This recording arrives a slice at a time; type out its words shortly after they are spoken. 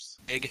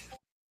Egg.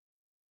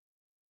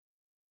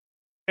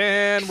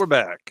 And we're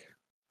back.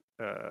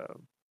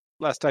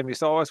 Last time you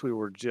saw us, we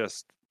were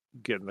just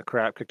getting the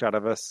crap kicked out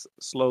of us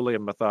slowly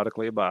and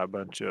methodically by a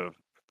bunch of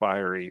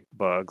fiery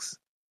bugs.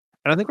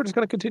 And I think we're just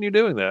going to continue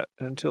doing that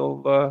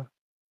until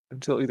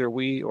either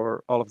we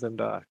or all of them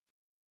die.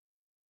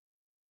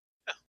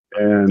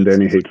 And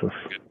Danny hates us.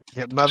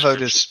 Yeah, my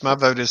vote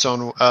is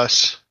on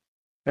us.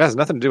 It has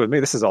nothing to do with me.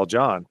 This is all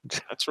John.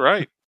 That's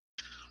right.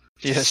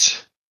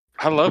 Yes.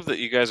 I love that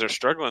you guys are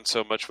struggling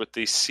so much with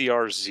these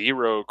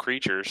CR0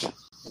 creatures.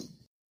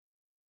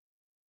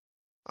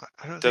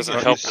 I don't Doesn't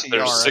think help it's that CR.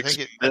 there's 6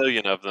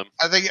 million of them.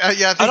 I think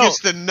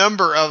it's the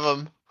number of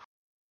them.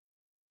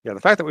 Yeah, the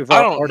fact that we've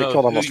I don't already know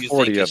killed who almost you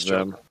 40 think of is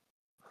them.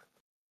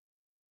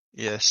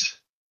 Yes.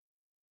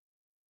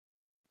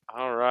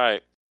 All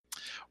right.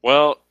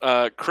 Well,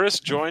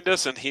 Chris joined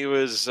us, and he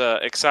was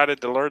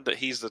excited to learn that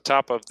he's the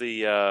top of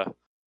the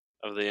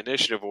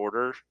initiative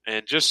order.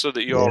 And just so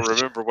that you all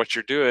remember what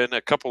you're doing,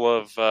 a couple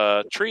of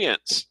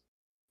treants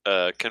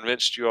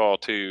convinced you all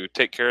to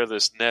take care of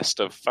this nest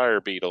of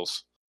fire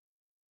beetles.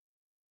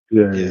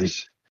 Yeah.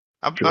 Yes.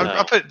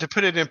 To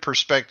put it in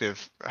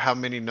perspective, how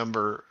many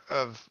number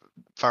of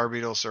fire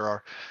beetles there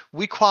are.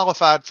 We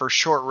qualified for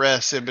short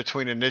rests in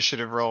between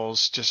initiative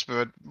rolls, just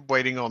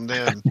waiting on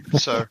them.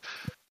 So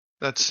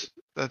that's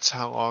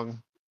how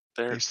long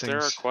There these things.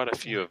 are quite a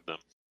few of them.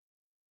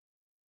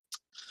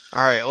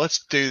 All right,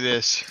 let's do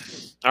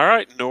this. All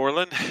right,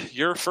 Norland,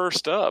 you're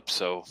first up.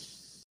 So.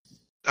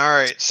 All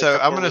right, so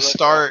I'm going to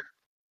start.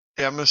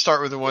 Yeah, I'm going to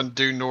start with the one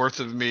due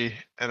north of me,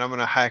 and I'm going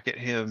to hack at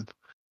him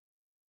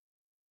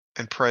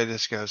and pray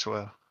this goes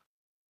well.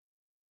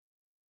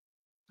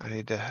 I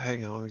need to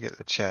hang on. Let me get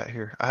the chat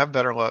here. I have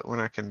better luck when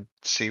I can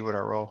see what I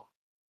roll.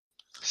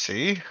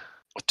 See?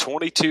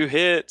 22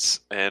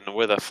 hits, and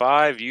with a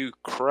 5, you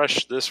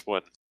crush this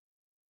one.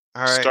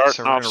 All right, Starting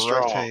so we're off going to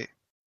strong. rotate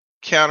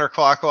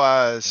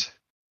counterclockwise.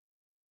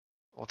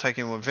 We'll take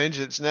him with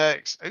vengeance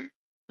next.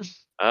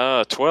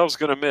 12's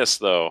going to miss,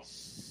 though.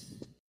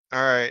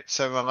 All right,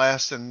 so my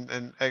last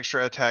and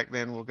extra attack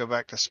then will go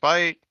back to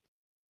spite.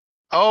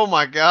 Oh,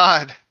 my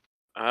God.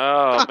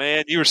 Oh,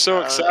 man, you were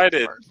so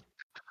excited.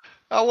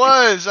 I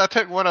was. I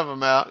took one of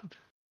them out.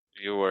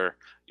 You were.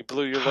 You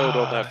blew your load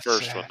on that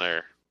first one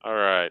there. All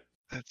right.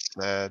 That's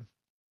sad.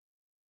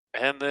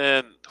 And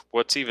then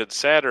what's even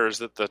sadder is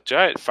that the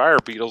giant fire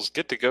beetles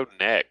get to go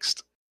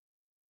next.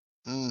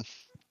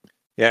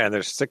 Yeah, and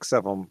there's 6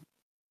 of them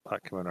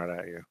coming right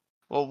at you.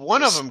 Well,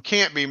 one of them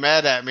can't be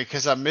mad at me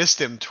because I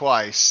missed him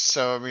twice.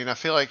 So, I mean, I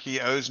feel like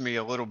he owes me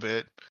a little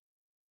bit.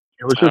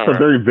 It was just a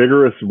very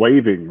vigorous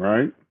waving,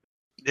 right?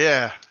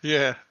 Yeah.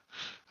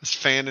 Just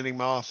fanning him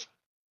off.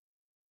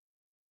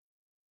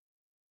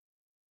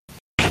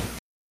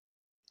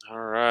 All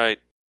right.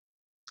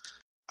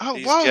 Oh,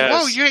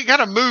 whoa, you ain't got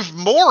to move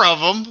more of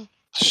them.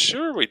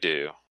 Sure we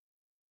do.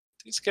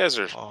 These guys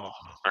are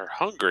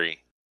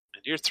hungry,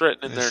 and you're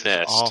threatening their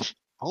nest.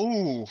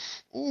 Ooh.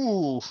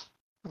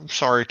 I'm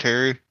sorry,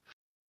 Terry.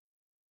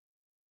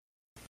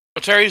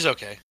 Well, Terry's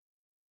okay.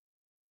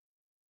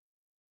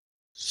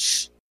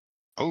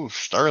 Oh,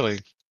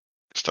 Sterling.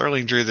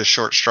 Sterling drew the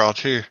short straw,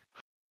 too.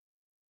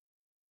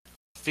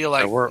 I feel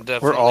like we're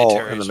all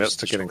in the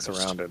midst of getting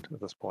surrounded at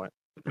this point.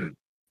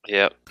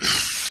 Yep.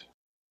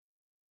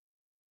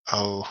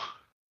 Oh.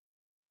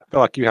 I feel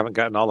like you haven't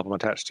gotten all of them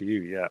attached to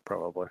you yet,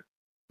 probably.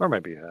 Or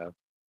maybe you have.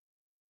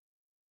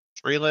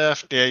 3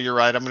 left? Yeah, you're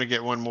right. I'm going to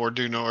get one more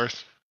due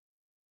north.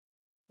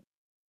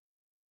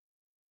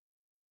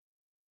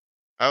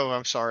 Oh,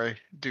 I'm sorry.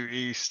 Due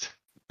east.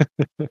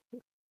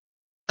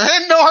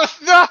 And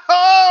north! No!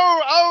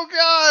 Oh,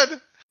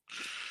 God!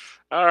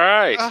 All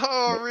right.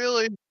 Oh,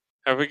 really?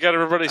 Have we got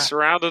everybody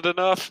surrounded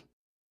enough?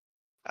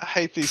 I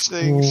hate these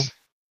things.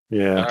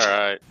 Yeah. All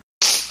right.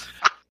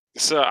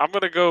 So I'm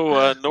going to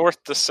go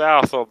north to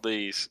south on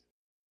these.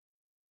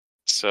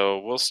 So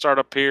we'll start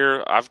up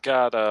here. I've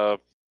got,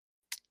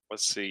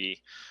 let's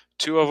see,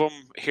 2 of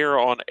them here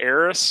on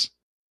Eris.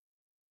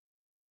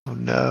 Oh,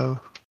 no.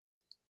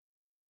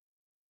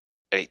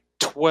 A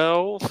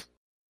 12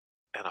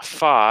 and a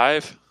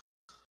 5.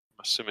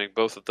 I'm assuming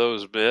both of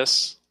those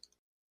miss.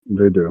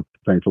 They do,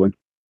 thankfully.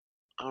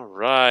 All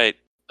right.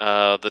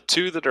 The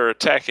 2 that are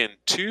attacking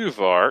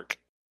Tuvark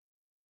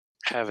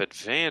have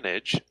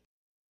advantage.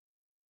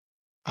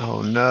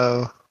 Oh,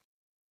 no.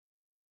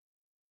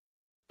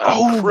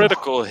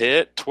 Critical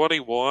hit,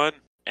 21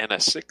 and a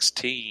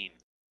 16.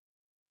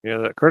 Yeah,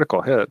 that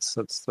critical hits.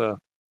 That's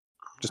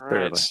just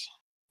barely. Right.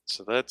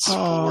 So that's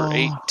 4,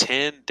 8,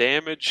 10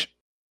 damage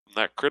from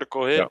that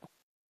critical hit.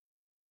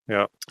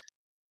 Yeah.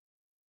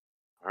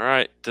 All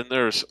right. Then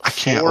there's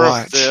 4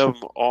 of them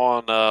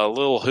on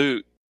Lil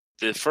Hoot.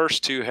 The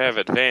first 2 have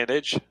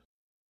advantage.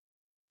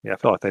 Yeah, I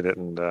feel like they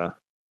didn't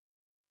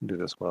do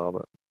this well,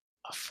 but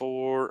A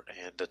 4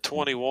 and a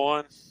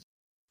 21.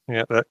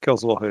 yeah, that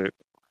kills Lil Hoot.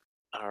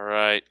 All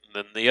right. And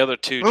then the other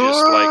 2 just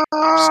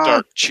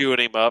start chewing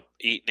him up,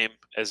 eating him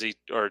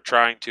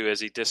trying to as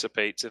he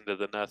dissipates into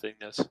the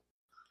nothingness.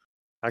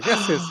 I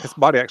guess his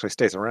body actually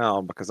stays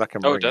around because I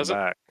can bring him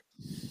back.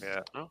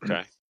 Yeah.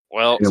 Okay.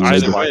 Well, Yeah,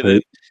 either maybe. way,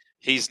 then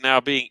he's now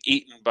being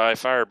eaten by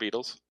fire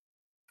beetles.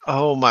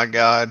 Oh my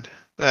God,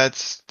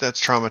 that's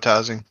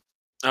traumatizing.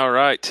 All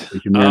right.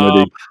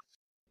 Humanity.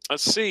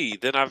 Let's see.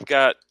 Then I've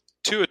got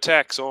 2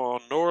 attacks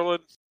on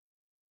Norland.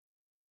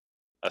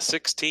 A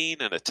 16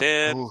 and a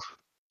 10. Ooh,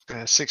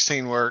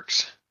 16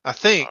 works. I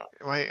think.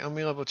 Wait, let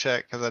me double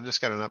check because I just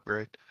got an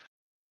upgrade.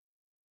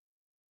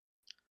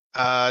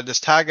 Does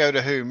tie go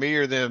to who? Me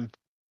or them?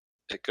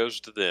 It goes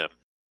to them.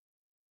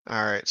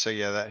 All right, so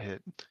yeah, that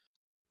hit.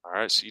 All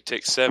right, so you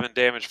take 7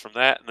 damage from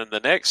that, and then the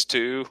next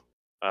 2,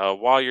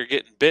 while you're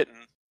getting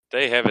bitten,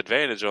 they have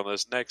advantage on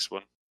this next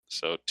one.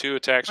 So 2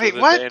 attacks Wait,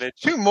 with what?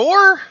 advantage. 2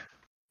 more?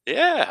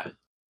 Yeah,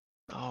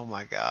 Oh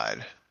my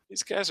God.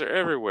 these guys are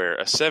everywhere.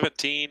 A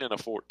 17 and a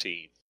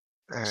 14.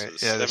 All right,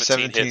 So yeah, the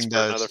 17 hits 17 for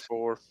does. another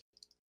 4.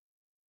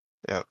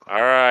 Yep.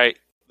 All right,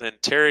 then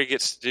Terry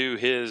gets to do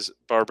his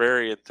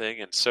barbarian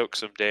thing and soak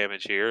some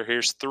damage here.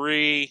 Here's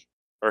 2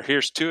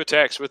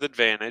 attacks with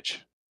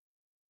advantage.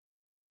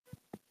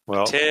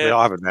 Well, 10 they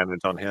all have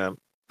advantage on him.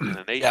 and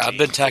an 18. Yeah, I've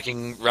been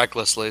attacking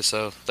recklessly,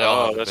 so they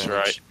all have that's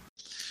advantage.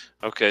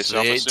 right. Okay, so So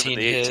I'm the assuming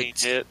the 18 18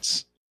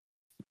 hits.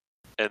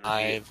 And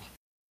then you get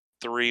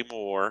 3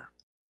 more.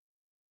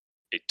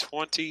 A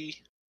 20,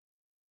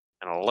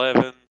 an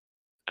 11,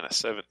 and a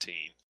 17.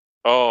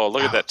 Oh,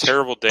 look at that Ouch.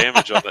 terrible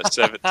damage on that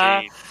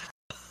 17.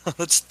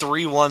 That's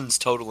 3 1s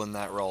total in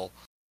that roll.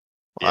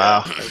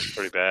 Wow. Yeah, that's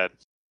pretty bad.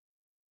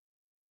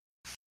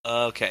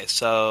 Okay,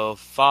 so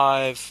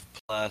 5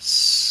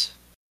 plus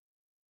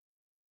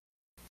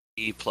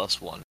E plus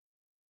 1.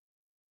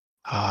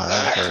 Oh,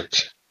 that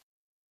hurts.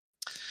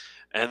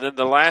 And then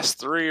the last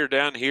 3 are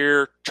down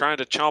here trying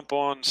to chomp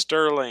on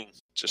Sterling.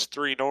 Just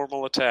 3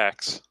 normal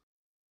attacks.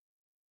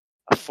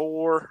 A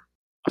 4,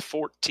 a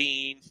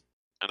 14,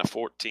 and a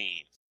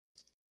 14.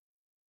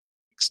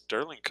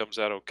 Sterling comes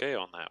out okay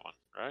on that one,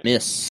 right?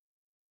 Miss.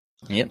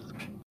 Yep.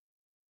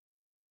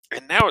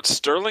 And now it's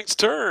Sterling's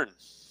turn.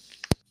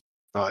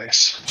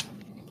 Nice.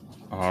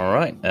 All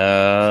right.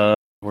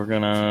 We're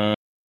gonna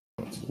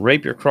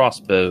rapier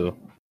crossbow.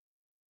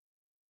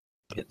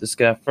 Hit this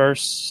guy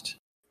first,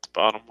 The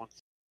bottom one.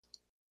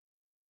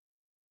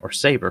 or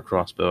saber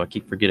crossbow. I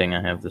keep forgetting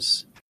I have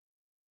this.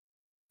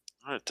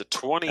 All right, the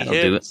 20 That'll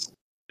do hits.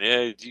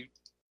 Yeah, you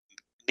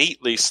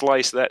neatly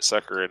slice that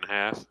sucker in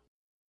half.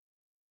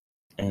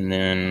 And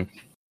then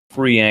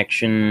free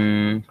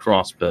action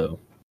crossbow.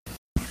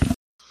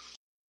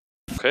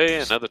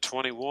 Okay, another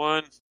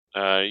 21.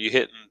 You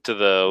hitting to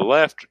the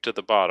left or to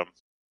the bottom?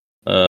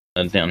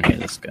 Down here,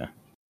 this guy.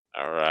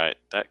 All right,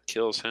 that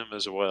kills him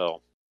as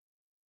well.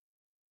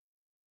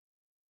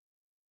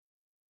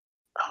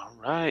 All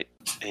right,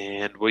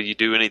 and will you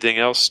do anything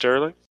else,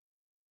 Sterling?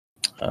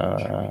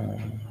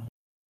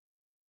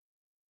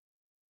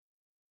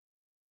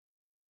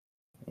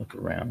 Look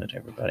around at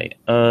everybody.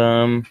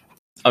 Oh,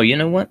 you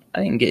know what?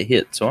 I didn't get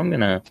hit, so I'm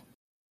gonna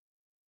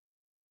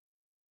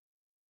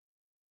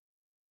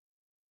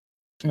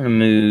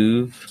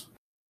move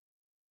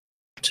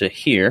to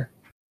here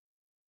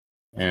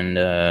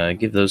and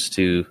give those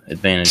 2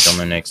 advantage on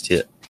their next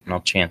hit, and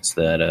I'll chance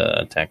that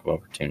attack of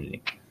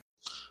opportunity.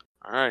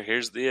 All right,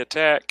 here's the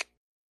attack.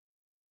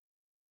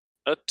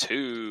 A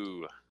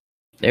 2.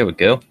 There we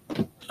go.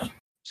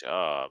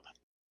 Job.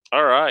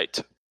 All right.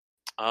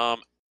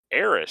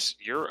 Eris,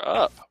 you're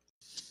up.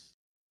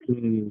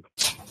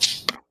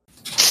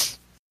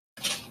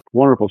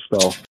 Wonderful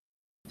spell.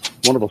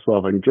 Wonderful spell.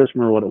 If I can just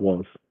remember what it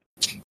was.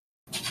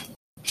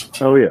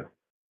 Oh, yeah.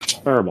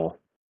 Fireball.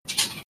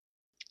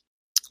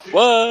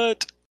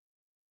 What?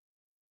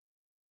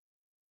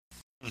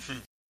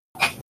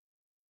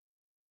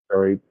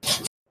 Sorry.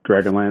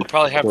 Dragonlance. I'll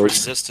probably have Cloak.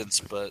 resistance,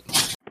 but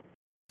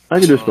I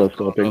can do spell I don't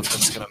know sculpting. if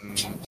that's gonna.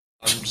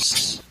 I'm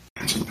just,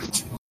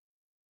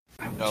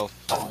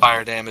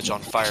 fire damage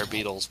on fire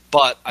beetles,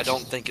 but I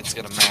don't think it's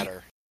gonna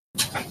matter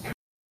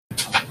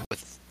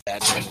with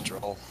that damage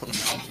roll.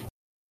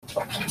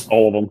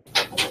 All of them.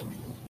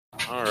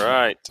 All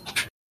right.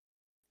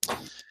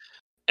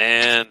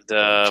 And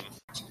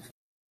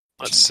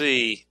let's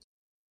see.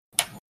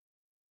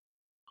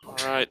 All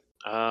right.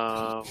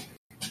 5,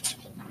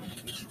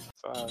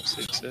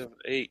 6, 7,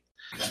 8,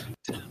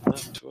 10,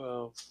 11,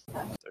 12,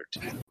 13,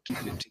 14,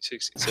 15,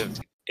 16,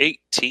 17,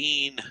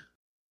 18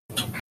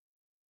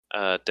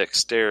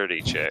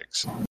 dexterity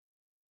checks.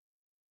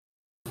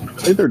 I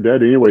think they're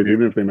dead anyway,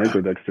 even if they make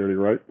their dexterity,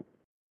 right?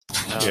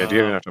 Yeah, do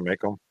you even have to make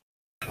them?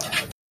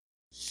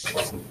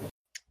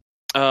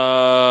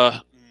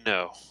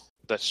 No,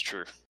 that's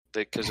true.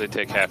 Because they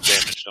take half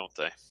damage, don't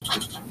they?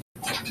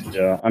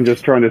 Yeah, I'm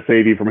just trying to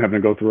save you from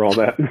having to go through all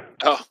that.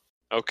 Oh,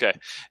 okay.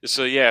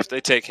 So yeah, if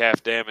they take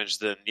half damage,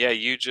 then yeah,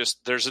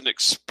 there's an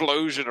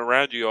explosion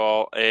around you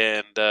all,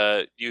 and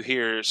you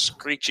hear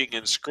screeching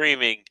and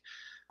screaming,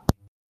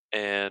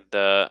 and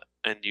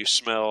you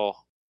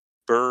smell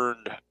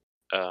burned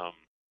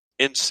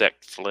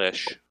insect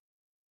flesh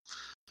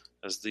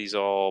as these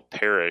all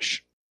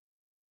perish.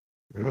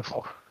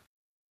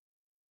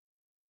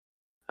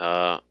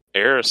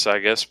 Eris, I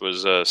guess,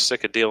 was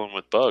sick of dealing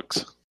with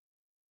bugs.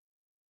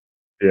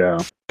 Yeah.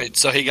 Wait,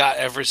 so he got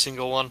every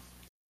single one?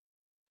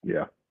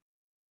 Yeah.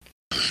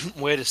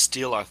 Way to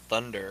steal our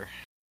thunder.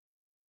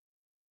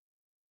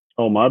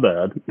 Oh, my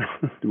bad.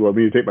 Do you want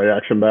me to take my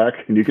action back?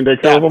 And you can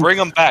take care Yeah, of them? bring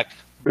him back.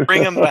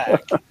 Bring him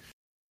back.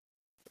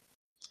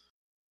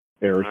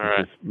 Eris All is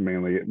right. just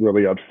mainly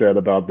really upset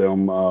about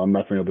them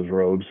messing up his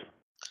robes.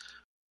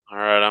 All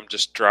right, I'm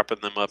just dropping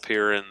them up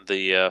here in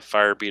the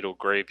Fire Beetle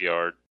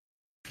graveyard.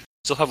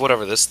 Still have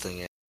whatever this thing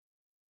is.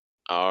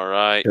 All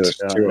right. There's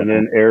Yeah, two of and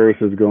them. then Eris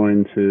is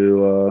going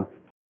to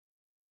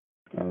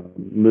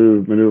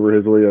maneuver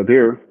his way up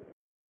here.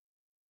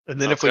 And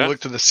then if we Okay. look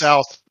to the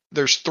south,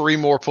 there's 3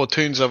 more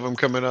platoons of them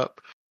coming up.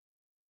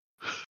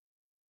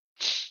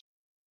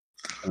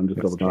 I'm just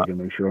It's double not- checking,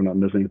 make sure I'm not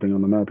missing anything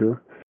on the map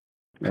here.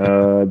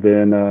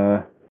 Then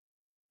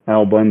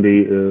Al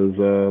Bundy is,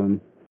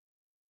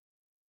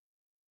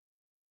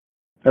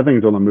 I think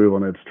it's on the move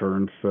on its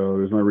turn, so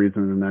there's no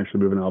reason in actually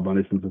moving Al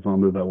Bundy since it's on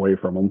the move away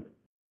from him.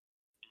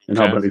 And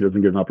Al Okay. Bundy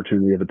doesn't get an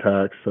opportunity of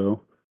attack,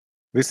 so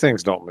These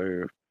things don't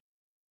move.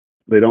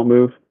 they don't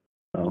move?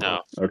 Oh,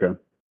 No. okay.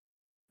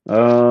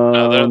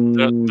 No, they're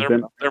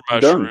Then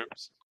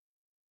mushrooms.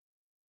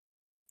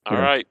 All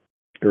Yeah. right.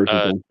 Eris is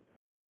Uh, done.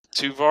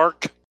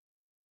 Tuvark,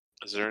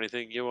 is there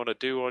anything you want to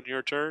do on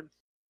your turn?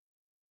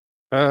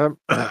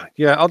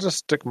 Yeah, I'll just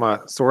stick my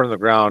sword in the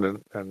ground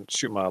and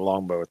shoot my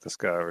longbow at this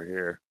guy over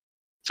here.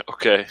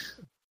 Okay.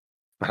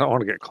 I don't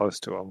want to get close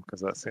to him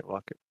because that seemed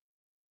like it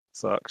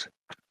sucked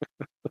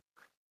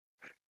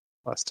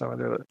last time I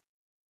did it.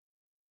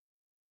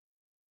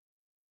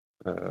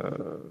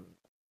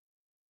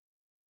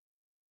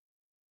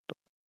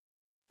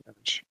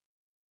 Damage.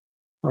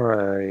 All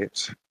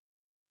right,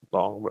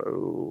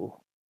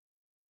 longbow.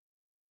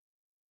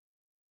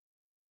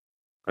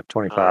 A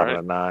 25 All right. and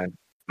a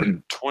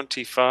 9.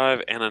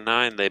 25 and a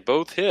 9. They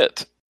both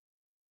hit.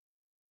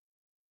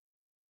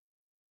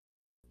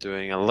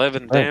 Doing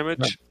 11 Oh,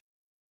 damage.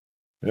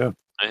 Yeah.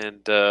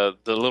 And the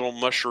little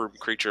mushroom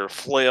creature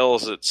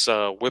flails its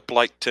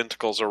whip-like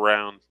tentacles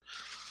around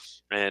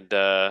and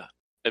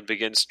it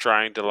begins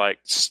trying to like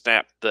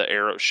snap the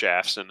arrow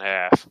shafts in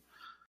half.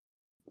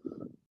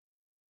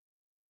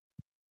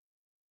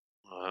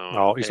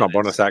 I'll use my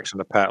bonus action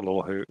to pat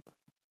Little Hoot.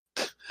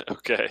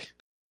 Okay.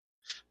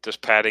 Does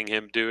patting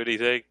him do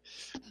anything?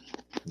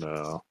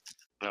 No.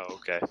 Oh,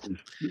 okay.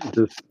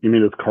 You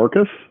mean his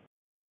carcass?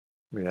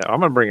 Yeah, I'm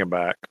gonna bring him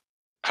back.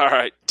 All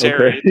right,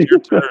 Terry, Okay. it's your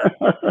turn.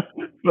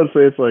 Let's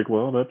say it's like,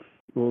 well, that's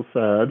a little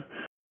sad.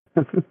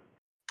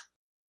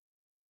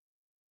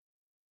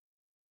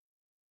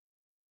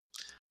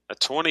 A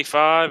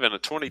 25 and a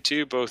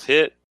 22 both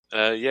hit.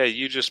 Yeah,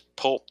 you just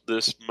pulp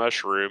this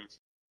mushroom.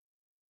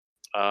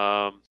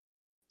 And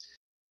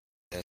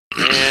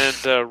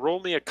roll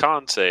me a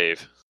con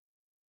save.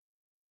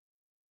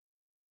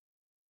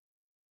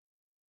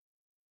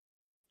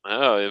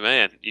 Oh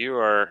man,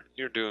 you're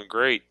doing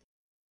great.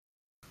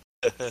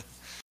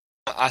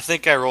 I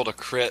think I rolled a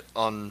crit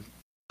on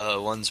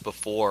ones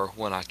before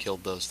when I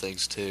killed those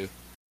things too.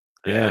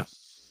 Yeah.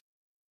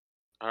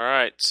 All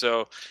right.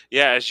 So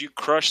yeah, as you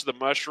crush the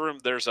mushroom,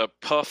 there's a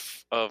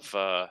puff of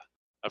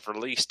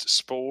released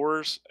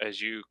spores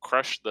as you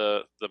crush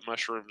the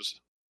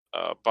mushroom's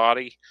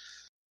body,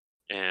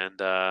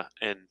 and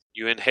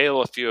you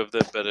inhale a few of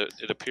them, but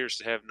it appears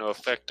to have no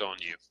effect on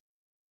you.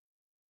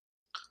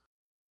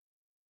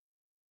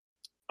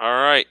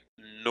 All right,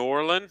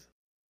 Norlin.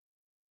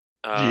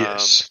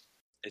 Yes.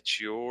 It's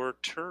your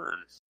turn.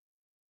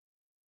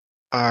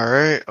 All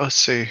right. Let's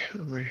see.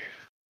 Let's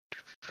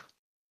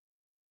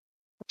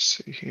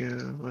see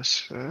here.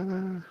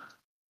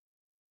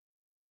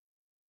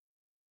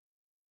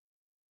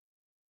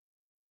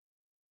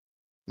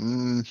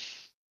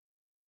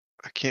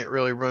 I can't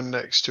really run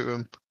next to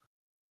him.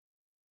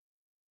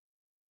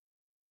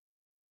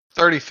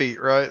 30 feet,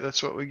 right?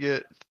 That's what we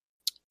get.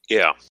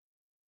 Yeah.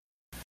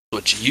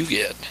 What you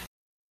get?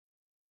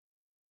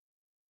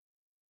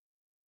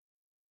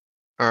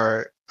 All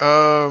right.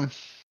 Well,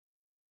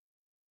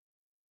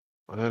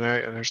 then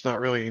there's not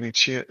really any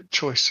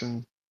choice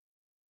in.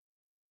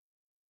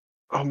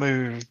 I'll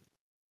move.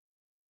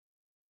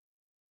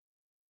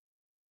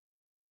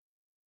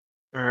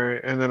 All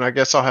right, and then I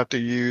guess I'll have to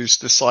use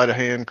the sleight of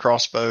hand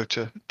crossbow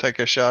to take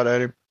a shot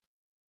at him.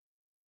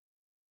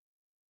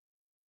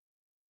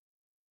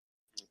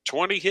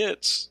 20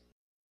 hits.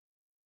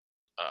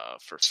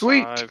 For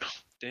Sweet. 5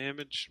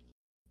 damage.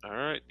 All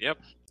right. Yep.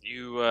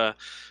 You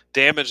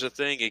damage the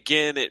thing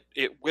again.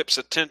 It whips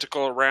a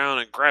tentacle around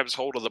and grabs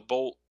hold of the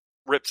bolt,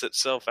 rips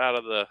itself out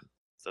of the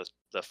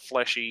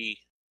fleshy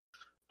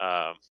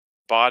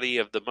body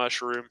of the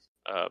mushroom,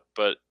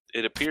 but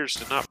it appears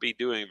to not be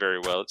doing very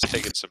well. It's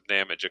taken some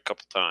damage a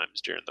couple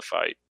times during the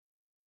fight.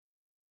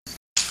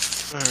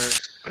 All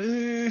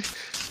right.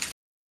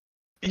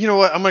 You know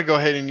what? I'm gonna go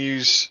ahead and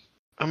use.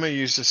 I'm gonna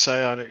use the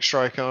psionic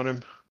strike on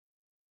him.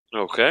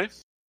 Okay.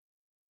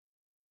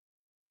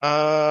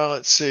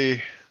 Let's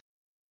see.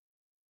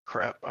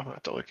 Crap, I'm gonna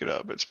have to look it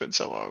up. It's been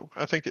so long.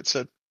 I think it's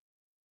at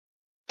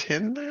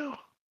 10 now.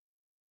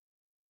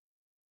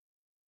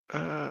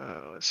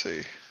 Let's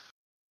see.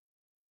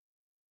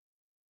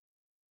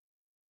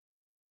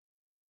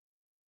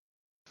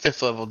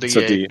 5th level It's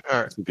a D8. D. All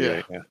right. It's a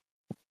Yeah. D8, yeah.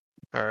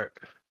 All right.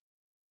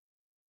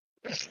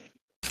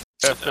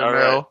 All FML.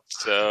 right.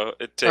 So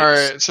it takes All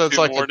right. So it's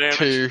 2 like more a damage.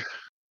 2.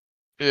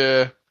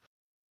 Yeah.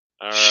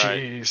 All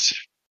right. Jeez.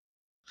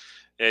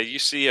 Yeah, you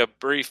see a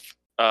brief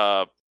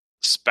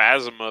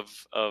spasm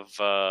of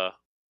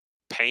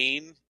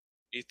pain,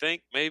 you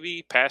think,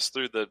 maybe, pass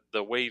through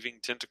the waving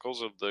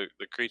tentacles of the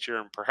creature,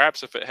 and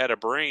perhaps if it had a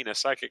brain, a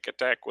psychic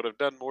attack would have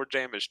done more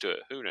damage to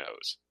it. Who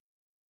knows?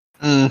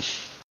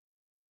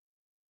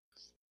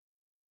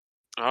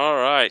 All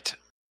right.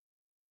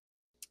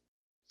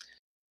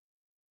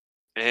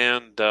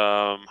 And,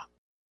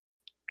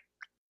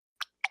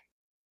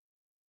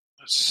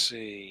 let's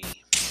see.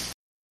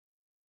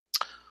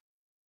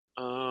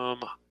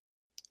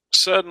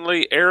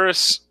 Suddenly,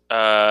 Eris,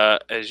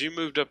 as you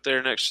moved up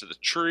there next to the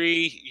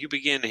tree, you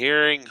begin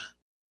hearing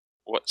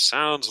what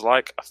sounds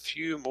like a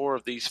few more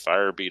of these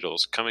fire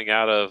beetles coming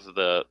out of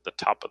the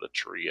top of the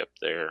tree up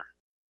there,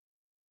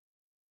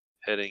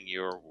 heading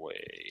your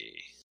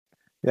way.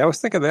 Yeah, I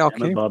was thinking they all Damn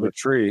it, came from Bobby. the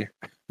tree.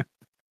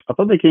 I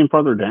thought they came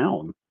farther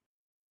down.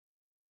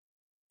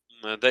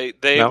 They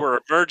No.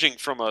 were emerging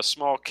from a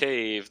small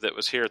cave that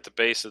was here at the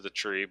base of the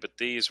tree, but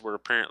these were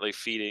apparently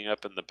feeding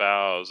up in the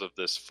boughs of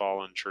this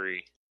fallen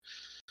tree.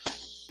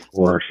 Of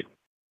course.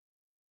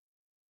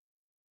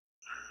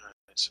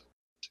 So,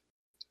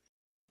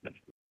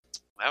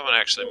 that one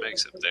actually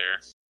makes it there.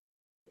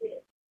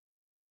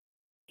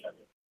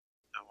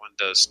 That one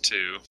does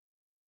too.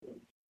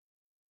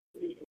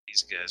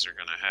 These guys are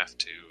going to have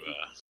to...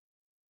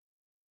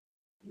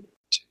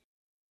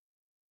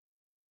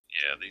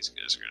 yeah, these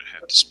guys are going to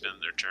have to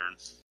spend their turn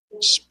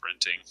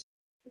sprinting.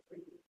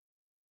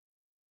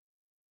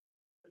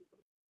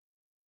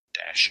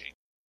 Dashing.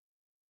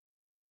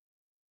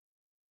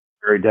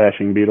 Very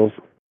dashing beetles.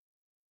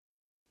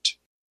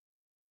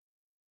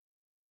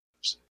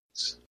 6,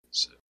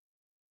 7,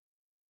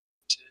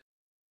 10,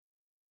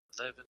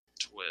 11,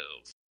 12.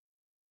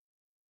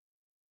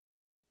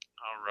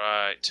 All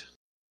right.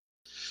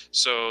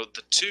 So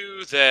the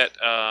 2 that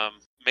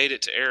made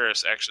it to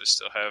Eris actually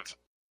still have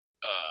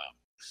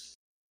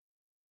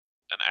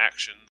an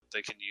action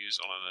they can use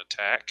on an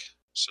attack.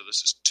 So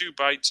this is 2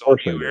 bites on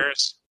you,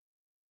 Eris.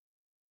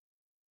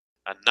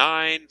 A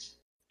 9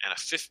 and a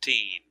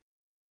 15.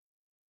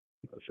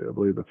 Let's see, I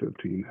believe the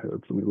 15 hits.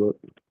 Let me look.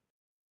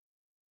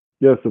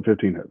 Yes, the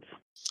 15 hits.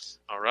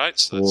 All right,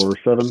 so that's 4,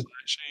 4 7.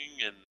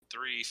 slashing and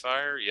 3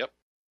 fire. Yep.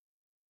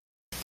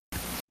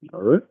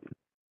 All right.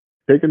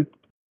 Taken.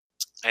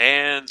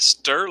 And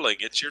Sterling,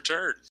 it's your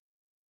turn.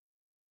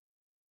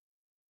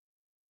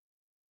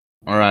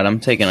 Alright, I'm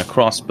taking a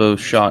crossbow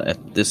shot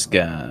at this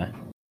guy.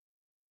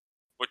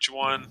 Which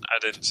one? I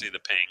didn't see the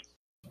ping.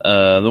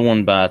 The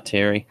one by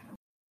Terry.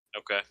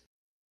 Okay.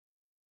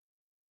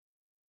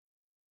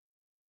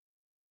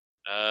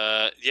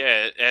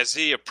 Yeah, as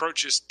he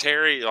approaches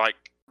Terry, like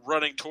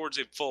running towards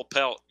him full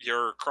pelt,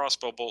 your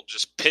crossbow bolt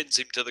just pins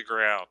him to the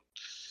ground.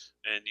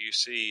 And you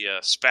see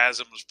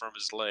spasms from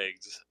his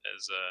legs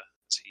as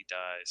he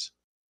dies.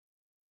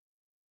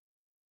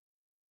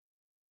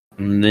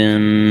 And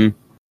then...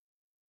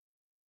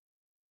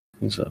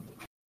 who's up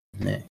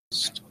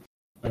next?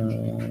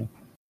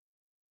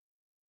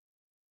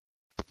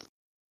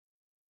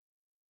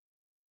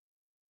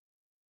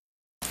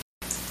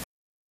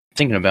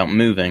 Thinking about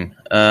moving.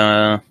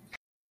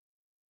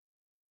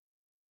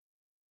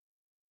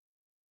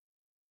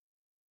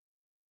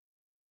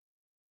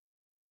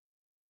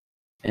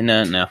 And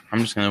no, I'm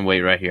just gonna wait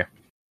right here.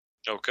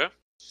 Okay.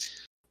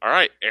 All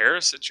right,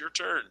 Eris, it's your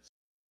turn.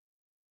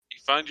 You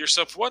find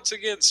yourself once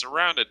again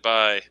surrounded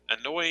by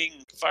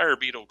annoying fire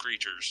beetle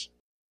creatures.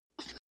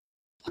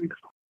 Let's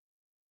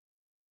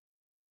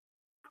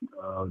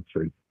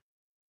see.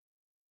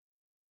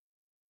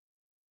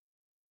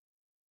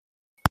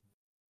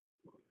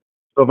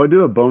 So if I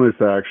do a bonus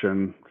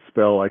action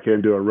spell, I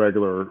can't do a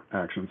regular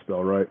action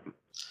spell, right?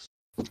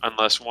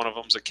 Unless one of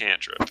them's a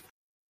cantrip.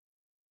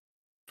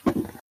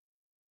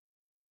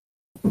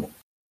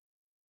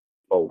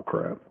 Oh,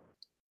 crap.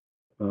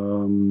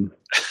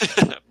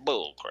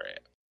 Bull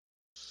crap.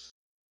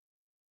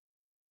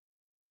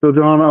 So,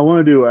 John, I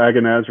want to do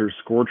Agonizer's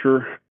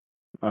Scorcher,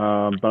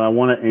 but I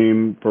want to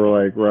aim for,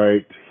 like,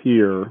 right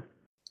here.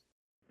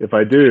 If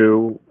I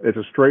do, it's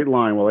a straight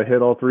line. Will I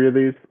hit all 3 of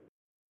these?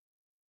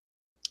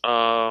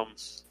 I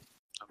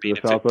mean,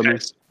 the south of me?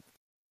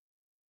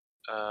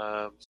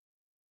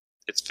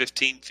 It's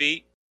 15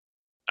 feet.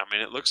 I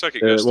mean, it looks like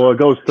it goes. Well, it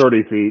goes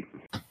 30 feet.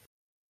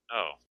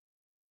 Oh,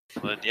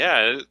 well, then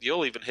yeah,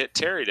 you'll even hit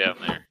Terry down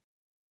there.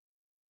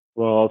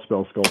 Well, I'll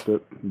spell sculpt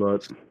it,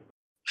 but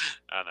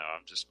I know,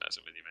 I'm just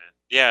messing with you, man.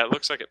 Yeah, it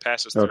looks like it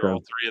passes through Okay.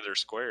 all 3 of their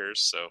squares.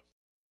 So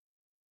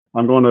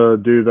I'm going to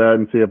do that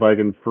and see if I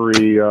can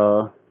free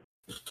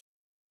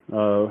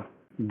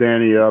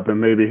Danny up,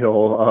 and maybe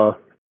he'll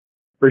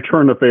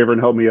return the favor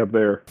and help me up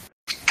there.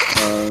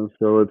 So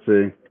let's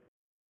see.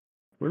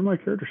 Where did my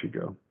character sheet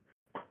go?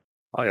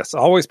 Oh, yes.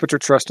 Always put your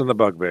trust in the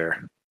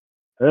bugbear.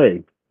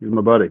 Hey, he's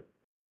my buddy.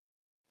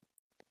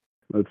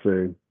 Let's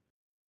see.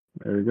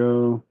 There we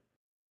go.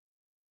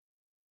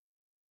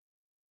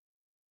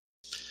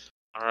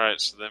 All right,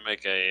 so they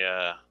make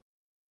a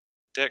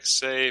dex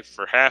save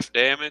for half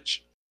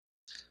damage.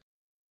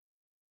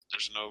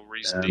 There's no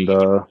reason to And, even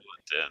roll it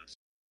then.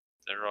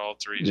 They're all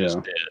three just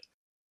yeah. dead.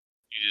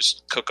 You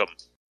just cook them.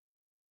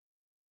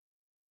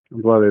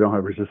 I'm glad they don't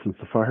have resistance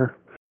to fire.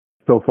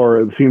 So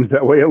far, it seems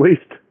that way at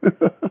least.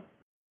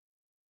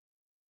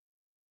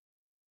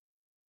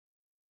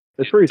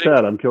 It's pretty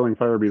sad. I'm killing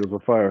fire beetles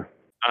with fire.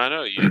 I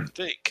know, you'd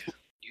think.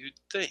 You'd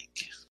think.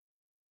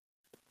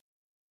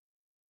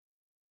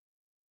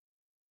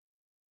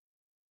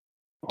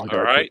 I All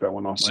gotta right. take that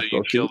one off So my you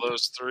spell kill sheet.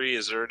 those three.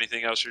 Is there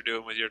anything else you're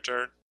doing with your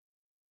turn?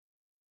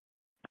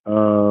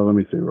 Let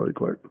me see really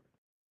quick.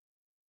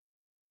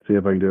 See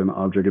if I can do an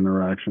object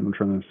interaction. I'm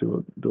trying to see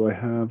what. Do I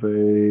have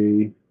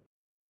a.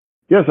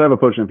 Yes, I have a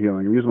potion of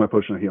healing. I'm using my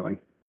potion of healing.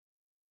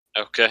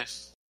 Okay.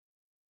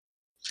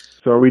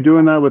 So are we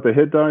doing that with the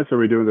hit dice, or are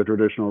we doing the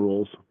traditional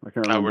rules? I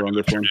can't We're remember on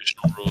doing this one.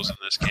 traditional rules in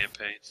this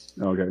campaign.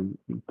 Okay.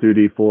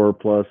 2d4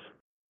 plus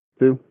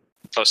 2?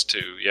 Plus 2,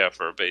 yeah,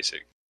 for a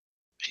basic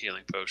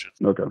healing potion.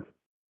 Okay.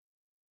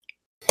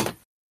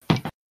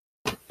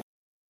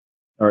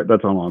 All right,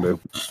 that's all I'll do.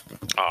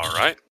 All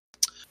right.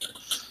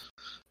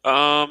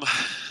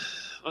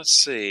 Let's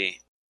see.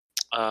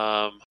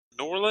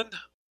 Norland,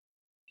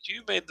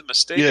 you made the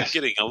mistake Yes. of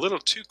getting a little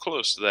too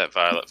close to that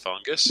violet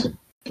fungus.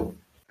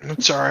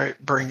 It's all right.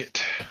 Bring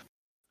it.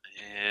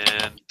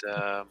 And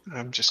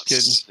I'm just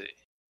let's kidding. see.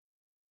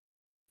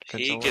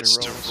 Depends He on what he gets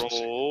to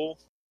rolls. roll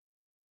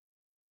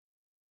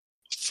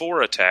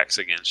 4 attacks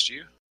against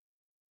you.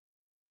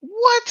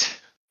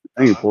 What?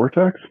 I need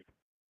vortex?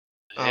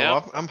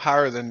 Yeah. Oh, I'm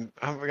higher than.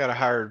 I've got a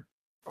higher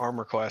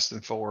armor class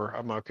than 4.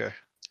 I'm okay.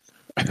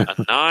 A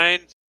 9,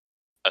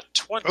 a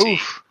 20,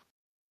 Oof.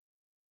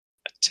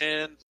 a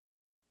 10,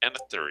 and a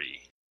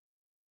 3.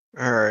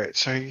 All right.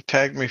 So he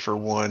tagged me for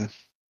 1.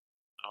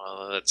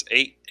 That's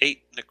 8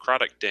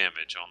 necrotic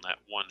damage on that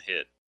one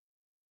hit.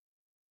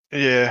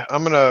 Yeah,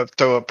 I'm gonna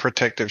throw a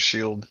protective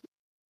shield.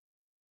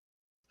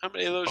 How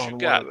many of those On you one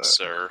got, of that.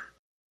 sir?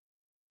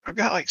 I've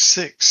got like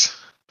 6.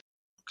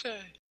 Okay.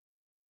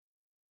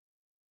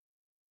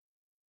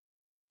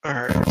 All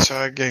right. So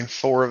I gain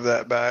 4 of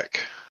that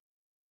back.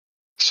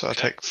 So I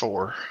take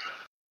 4.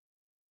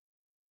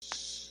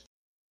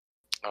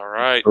 All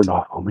right. Or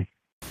not on me.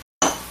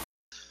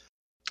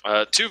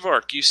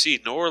 Tuvark, you see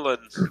Norland,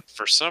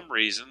 for some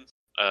reason,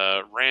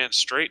 ran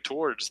straight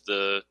towards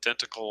the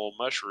tentacle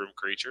mushroom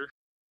creature,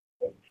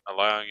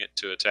 allowing it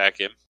to attack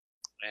him.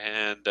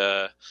 And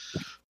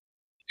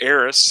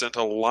Eris sent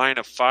a line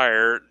of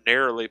fire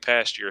narrowly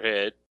past your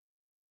head.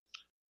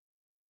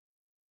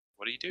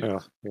 What do you do?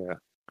 Yeah.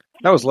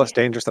 That was less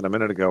dangerous than a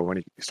minute ago when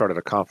he started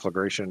a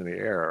conflagration in the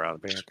air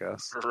around me, I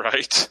guess.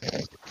 Right.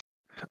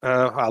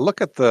 I look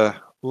at the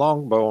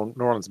longbow on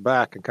Norland's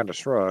back and kind of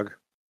shrug.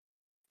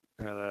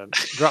 And then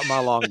drop my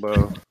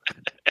longbow.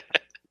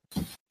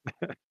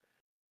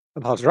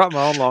 And I'll drop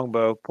my own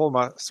longbow, pull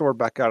my sword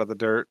back out of the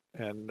dirt,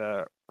 and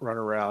run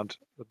around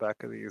the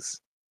back of these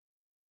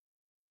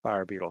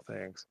fire beetle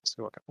things.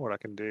 See what I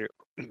can do.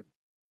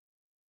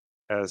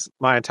 As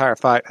my entire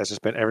fight has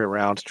just been every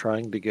round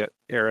trying to get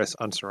Eris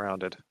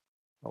unsurrounded.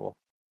 Oh,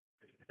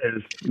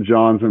 It's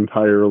John's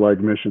entire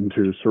mission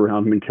to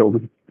surround and kill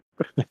me.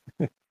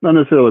 Not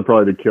necessarily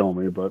probably to kill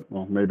me, but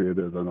well, maybe it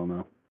is. I don't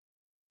know.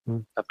 I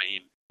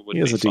mean, it would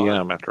he is be a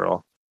fun. DM after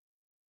all.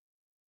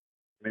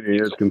 Maybe he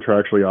is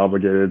contractually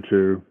obligated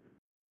to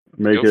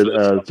make Go it for the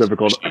as fun.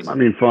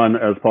 difficult, fun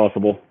as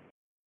possible.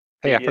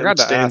 Hey, I DM forgot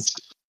to stands-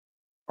 ask,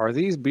 are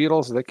these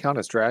beetles, do they count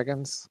as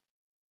dragons?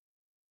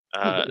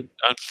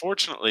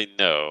 Unfortunately,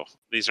 no.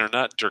 These are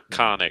not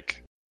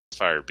draconic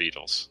fire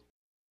beetles.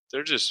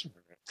 They're just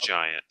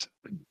giant.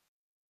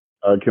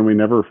 Can we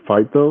never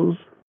fight those?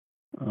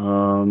 I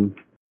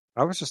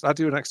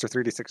do an extra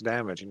 3d6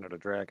 damage, to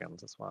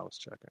dragons. That's why I was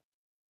checking.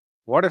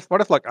 What if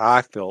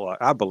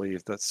I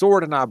believe that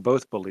Sword and I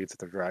both believe that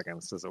they're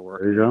dragons. Does it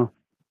work? There you go.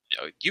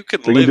 You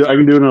can I live.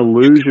 can do an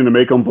illusion to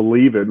make them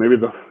believe it. Maybe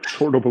the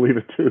sword will believe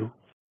it too.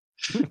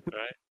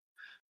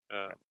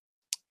 Right.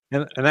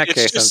 In that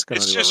case, it's I'm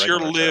just just going to your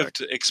do a regular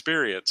lived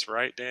experience,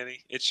 right, Danny?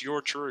 It's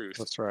your truth.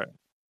 That's right.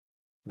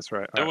 That's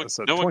right. No All one, right,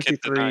 so no one can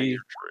 23. deny your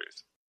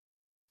truth.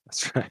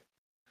 That's right.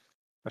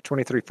 A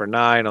 23 for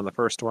 9 on the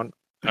first one.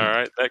 All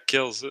right, that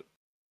kills it.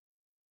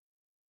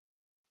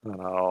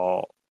 And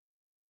I'll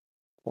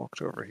walk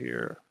over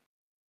here.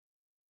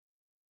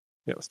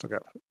 Yeah, still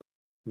got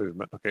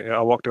movement. Okay, I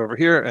walked over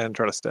here and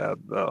try to stab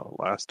the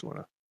last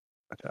one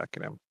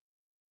attacking him.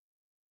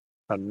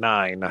 A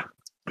 9.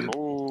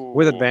 Ooh,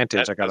 With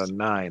advantage, I got a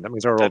 9. That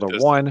means I rolled a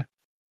 1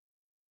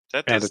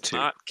 That and a does 2.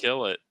 not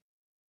kill it.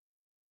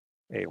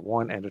 A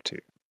 1 and a 2.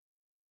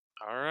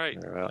 All right.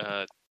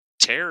 Well,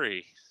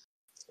 Terry,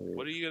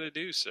 what are you going to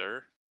do,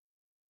 sir?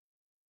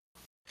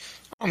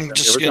 I'm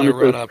just Every going time to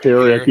it run says up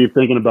Terry, here. I keep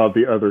thinking about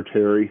the other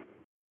Terry.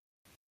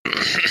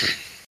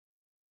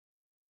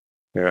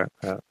 Yeah.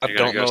 I You're don't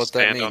gonna know go what that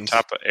stand means. on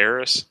top of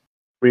Eris?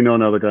 We know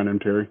another guy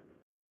named Terry.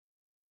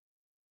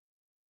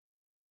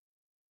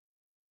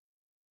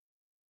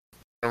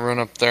 I run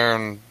up there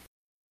and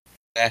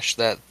bash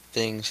that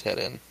thing's head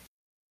in.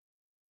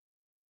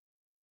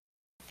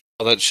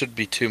 Well, that should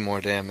be 2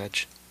 more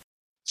damage.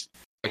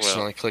 I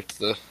accidentally clicked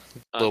the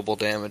global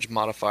damage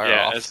modifier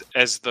off.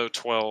 as though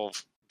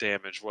 12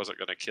 damage wasn't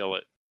going to kill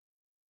it.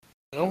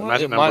 You know The what?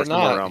 magic It number might is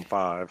somewhere not. around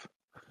 5.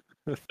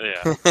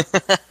 Yeah.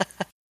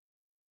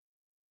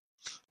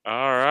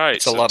 All right.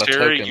 It's a so lot of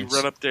Terry, tokens. you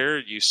run up there,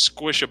 you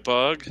squish a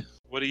bug.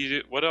 What do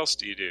you do? What else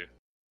do you do?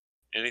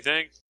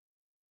 Anything?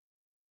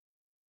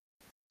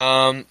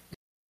 Can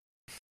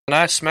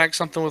I smack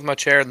something with my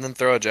chair and then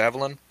throw a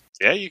javelin?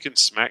 Yeah, you can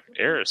smack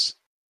Eris.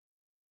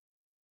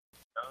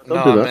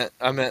 Don't do that.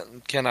 I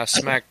meant, can I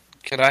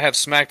have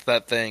smacked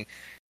that thing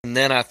and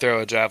then I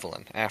throw a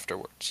javelin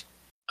afterwards?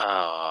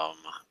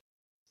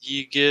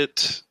 You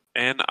get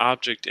an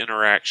object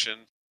interaction.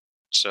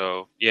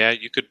 So, yeah,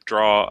 you could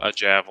draw a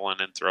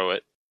javelin and throw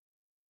it.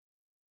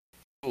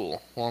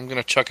 Cool. Well, I'm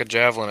gonna chuck a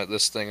javelin at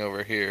this thing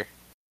over here.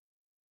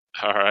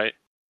 All right.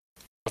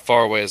 How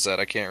far away is that?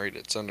 I can't read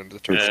it. It's under the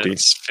tree.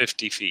 It's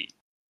 50 feet.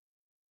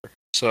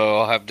 So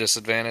I'll have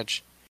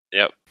disadvantage?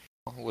 Yep.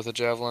 With a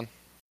javelin?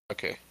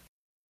 Okay.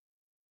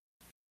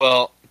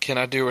 Well, can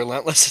I do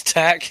relentless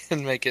attack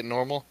and make it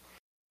normal?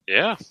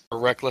 Yeah. Or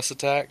reckless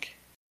attack?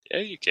 Yeah,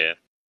 you can.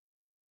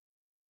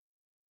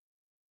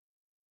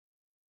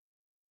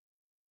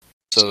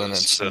 So then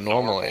it's a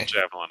normally normal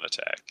javelin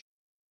attack.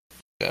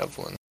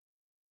 javelin.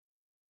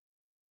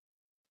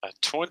 A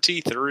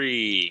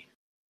 23.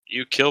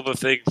 You kill the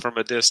thing from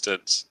a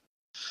distance.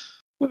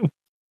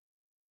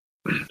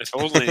 If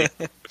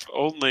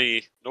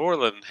only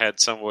Norland had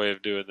some way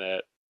of doing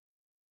that.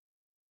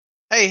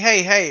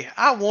 Hey!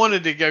 I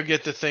wanted to go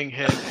get the thing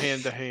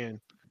hand to hand.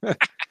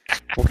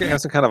 We'll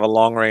have some kind of a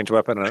long-range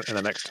weapon in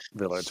the next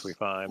village we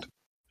find.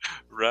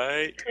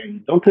 Right?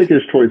 Don't take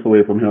his choice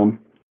away from him.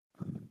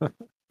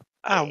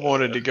 I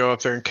wanted to go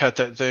up there and cut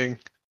that thing.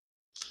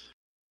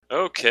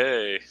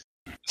 Okay.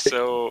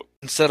 So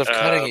Instead of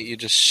cutting it, you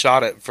just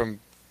shot it from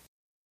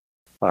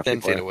 5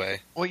 10 feet feet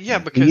away. Well, yeah,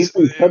 You because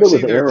can cut it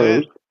with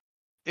arrows.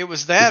 it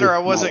was that, or I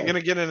wasn't small.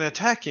 going to get an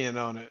attack in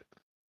on it.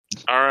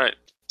 all right.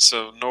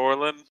 So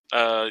Norland,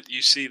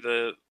 you see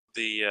the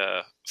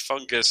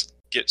fungus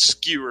get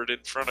skewered in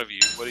front of you.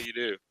 What do you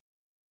do?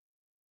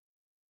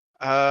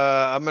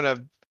 I'm going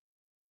to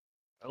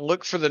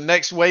look for the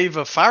next wave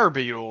of fire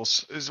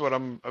beetles. Is what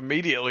I'm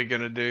immediately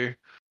going to do.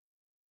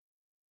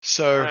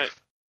 So All right.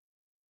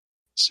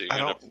 So you're I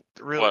gonna don't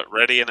really.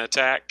 ready an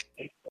attack?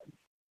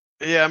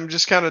 Yeah, I'm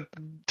just kind of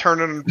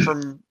turning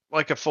from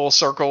like a full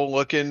circle,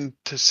 looking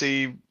to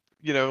see,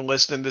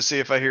 listening to see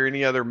if I hear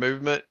any other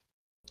movement.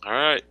 All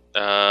right.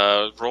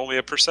 Roll me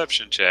a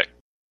perception check.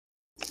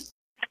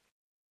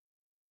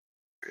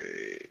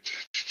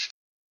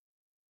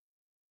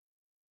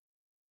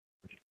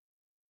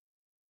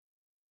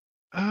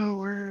 Oh,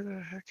 where the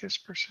heck is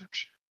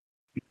perception?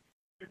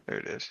 There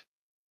it is.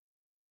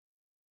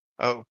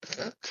 Oh,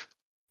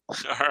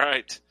 All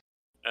right.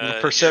 the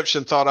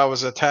perception thought I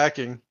was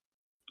attacking.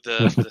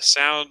 The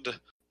sound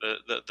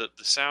the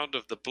sound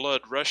of the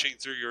blood rushing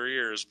through your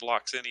ears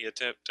blocks any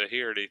attempt to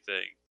hear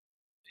anything.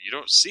 You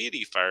don't see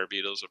any fire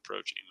beetles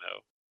approaching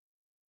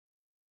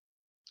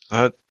though.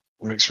 That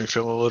makes me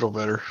feel a little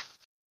better.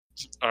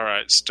 All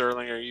right,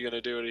 Sterling, are you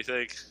going to do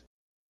anything?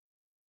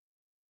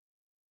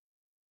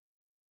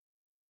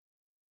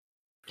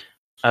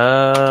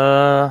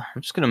 I'm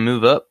just gonna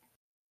move up.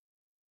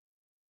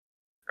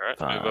 All right,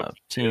 5, move up.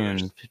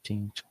 10,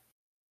 15.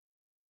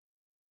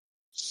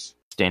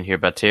 Stand here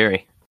by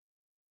Terry.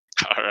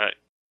 All right.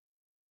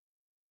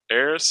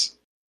 Eris?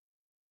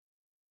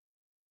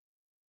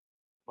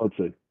 Let's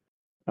see.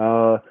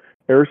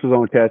 Eris is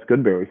on cast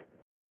Goodberry.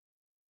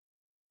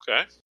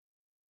 Okay.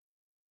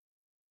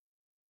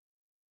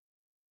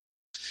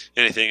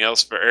 Anything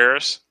else for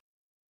Eris?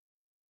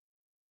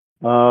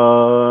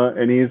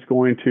 And he's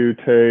going to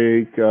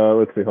take.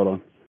 Let's see. Hold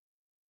on.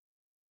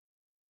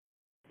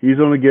 He's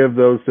going to give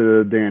those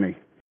to Danny.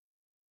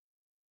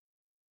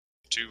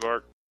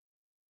 Tuvark.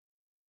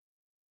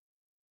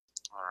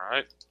 All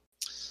right.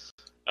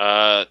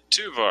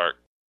 Tuvark.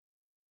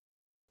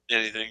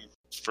 Anything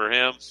for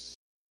him?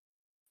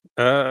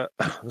 I'm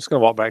just going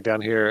to walk back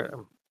down here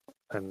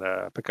and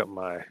pick up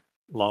my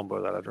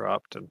longbow that I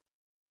dropped and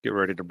get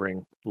ready to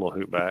bring Little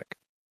Hoot back.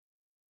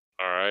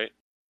 All right.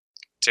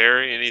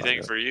 Terry,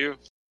 anything for you?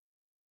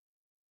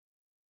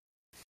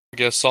 I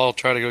guess I'll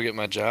try to go get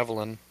my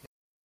javelin.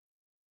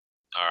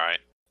 All right.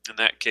 In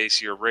that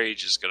case, your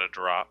rage is going to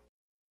drop.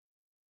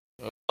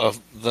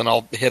 Then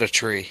I'll hit a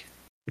tree.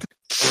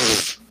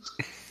 I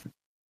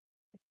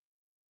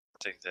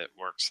think that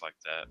works like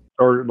that.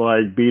 Or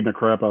like beating the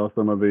crap out of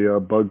some of the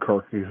bug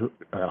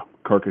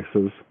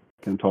carcasses.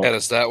 Can talk. Yeah,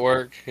 does that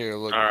work? Here,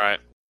 look. All right.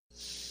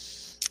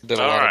 Did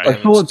a All lot right. of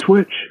I saw damage. it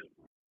twitch.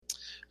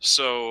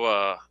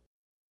 So,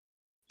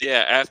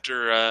 yeah,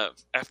 after a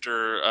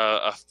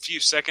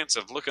few seconds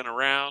of looking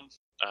around,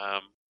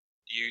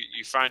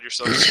 you find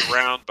yourself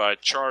surrounded by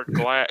charred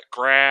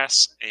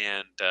grass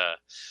and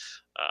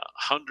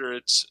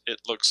hundreds,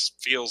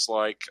 feels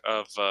like,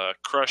 of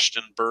crushed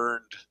and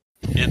burned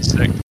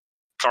insect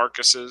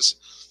carcasses.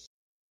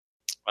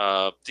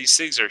 These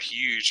things are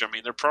huge. I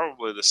mean, they're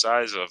probably the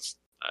size of,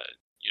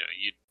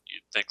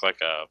 you'd think like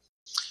a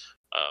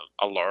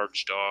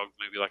large dog,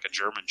 maybe like a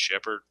German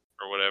Shepherd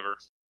or whatever.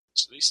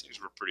 So these things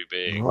were pretty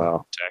big,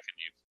 Wow. attacking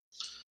you.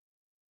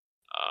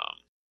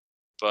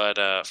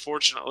 But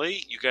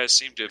fortunately, you guys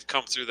seem to have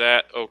come through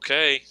that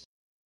okay,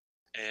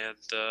 and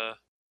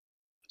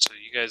so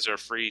you guys are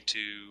free to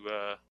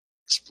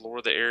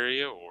explore the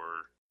area or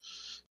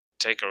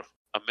take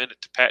a minute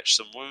to patch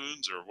some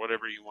wounds or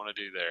whatever you want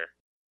to do there.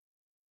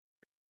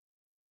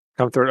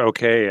 Come through it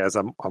okay as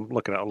I'm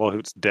looking at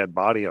Lohoot's dead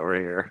body over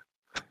here.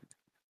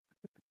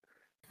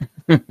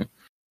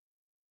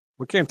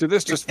 We came through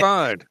this just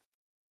fine.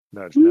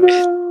 Nudge, nudge.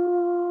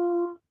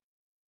 No.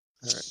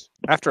 All right.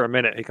 After a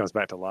minute, he comes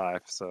back to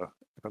life. So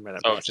if a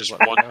minute. Oh, passes, just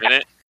let me 1 know.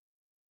 minute?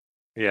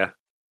 Yeah.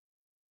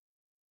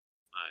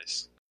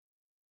 Nice.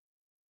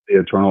 The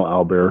eternal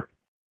owlbear.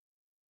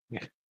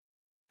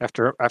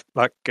 After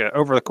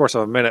over the course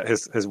of a minute,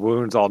 his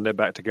wounds all knit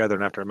back together,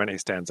 and after a minute, he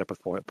stands up with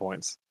 4 hit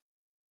points.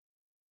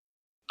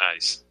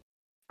 Nice.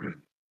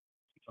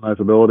 Nice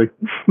ability.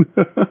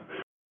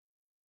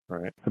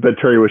 Right. I bet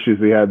Terry wishes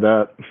he had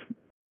that.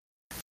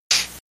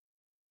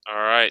 All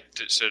right.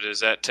 So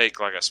does that take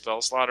like a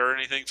spell slot or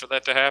anything for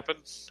that to happen?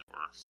 Or...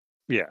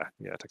 Yeah,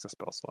 it takes a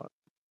spell slot.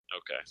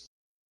 Okay.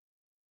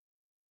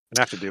 And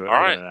I have to do it All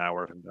right. within an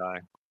hour of him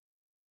dying.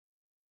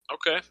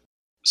 Okay.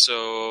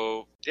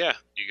 So yeah,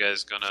 you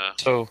guys gonna?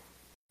 So,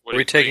 what are we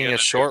you taking gonna a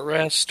short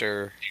rest,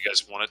 or? Do you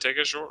guys want to take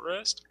a short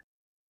rest?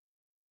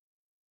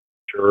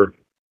 Sure.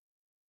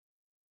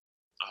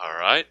 All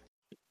right.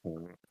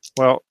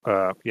 Well,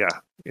 yeah.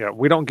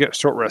 We don't get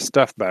short rest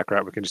stuff back,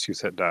 right? We can just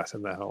use hit dice,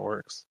 isn't that how it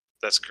works?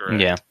 That's correct.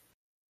 Yeah.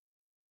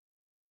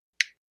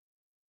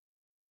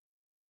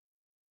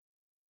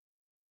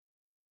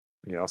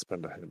 Yeah, I'll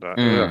spend a hit die.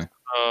 Mm. Ugh,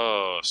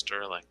 Oh,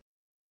 Sterling.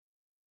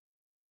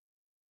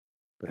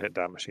 the hit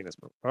die machine is.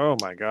 Oh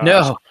my gosh!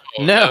 No,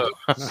 Oh, no.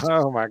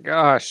 Oh my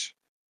gosh!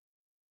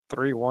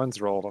 3 1s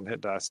rolled on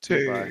hit dice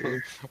too. Two,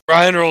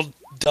 Ryan rolled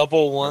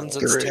double ones.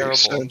 It's 3, terrible.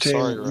 17,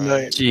 I'm sorry, Ryan.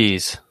 9,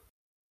 Jeez.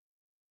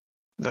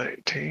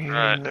 19.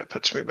 Right. That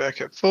puts me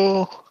back at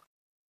full.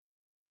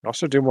 I'll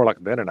should do more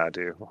like Ben and I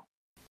do.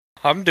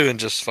 I'm doing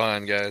just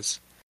fine,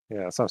 guys.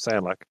 Yeah, that's what I'm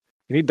saying. Like,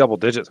 you need double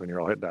digits when you're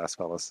all hit dice,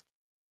 fellas.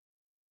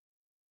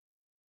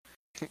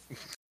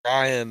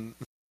 Ryan,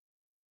 I'm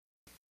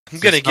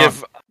It's gonna not-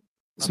 give.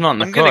 It's not in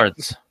the I'm gonna-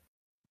 cards.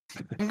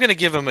 I'm gonna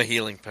give him a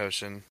healing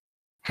potion.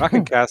 I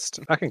can cast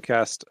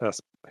a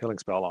healing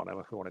spell on him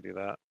if we want to do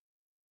that.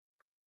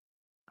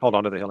 Hold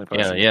on to the healing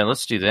potion. Yeah,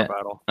 let's do for that.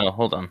 battle. Oh,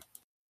 hold on.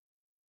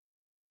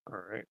 All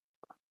right.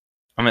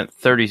 I'm at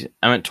 30.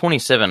 I'm at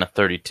 27 of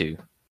 32.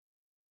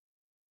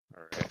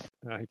 All right.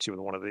 I'll hit you with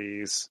one of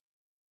these.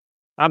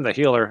 I'm the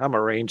healer. I'm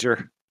a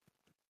ranger.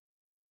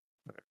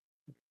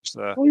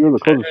 So, Well, you're the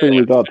closest thing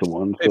we got to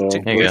one, so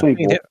 15, There you we're go.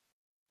 thankful.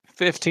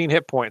 15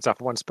 hit points off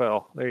one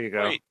spell. There you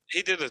go. Wait,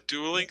 he did a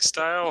dueling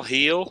style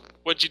heal.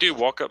 What'd you do?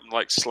 Walk up and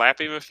like slap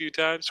him a few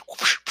times?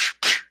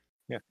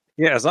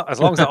 Yeah, as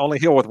long as I only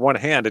heal with one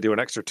hand to do an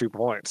extra 2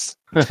 points.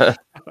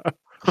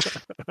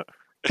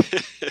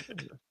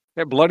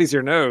 It bloodies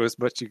your nose,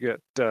 but you get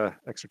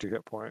extra 2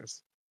 hit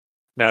points.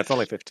 No, it's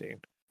only 15.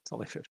 It's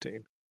only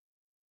 15.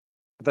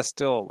 But that's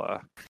still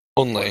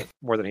Only.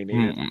 more than he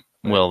needed.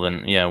 Well,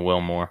 then, yeah,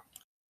 well more.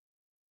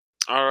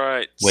 All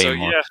right. Way so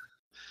more. yeah.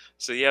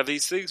 So yeah,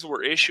 these things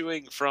were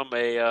issuing from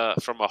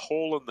a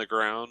hole in the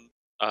ground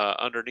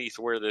underneath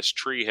where this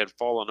tree had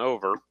fallen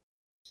over.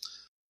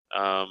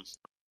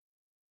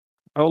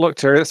 Oh, look,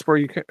 Terry, that's where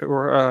you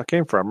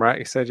came from, right?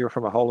 You said you were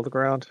from a hole in the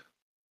ground?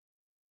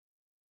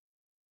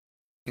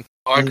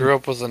 I grew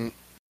up with an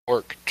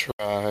orc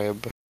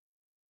tribe.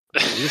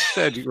 You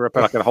said you were up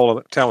like a hole in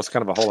the town was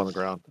kind of a hole in the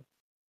ground.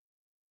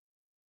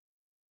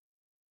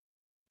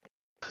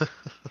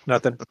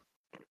 Nothing.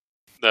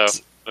 No,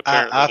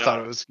 apparently I not. thought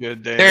it was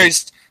good, Danny.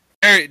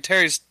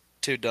 Terry's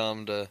too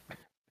dumb to.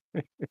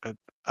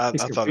 I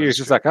He's thought it confused. was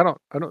He's good. like,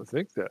 I don't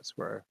think that's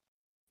where.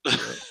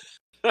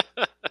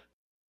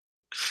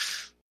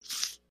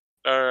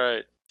 All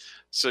right.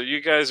 So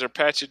you guys are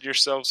patching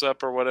yourselves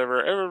up or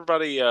whatever.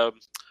 Everybody,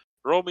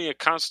 roll me a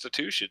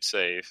Constitution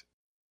save.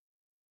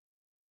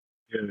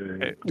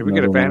 Hey, do we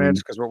get advantage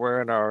because we're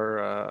wearing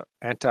our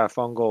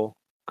antifungal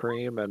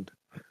cream and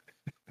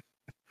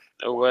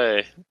No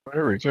way.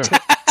 There we go.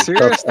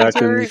 seriously, Acting,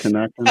 Terry?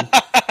 connecting.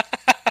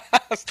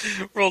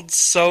 Rolled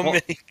so Well,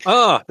 many.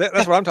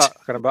 That's what I'm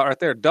talking about right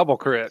there. Double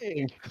crit.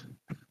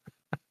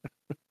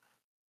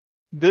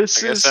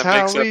 This I guess is that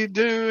how makes up- we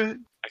do it.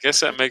 I guess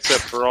that makes up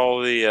for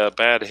all the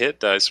bad hit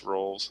dice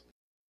rolls.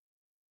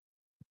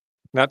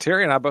 Now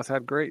Terry and I both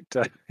had great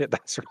hit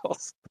dice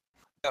rolls.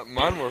 Yeah,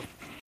 mine were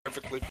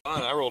perfectly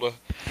fine. I rolled a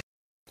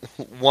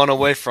 1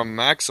 away from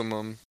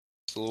maximum.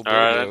 It's a little All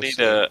right, bit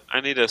ago,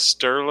 I need a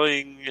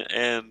Sterling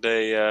and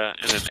an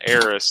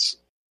Eris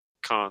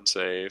con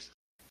save.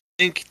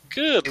 I think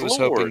Good he was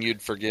lord! hoping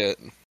you'd forget.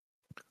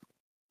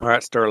 All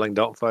right, Sterling,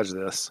 don't fudge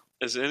this.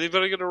 Is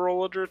anybody going to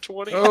roll under a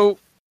 20? Oh,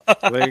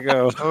 there you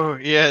go. Oh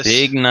yes.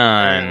 Big 9.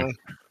 Apparently.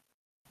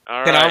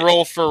 All Can right. I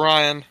roll for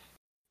Ryan?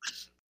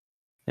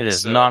 It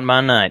is So- not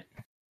my night.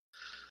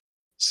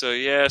 So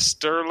yeah,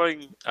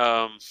 Sterling,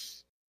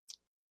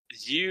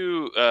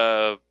 you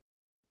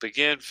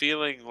begin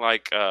feeling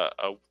like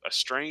a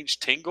strange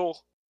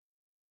tingle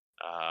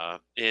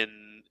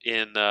in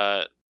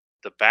the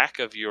back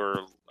of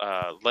your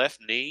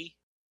left knee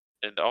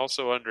and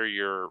also under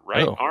your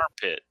right Oh.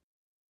 armpit.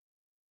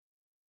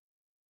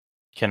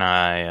 Can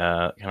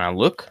I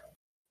look?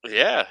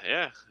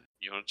 Yeah.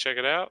 You want to check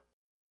it out?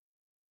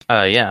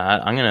 Yeah.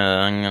 I'm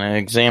gonna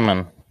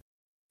examine.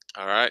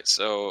 All right.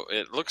 So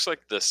it looks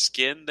like the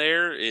skin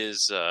there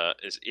is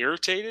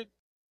irritated,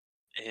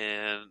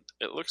 and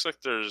it looks like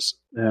there's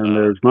And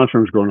there's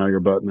mushrooms growing out of your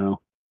butt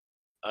now.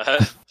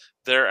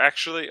 there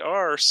actually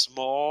are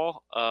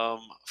small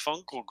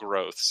fungal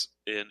growths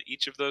in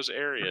each of those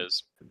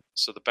areas.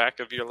 So the back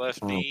of your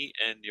left knee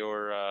and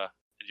your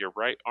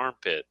right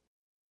armpit.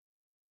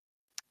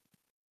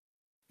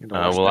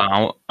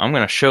 Well, I'm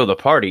gonna show the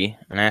party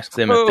and ask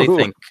them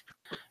if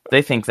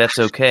they think that's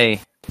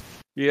okay.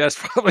 Yeah, it's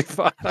probably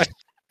fine.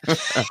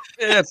 It's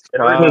Because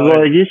fine.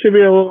 like you should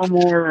be a little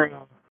more,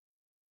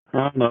 I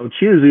don't know,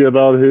 choosy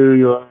about who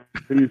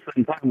you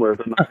spend time with.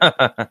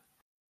 And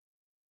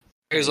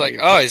He's like,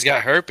 oh, he's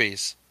got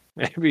herpes.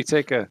 Maybe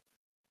take a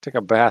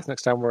bath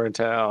next time we're in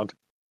town.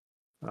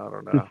 I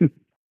don't know.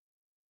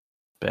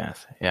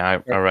 Bath. Yeah,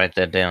 I write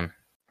that down.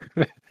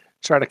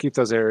 Try to keep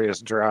those areas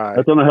dry.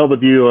 that's gonna help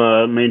with you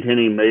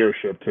maintaining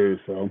mayorship too.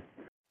 So.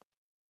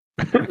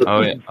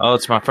 Oh, yeah. Oh,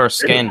 it's my first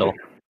scandal.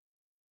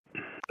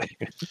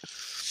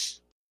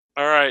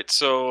 All right.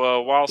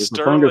 So while There's a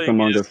fungus Sterling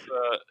among us.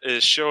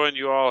 is showing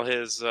you all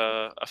his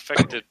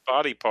affected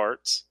body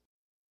parts,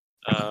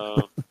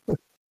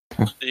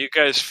 you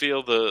guys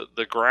feel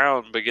the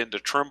ground begin to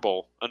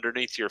tremble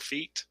underneath your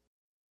feet,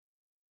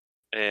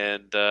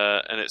 and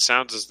it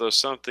sounds as though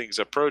something's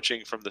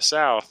approaching from the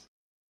south.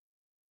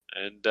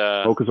 And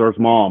Okazar's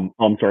mom.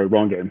 Oh, I'm sorry,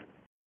 wrong game.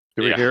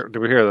 Did we hear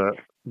the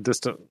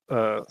distant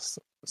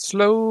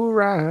slow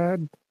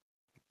ride?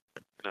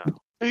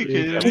 Take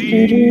it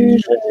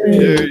easy.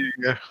 There you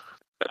go.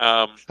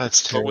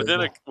 That's But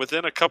terrible.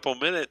 within a couple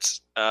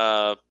minutes,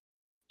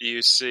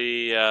 you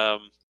see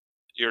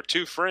your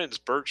two friends,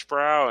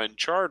 Birchbrow and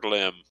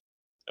Chardlim,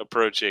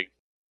 approaching.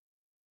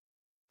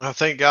 Oh,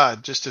 thank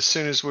God! Just as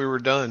soon as we were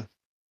done.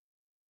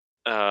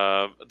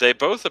 They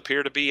both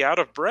appear to be out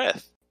of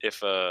breath.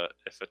 If a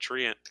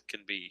treant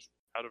can be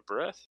out of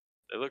breath,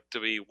 they look to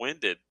be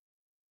winded,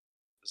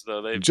 as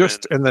though they've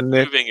Just been in the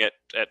nick, moving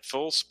at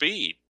full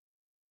speed.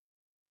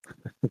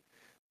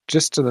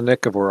 just in the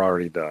nick of we're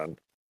already done.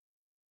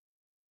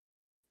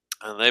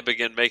 And they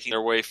begin making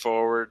their way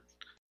forward,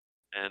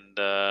 and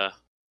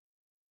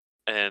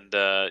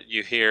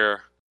you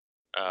hear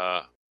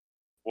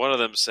one of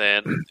them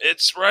saying,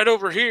 "It's right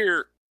over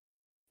here.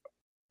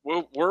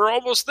 We're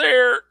almost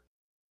there."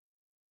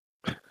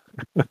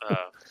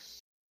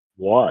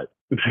 What?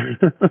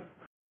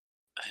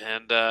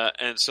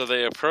 And so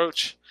they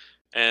approach,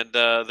 and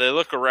they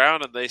look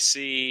around, and they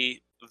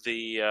see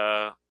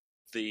the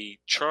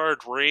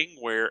charred ring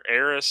where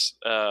Eris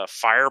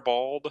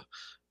fireballed,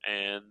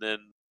 and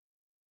then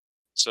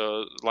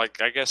so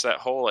like I guess that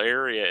whole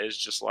area is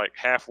just like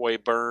halfway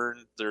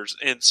burned. There's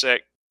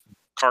insect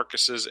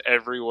carcasses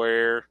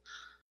everywhere,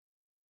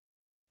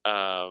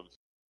 and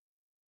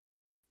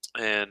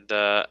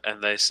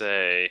they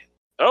say,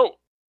 "Oh,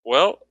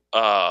 well,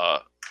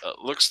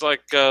 looks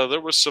like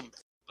there was some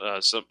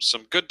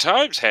good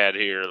times had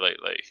here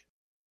lately."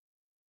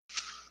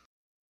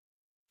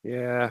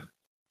 Yeah.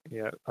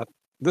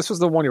 This was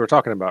the one you were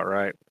talking about,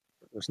 right?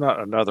 There's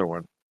not another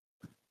one.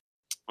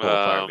 Full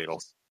of fire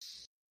beetles.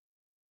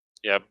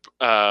 Yeah,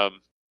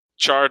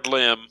 charred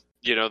limb.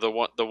 You know, the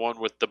one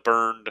with the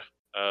burned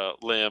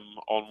limb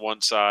on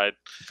one side.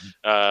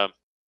 And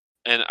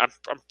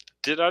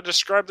did I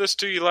describe this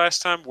to you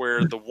last time,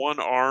 where the one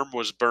arm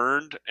was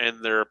burned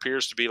and there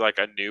appears to be like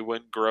a new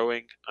one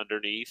growing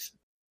underneath,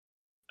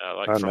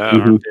 like from the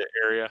armpit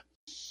area?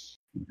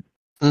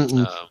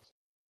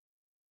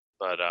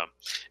 But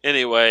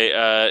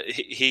anyway,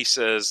 he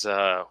says,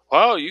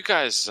 "Wow, you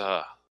guys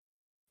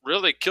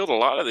really killed a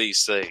lot of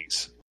these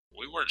things.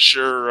 We weren't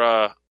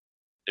sure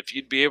if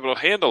you'd be able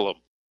to handle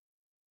them."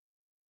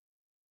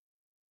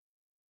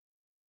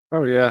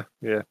 Oh yeah.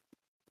 It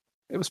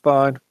was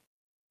fine.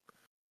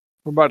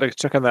 We're about to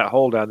check on that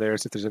hole down there and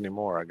see if there's any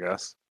more, I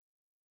guess.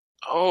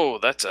 Oh,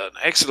 that's an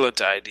excellent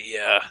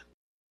idea.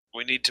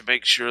 We need to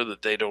make sure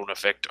that they don't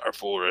affect our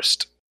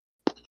forest.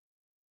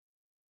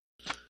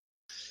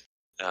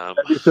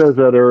 He says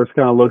that Eris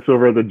kind of looks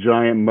over at the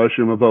giant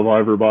mushroom above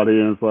everybody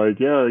and is like,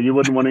 "Yeah, you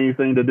wouldn't want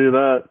anything to do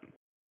that."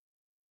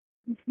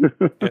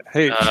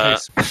 Hey,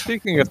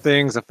 speaking of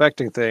things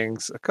affecting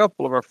things, a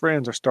couple of our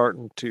friends are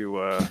starting to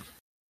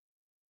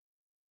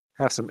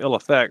have some ill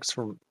effects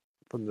from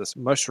this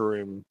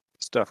mushroom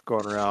stuff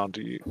going around.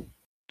 Do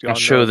I'll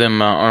show them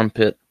my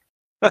armpit.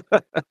 Do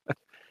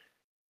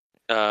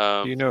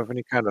you know of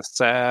any kind of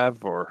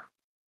salve or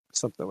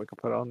something we can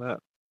put on that?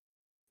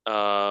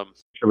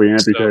 Should we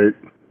amputate?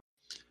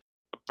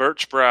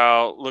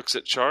 Birchbrow looks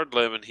at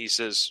Chardlim and he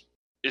says,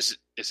 Is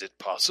it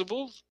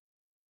possible?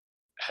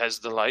 Has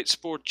the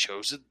Lightspore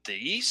chosen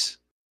these?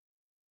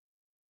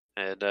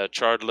 And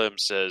Chardlim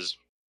says,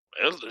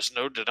 Well, there's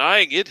no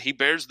denying it. He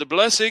bears the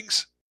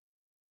blessings.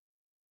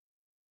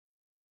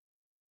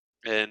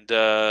 And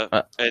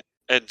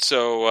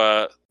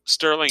so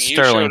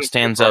Sterling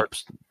stands up.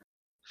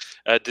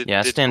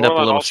 Did stand up a Norlin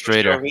little also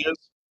straighter. show his?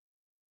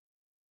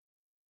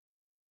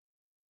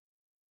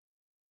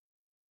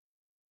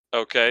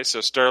 Okay,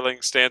 so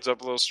Sterling stands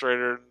up a little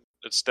straighter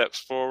and steps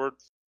forward.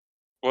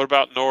 What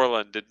about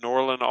Norlin? Did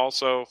Norlin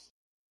also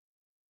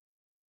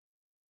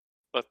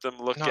let them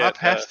look at? No, I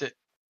passed it.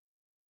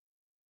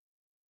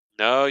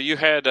 No, you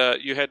had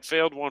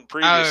failed one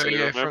previously. Oh,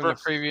 yeah, remember? from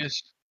the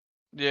previous.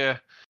 Yeah.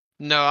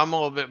 No, I'm a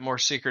little bit more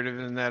secretive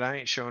than that. I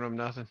ain't showing them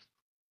nothing.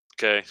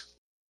 Okay.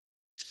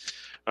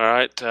 All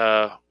right.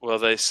 Well,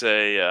 they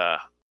say,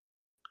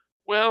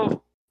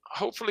 well,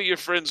 hopefully your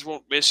friends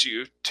won't miss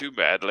you too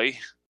badly,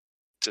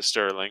 to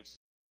Sterling.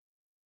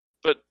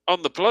 But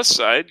on the plus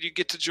side, you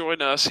get to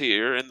join us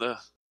here in the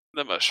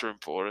Mushroom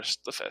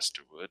Forest, the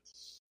Festerwood.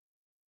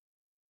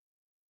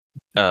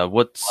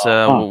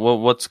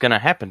 What's gonna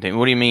happen to him?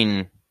 What do you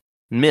mean,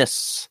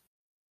 miss?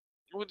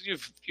 Well,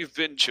 you've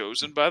been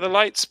chosen by the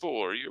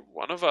Lightspore. You're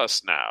one of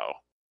us now.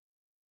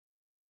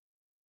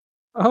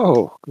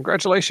 Oh,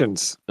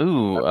 congratulations!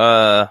 Ooh,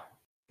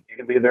 You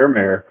can be their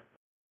mayor.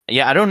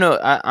 yeah, I don't know.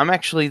 I'm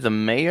actually the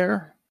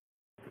mayor.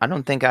 I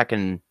don't think I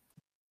can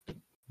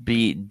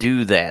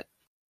do that.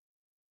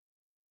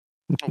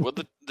 Well,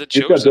 the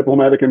He's got chosen.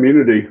 diplomatic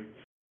immunity.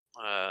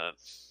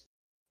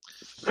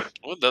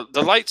 Well, the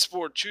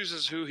Lightspore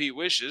chooses who he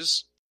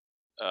wishes.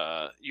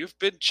 You've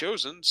been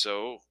chosen,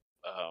 so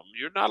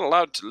you're not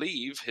allowed to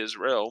leave his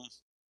realm.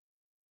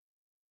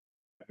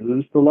 Is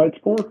this the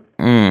Lightspore?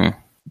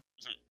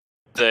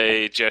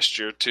 They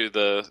gesture to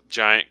the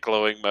giant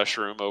glowing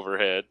mushroom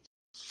overhead.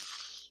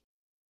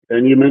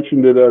 And you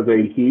mentioned it as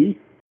a he?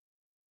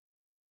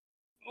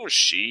 Oh,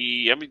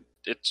 she. I mean,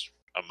 it's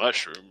a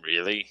mushroom,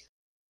 really.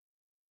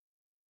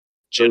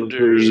 Does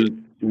Genders.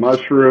 the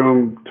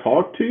mushroom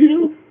talk to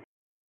you?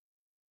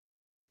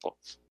 Of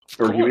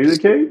Or course.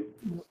 communicate?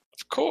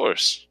 Of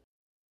course.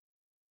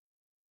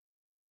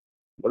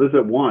 What does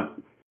it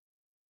want?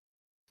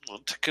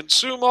 Want to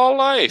consume all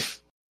life.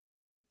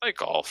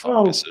 Like all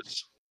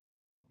funguses.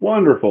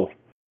 Wonderful.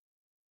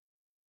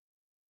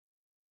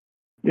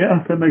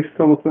 Yeah, that makes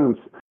total sense.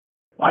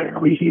 Why are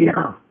we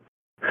here?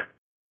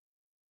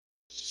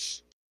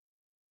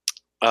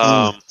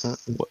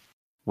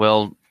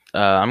 Well,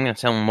 I'm going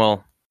to tell him,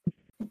 well,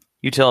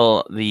 you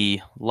tell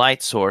the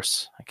light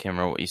source, I can't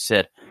remember what you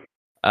said,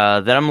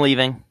 that I'm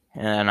leaving,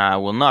 and I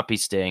will not be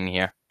staying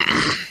here.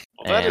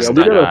 Well, that is And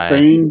we not, got a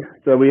thing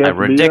that we have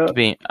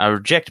I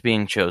reject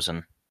being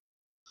chosen.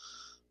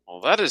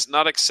 well, that is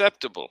not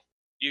acceptable.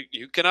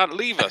 You cannot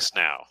leave us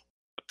now.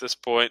 At this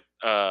point,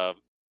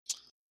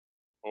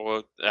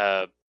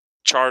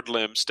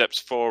 Chardlim steps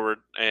forward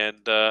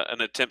and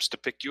attempts to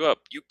pick you up.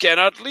 You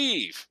cannot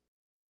leave.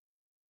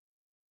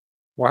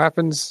 What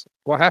happens?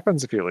 What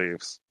happens if he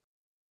leaves?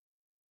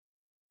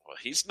 Well,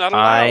 he's not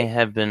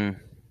allowed.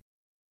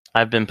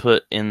 I've been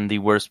put in the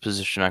worst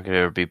position I could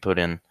ever be put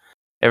in.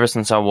 Ever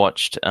since I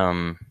watched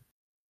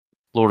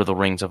Lord of the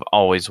Rings, I've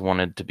always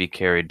wanted to be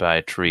carried by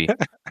a tree.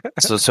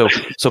 so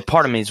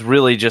part of me is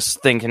really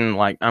just thinking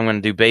like I'm going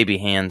to do baby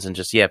hands and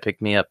just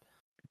pick me up.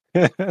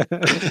 All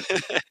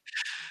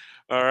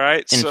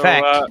right. In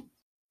fact,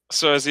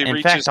 so as he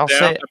reaches down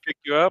to pick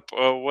you up,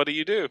 what do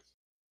you do?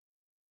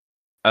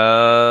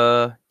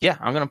 I'm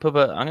gonna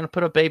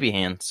put up baby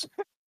hands.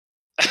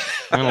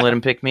 I'm gonna let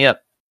him pick me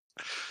up.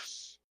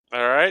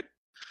 All right.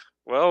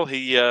 Well,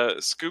 he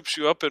scoops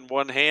you up in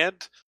one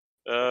hand,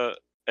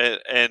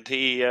 and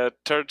he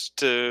turns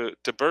to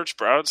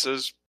Birchbrow and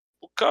says,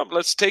 "Well, come,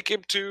 let's take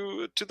him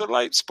to the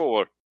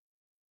Lightspore."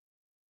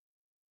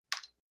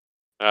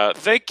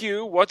 Thank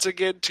you once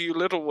again to you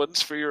little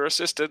ones for your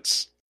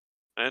assistance,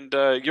 and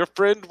your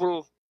friend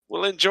will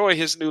enjoy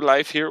his new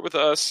life here with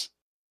us.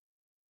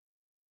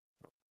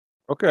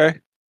 Okay.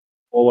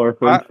 Will our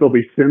friend still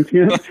be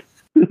sentient?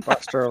 Bye,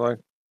 Sterling.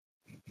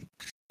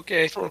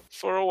 Okay. For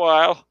a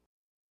while.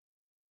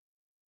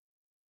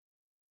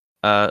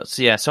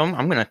 So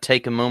I'm gonna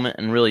take a moment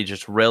and really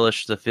just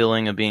relish the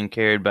feeling of being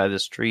carried by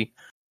this tree,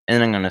 and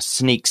then I'm gonna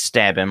sneak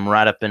stab him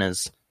right up in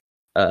his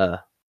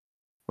the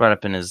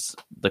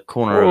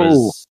corner of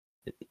his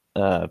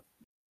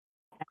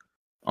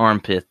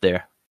armpit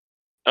there.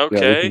 Okay.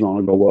 Yeah, this is not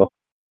gonna go well.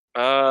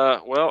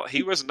 Well,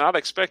 he was not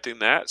expecting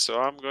that, so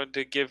I'm going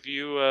to give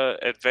you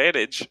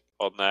advantage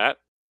on that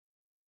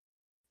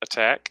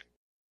attack.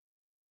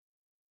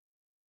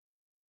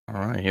 All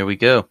right, here we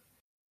go.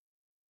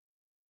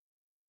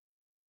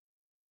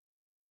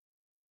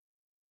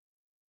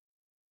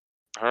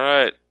 All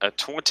right, a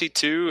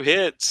 22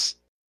 hits.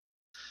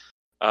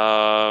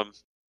 And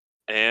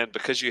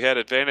because you had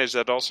advantage,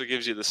 that also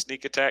gives you the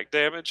sneak attack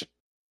damage.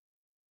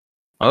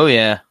 Oh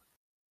yeah.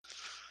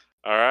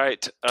 All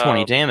right.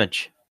 20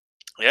 damage.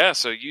 Yeah,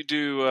 so you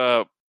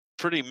do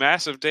pretty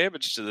massive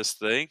damage to this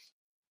thing.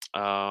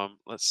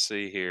 Let's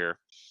see here.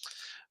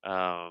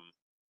 Or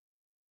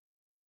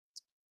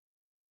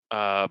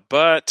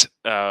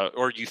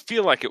you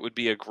feel like it would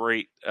be a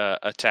great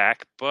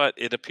attack, but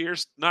it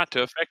appears not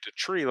to affect a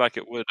tree like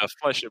it would a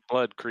flesh and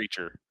blood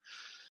creature.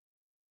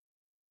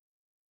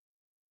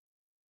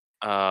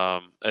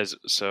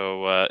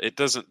 It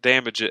doesn't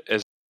damage it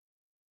as.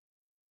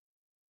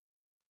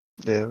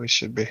 Yeah, we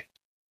should be.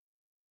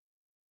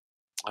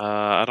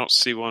 I don't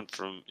see one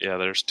from. Yeah,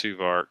 there's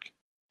Tuvark.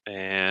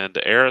 And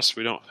Eris,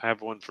 we don't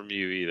have one from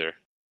you either.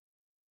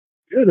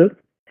 Yeah, it is.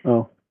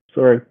 Oh,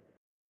 sorry.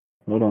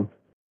 Hold on.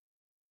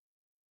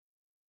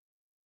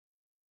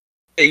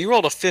 Hey, you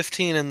rolled a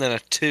 15 and then a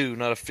 2,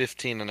 not a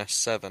 15 and a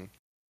 7.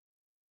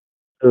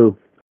 Oh.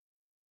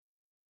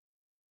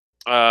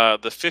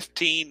 The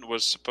 15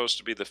 was supposed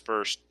to be the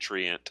first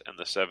treant, and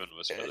the 7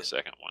 was for the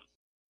second one.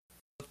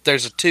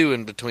 There's a 2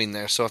 in between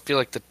there, so I feel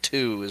like the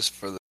 2 is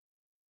for the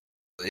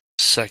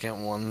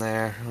second one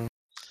there.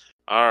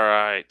 All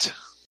right.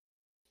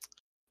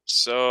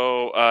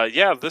 So,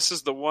 this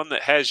is the one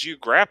that has you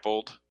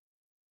grappled,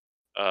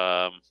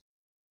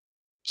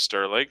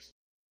 Sterling.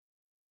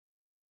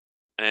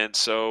 And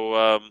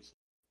so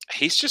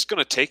he's just going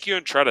to take you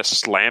and try to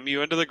slam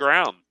you into the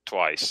ground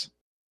twice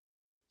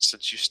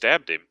since you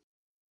stabbed him.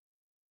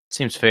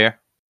 Seems fair.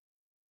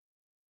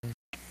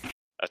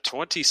 A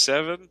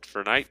 27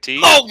 for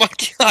 19. Oh my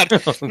god!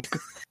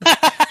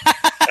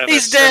 And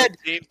He's a dead!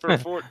 17 for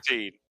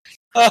 14.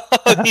 Oh,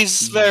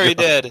 he's very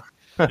dead.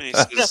 And he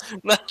says, you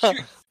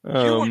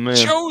were man.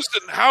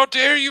 chosen! How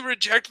dare you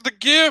reject the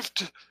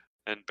gift!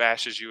 And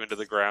bashes you into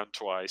the ground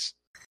twice.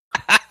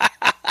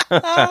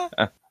 All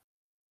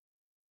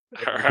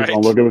right.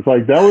 Look, it was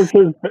like that was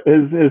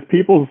his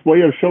people's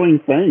way of showing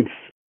thanks.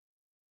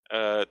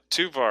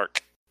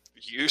 Tuvark,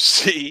 you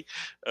see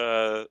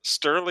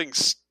Sterling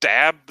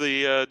stab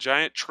the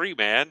giant tree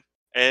man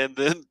and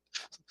then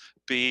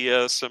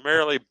be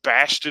summarily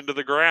bashed into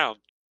the ground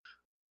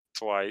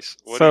twice.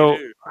 What do you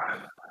do?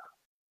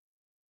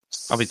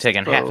 I'll be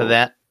taking half of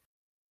that.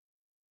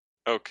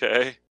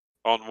 Okay.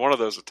 On one of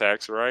those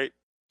attacks, right?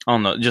 Oh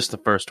no, just the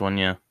first one,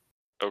 yeah.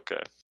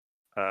 Okay.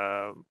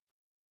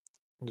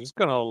 I'm just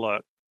gonna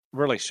look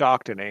really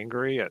shocked and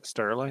angry at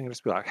Sterling and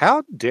just be like,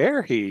 "How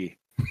dare he?"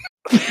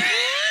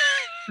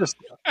 Just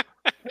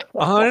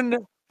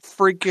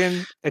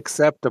unfreaking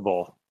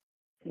acceptable.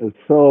 It's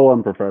so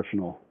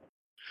unprofessional.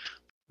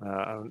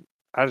 I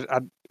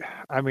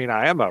mean,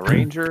 I am a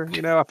ranger.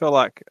 I feel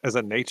like as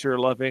a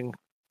nature-loving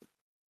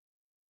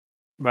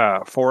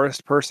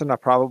forest person, I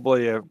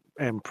probably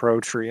am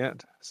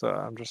pro-treant. So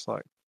I'm just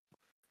like,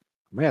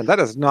 man,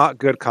 that is not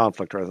good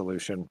conflict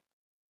resolution.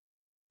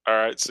 All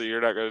right, so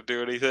you're not going to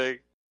do anything?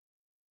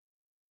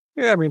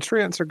 Yeah, I mean,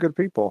 treants are good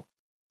people.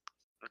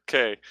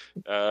 Okay.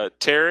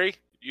 Terry,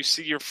 you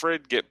see your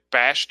friend get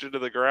bashed into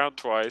the ground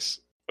twice.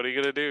 What are you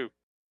going to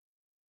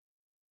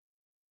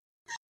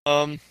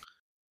do?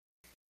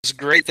 There's a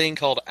great thing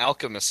called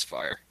Alchemist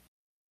Fire.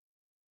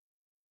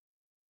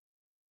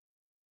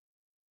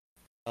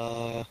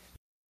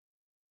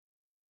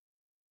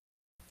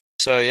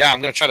 So yeah,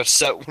 I'm gonna try to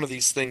set one of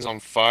these things on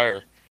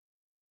fire.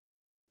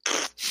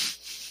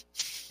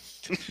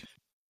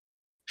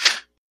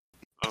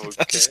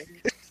 Okay.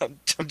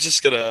 I'm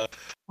just gonna.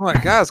 I'm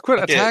like, guys,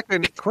 quit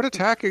attacking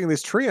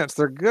these treants.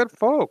 They're good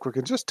folk. We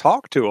can just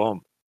talk to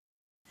them.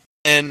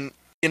 And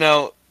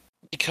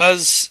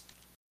because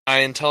my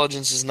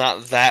intelligence is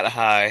not that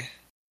high,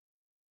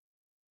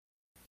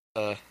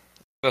 I'm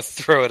gonna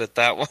throw it at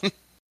that one.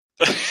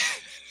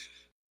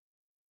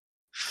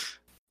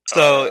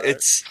 So right.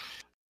 it's.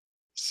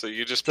 So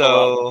you just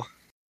I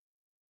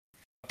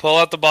pull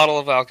out the bottle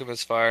of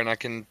Alchemist Fire, and I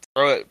can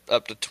throw it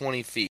up to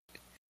 20 feet.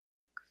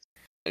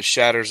 It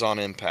shatters on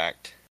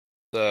impact.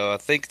 So I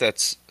think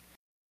that's...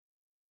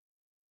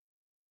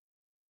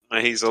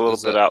 He's a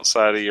little bit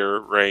outside of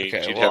your range.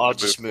 Okay, You'd well, have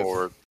to move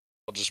forward.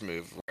 I'll just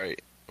move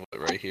right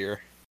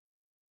here.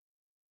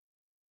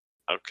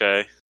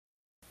 Okay.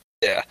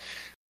 Yeah.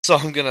 So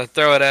I'm going to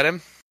throw it at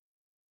him.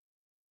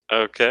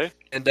 Okay.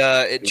 And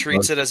it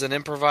treats it as an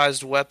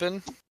improvised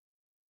weapon.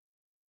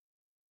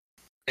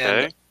 And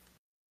Okay.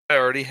 I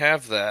already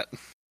have that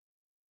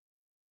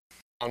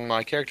on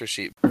my character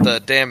sheet. The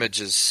damage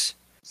is...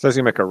 Says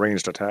you make a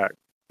ranged attack.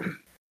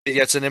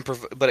 Yeah, it's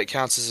but it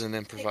counts as an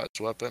improvised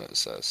weapon, it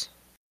says.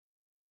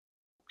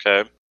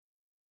 Okay.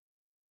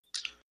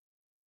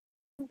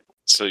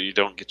 So you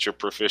don't get your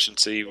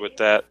proficiency with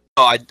that?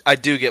 Oh, I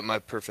do get my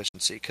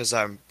proficiency, because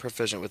I'm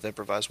proficient with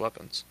improvised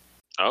weapons.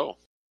 Oh,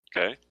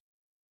 okay.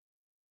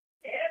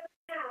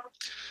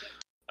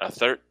 A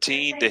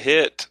 13 to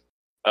hit.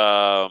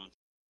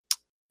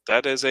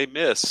 That is a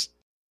miss.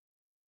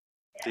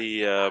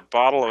 The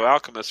bottle of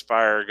Alchemist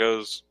Fire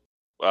goes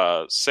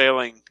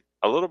sailing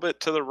a little bit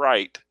to the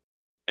right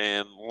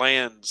and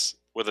lands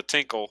with a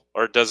tinkle,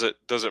 or does it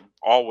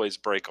always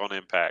break on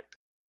impact?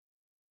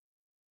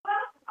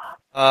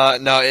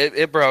 No,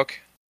 it broke.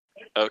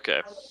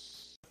 Okay.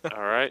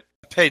 All right.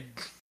 I paid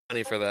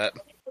money for that.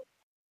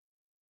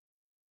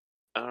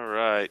 All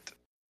right.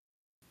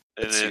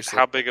 And That's then useless.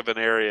 how big of an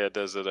area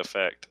does it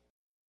affect?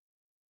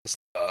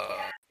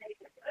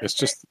 It's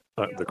just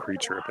the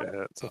creature if it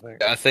hits,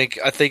 I think.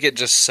 I think it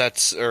just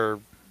sets or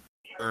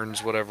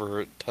burns whatever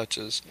it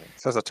touches.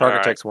 It says the target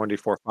Alright. takes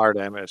 1d4 fire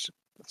damage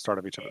at the start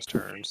of each of its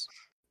turns.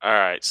 All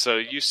right, so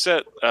you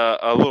set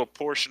a little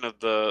portion of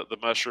the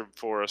mushroom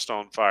forest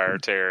on fire,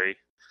 Terry.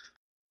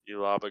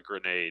 You lob a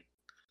grenade.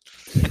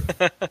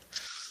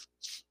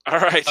 All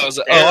right.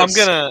 I'm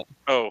gonna.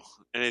 Oh,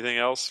 anything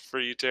else for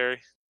you,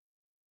 Terry?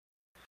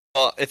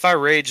 Well, if I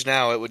rage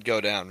now, it would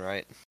go down,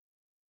 right?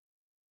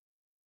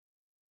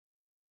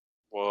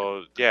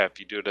 Well, yeah, if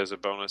you do it as a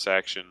bonus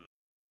action,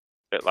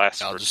 it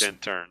lasts I'll for just- 10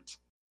 turns.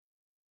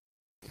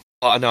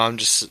 Well, no,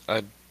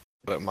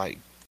 but it might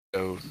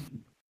go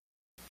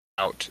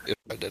out if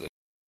I did it.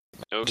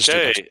 Just do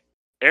Okay.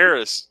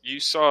 Eris, you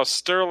saw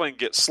Sterling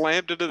get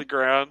slammed into the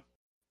ground.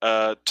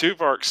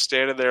 Tuvark's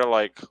standing there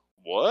like,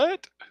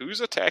 what?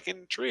 Who's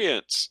attacking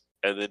treants?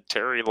 And then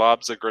Terry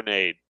lobs a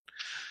grenade.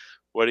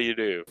 What do you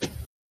do?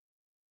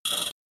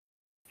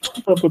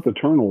 What's up with the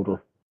turn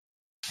order?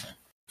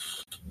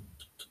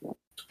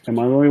 Am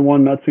I the only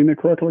one not seeing it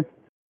correctly?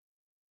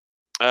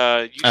 You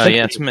Oh said yeah,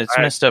 you- it's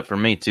messed up for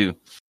me too.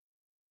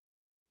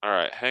 All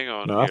right, hang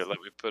on No. here. Let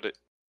me put it.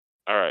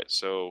 All right,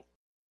 so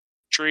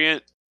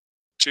Treant,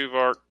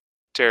 Tuvark,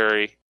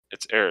 Terry.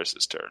 It's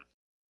Eris's turn.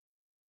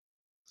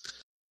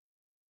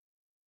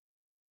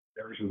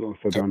 Eris is going to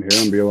sit down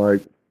here and be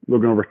like,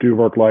 looking over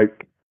Tuvark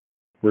like,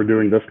 we're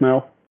doing this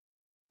now?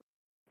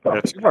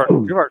 Yeah,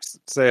 Tuvark's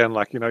saying,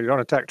 like, you don't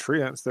attack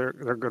treants. They're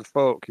good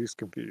folk. He's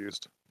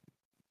confused.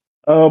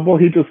 Well,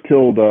 he just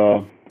killed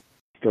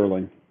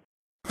Sterling.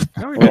 No,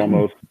 he Or didn't.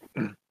 almost.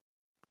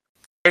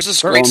 There's a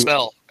Sterling- great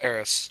spell,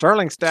 Eris.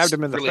 Sterling stabbed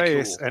him in the Really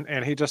face, cool.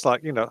 and he just,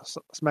 like,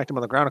 smacked him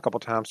on the ground a couple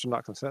times to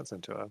knock some sense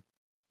into him.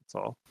 That's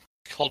all.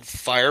 Called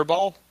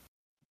Fireball.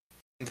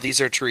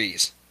 These are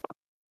trees.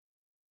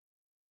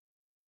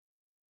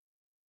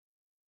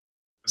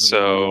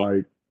 So,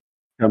 Like,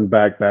 come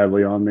back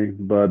badly on me.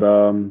 But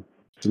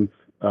since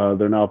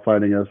they're now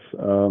fighting us,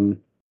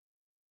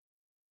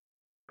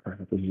 crap,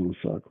 this is going to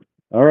suck.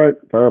 All right,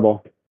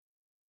 Fireball.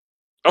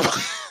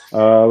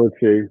 Let's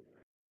see.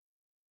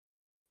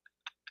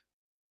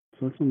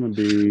 So it's going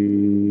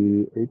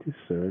to be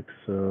 86.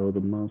 So the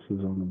mouse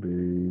is going to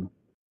be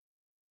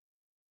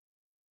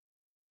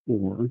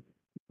 4.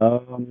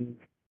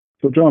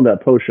 So John,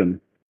 that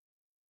potion.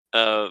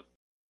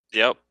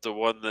 yep, the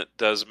one that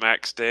does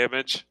max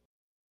damage.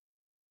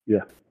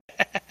 Yeah.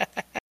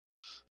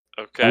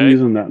 Okay. I'm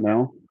using that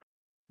now.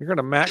 You're going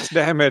to max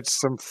damage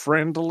some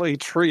friendly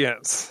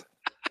treants.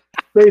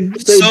 They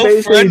So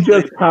basically friendly.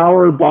 just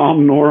power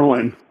bomb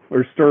Norland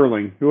or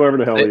Sterling, whoever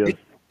the hell he is.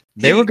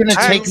 They were gonna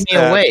take me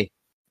away.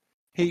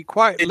 He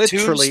quite In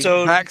literally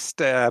Tombstone-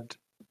 backstabbed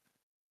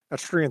a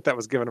treant that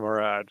was giving him a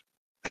ride.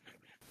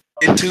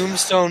 The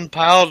Tombstone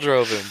pile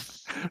drove him.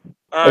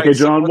 All right, Okay,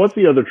 so John, what's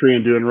the other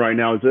treant doing right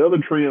now? Is the other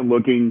treant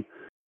looking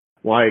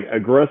like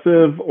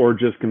aggressive or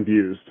just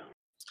confused?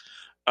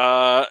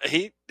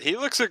 he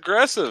looks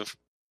aggressive.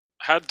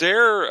 How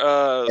dare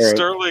right.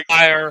 Sterling?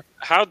 Fire.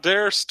 How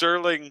dare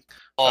Sterling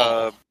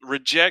Oh.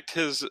 reject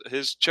his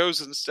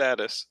chosen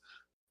status?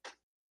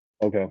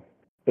 Okay.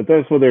 If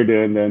that's what they're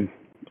doing, then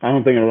I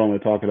don't think I'm only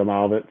talking them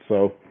out of it.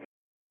 So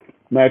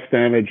max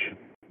damage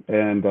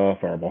and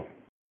fireball.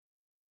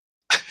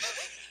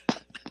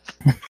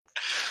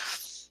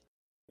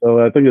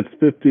 So I think it's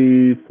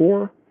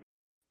 54.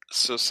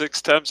 So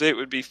 6 times 8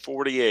 would be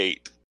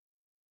 48.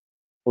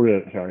 Oh yeah,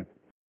 sorry.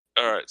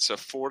 All right, so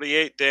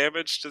 48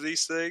 damage to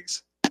these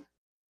things.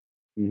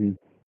 Mm-hmm.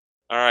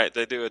 All right,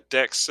 they do a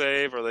dex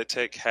save or they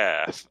take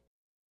half.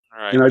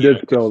 All right, And I did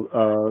yeah.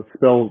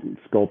 spell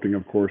sculpting,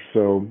 of course,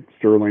 so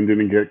Sterling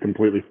didn't get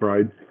completely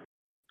fried.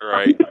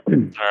 Right. All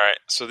right.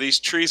 So these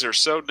trees are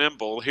so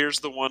nimble. Here's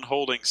the one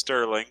holding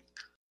Sterling.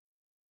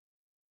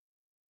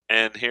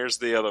 And here's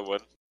the other one.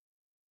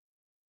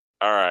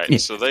 All right.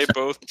 So they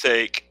both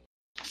take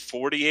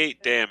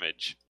 48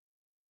 damage.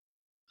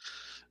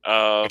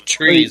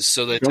 Trees,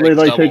 so they Don't take they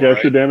like double, take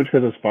extra right? damage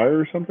because it's fire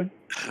or something?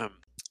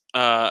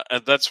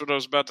 And that's what I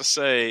was about to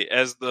say.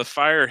 As the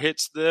fire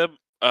hits them,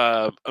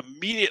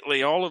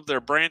 immediately all of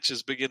their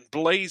branches begin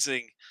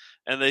blazing,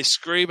 and they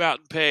scream out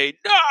in pain,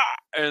 "Nah!"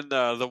 And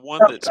the one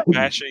that's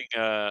bashing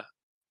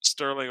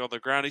Sterling on the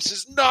ground, he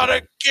says, "Not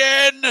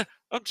again!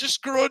 I'm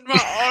just growing my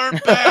arm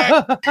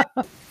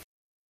back."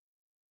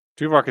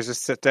 Tuvark is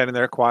just standing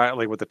there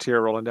quietly with a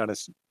tear rolling down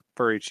his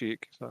furry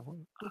cheek. So,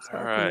 what's All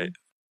happening? right.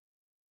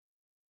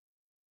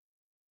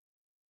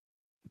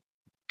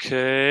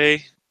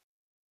 Okay.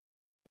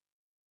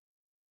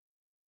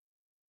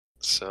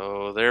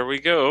 So there we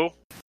go.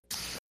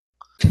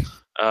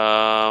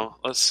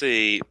 Let's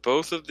see.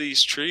 Both of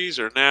these trees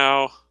are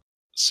now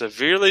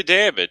severely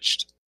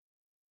damaged.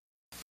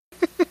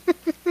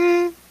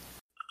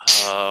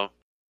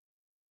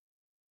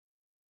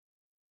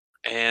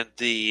 And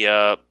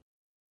the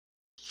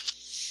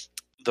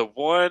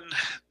one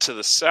to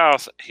the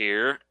south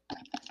here,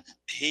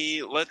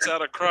 he lets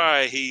out a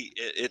cry.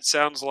 It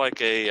sounds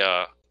like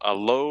a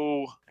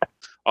low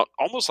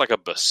almost like a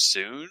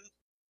bassoon,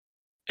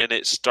 and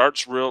it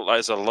starts real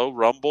as a low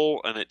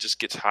rumble, and it just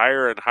gets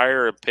higher and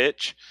higher in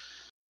pitch.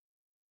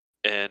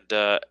 And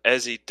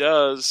as he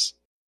does,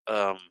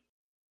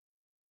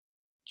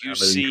 you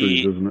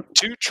see trees,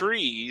 two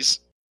trees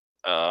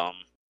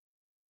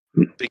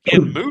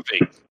begin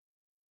moving.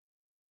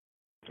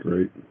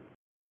 Great.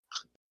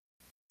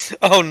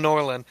 Oh,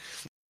 Norlin.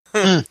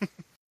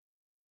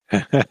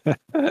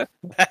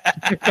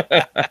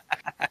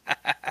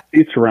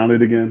 He's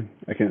surrounded again.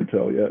 I can't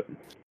tell yet.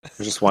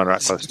 There's just one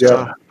right close to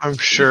Yeah. him. I'm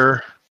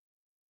sure.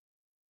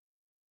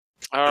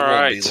 All It won't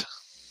right.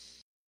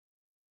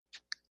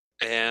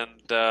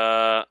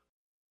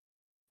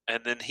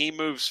 And then he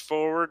moves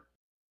forward.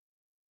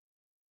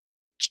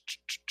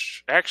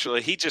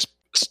 Actually, he just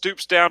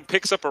stoops down,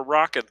 picks up a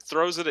rock, and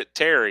throws it at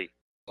Terry.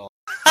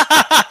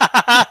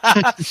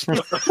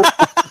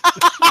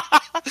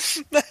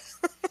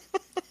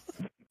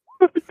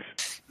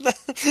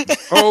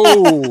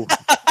 Oh,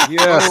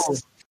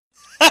 yes.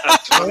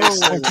 26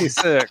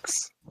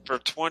 26. for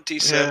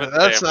 27 Yeah,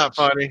 that's damage. not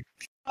funny.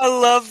 I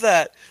love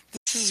that.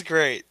 This is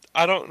great.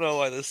 I don't know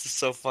why this is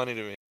so funny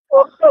to me.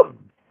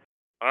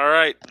 All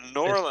right, It's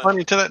Norlin.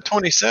 funny to that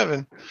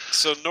 27.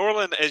 So,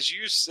 Norlin, as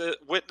you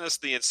witness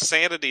the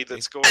insanity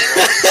that's going on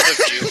in front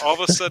of you, all of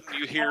a sudden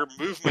you hear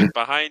movement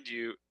behind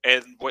you,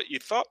 and what you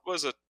thought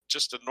was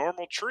just a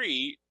normal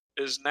tree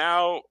is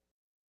now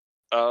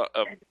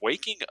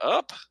waking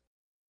up,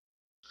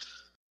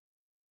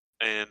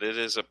 and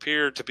it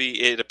appears to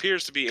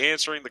be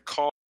answering the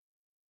call.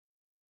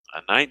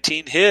 A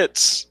 19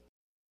 hits,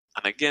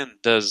 and again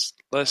does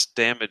less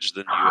damage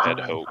than you had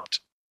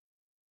hoped.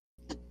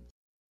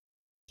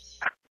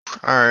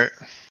 All right.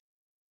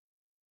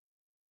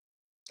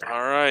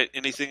 All right.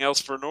 Anything else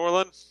for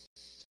Norlin?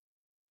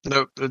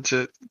 Nope, that's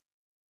it.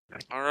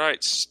 All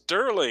right,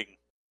 Sterling.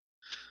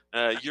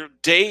 You're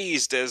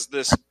dazed as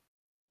this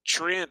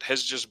Trent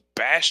has just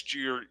bashed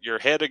your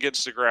head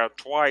against the ground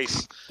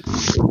twice.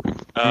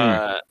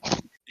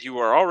 You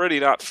are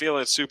already not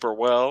feeling super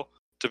well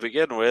to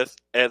begin with,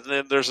 and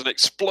then there's an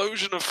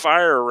explosion of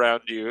fire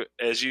around you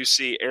as you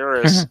see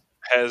Eris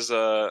has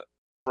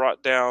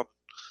brought down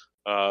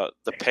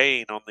the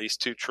pain on these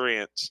two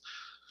Trents.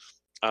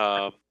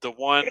 The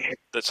one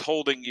that's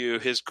holding you,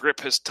 his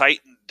grip has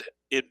tightened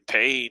in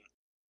pain,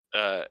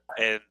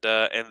 and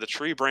the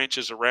tree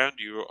branches around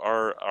you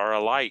are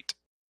alight.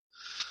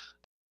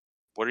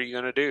 What are you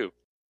going to do?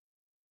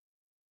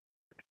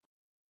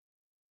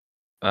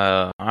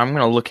 I'm going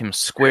to look him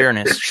square in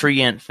his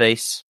treant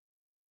face.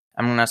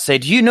 I'm going to say,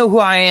 do you know who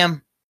I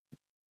am?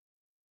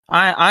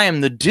 I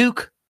am the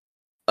Duke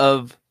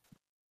of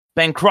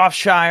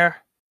Bancroftshire.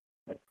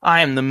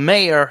 I am the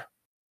mayor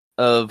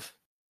of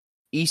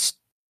East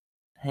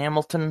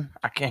Hamilton.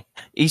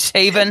 East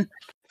Haven.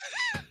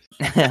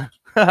 Still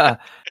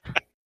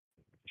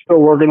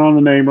working on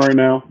the name right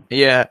now.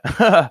 Yeah.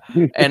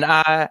 And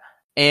I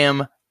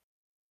am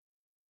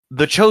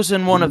the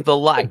chosen one of the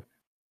light.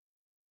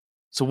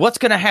 So what's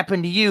going to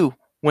happen to you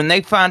when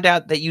they find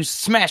out that you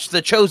smashed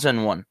the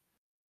chosen one?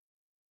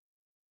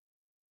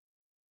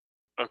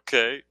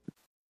 Okay.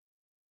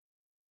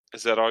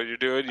 Is that all you're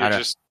doing? You're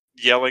just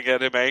yelling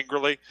at him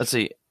angrily? Let's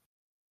see.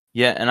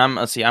 Yeah, and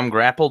I'm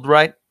grappled,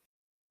 right?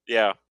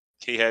 Yeah.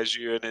 He has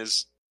you in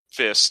his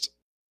fist.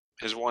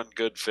 His one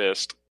good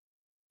fist.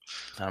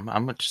 I'm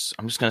just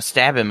going to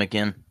stab him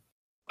again.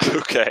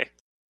 Okay.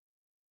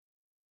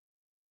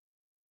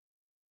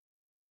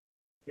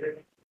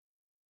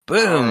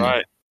 Boom. All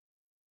right.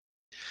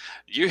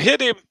 You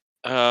hit him,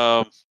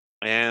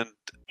 and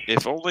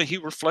if only he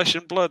were flesh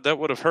and blood, that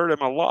would have hurt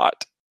him a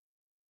lot.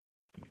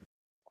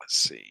 Let's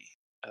see.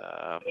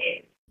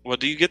 Well,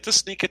 do you get the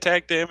sneak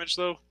attack damage,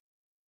 though?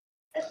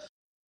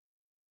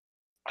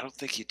 I don't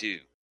think you do.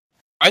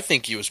 I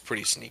think he was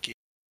pretty sneaky.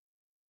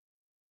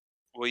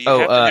 Well, you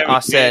have to have I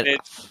said,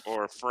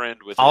 or a friend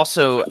with.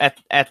 Also,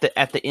 at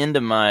the end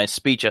of my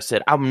speech, I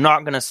said, I'm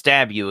not going to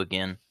stab you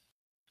again.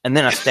 And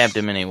then I stabbed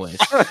him anyways.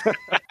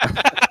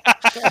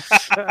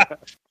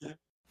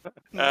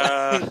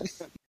 I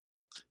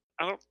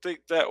don't think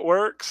that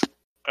works,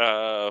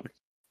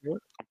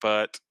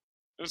 but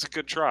it was a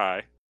good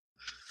try.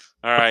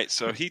 All right,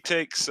 so he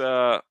takes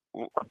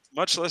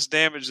much less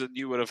damage than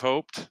you would have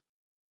hoped.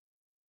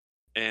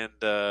 And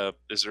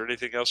is there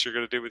anything else you're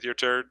going to do with your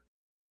turn?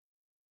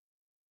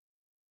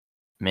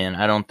 Man,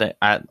 I don't think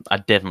I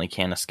definitely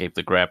can't escape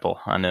the grapple.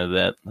 I know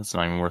that. That's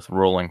not even worth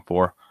rolling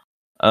for.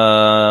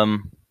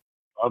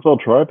 Might as well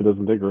try if it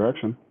doesn't take your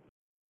action.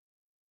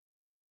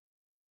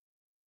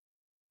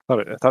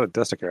 I thought it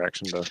does take your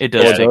action, though. It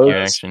does take your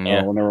action,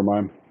 yeah. Oh, well, never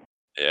mind.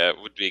 Yeah, it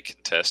would be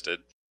contested.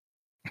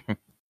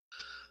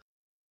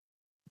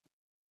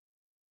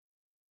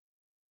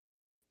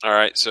 All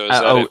right, so is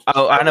that it?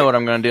 I know what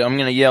I'm going to do. I'm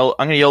going to yell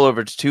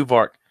over to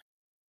Tuvark.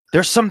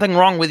 There's something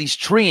wrong with these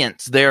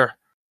treants. They're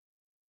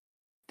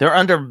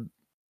under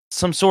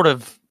some sort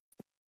of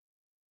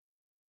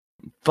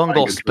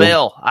fungal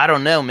spell. I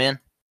don't know, man.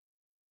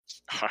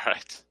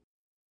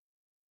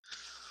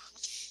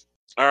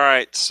 All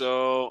right,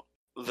 so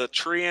the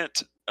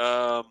treant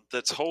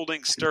that's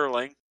holding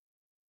Sterling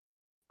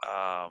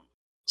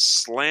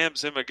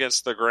slams him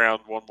against the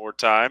ground one more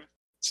time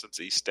since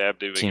he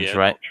stabbed him Seems again.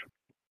 right.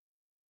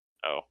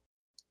 Oh.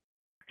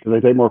 Do they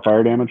take more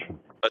fire damage?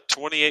 A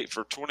 28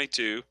 for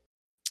 22. Ooh,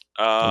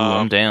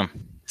 I'm down.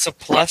 It's a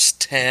plus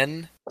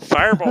 10.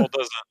 Fireball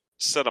doesn't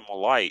set them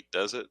alight,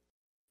 does it?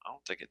 I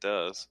don't think it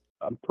does.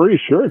 I'm pretty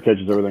sure it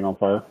catches everything on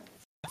fire.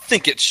 I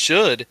think it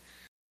should.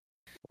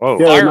 Whoa.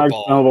 Yeah, it knocks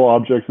Fireball. flammable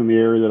objects in the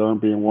area that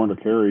aren't being worn or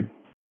carried.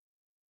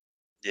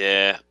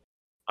 Yeah.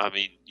 I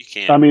mean, you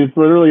can't. I mean, it's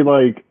literally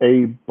like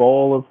a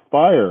ball of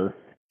fire.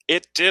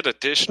 It did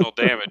additional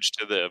damage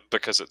to them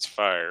because it's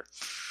fire.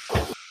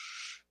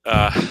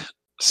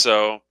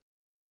 So,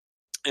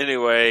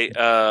 anyway,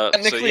 so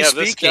Technically yeah,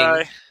 this speaking,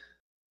 guy,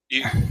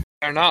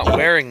 They're not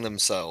wearing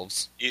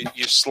themselves. you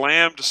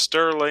slammed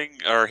Sterling,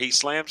 or he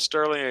slammed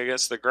Sterling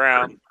against the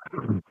ground.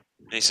 And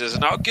he says,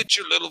 "And I'll get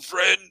your little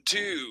friend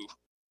too."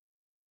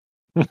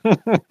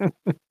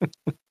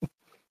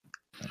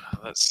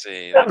 Let's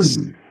see.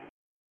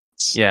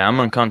 Yeah, I'm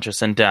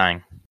unconscious and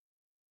dying.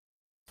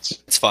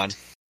 It's fine.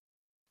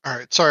 All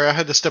right. Sorry, I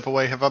had to step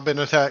away. Have I been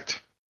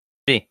attacked?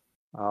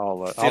 I'll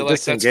like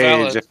that's disengage.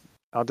 valid.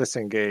 I'll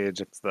disengage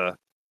if the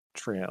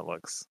treant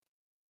looks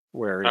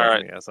wary All of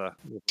right. me as I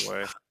move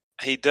away.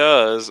 He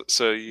does.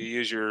 So you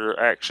use your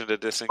action to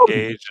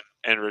disengage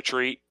and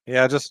retreat.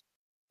 Yeah, just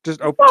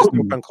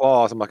open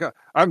claws. I'm like,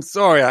 I'm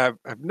sorry. I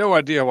have no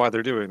idea why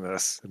they're doing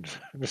this. And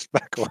just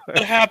back What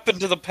away. happened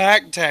to the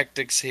pack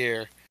tactics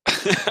here?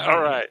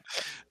 All right,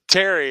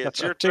 Terry,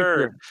 it's your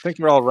turn. I think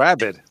you're all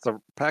rabid. It's a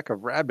pack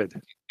of rabid.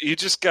 You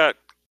just got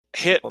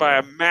hit by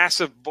a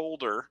massive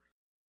boulder.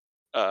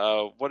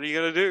 What are you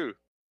gonna do?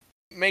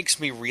 Makes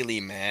me really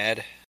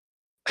mad.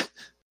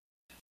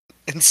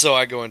 And so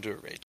I go into a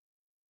rage.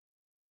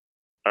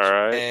 All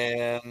right.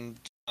 And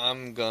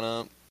I'm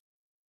gonna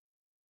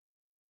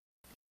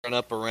run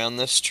up around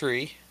this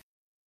tree.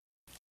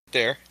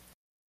 There.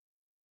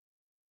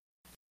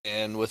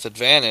 And with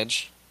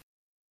advantage,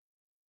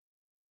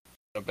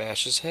 I'm gonna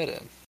bash his head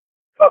in.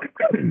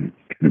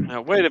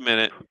 Now wait a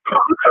minute.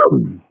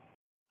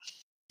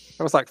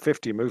 That was like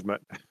 50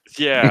 movement.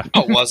 Yeah,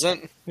 Oh, it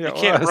wasn't? Yeah, you it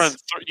can't was. run.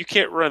 You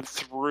can't run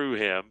through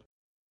him.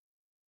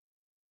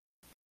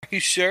 Are you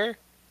sure?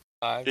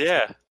 5,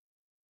 Yeah.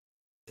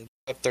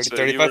 30, So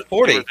 35, you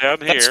 40. were down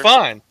That's here.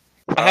 fine.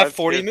 I have 5,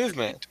 40 10,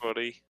 movement.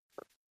 20,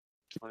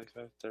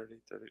 25, 30.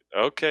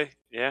 Okay,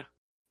 yeah.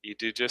 You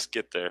do just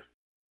get there.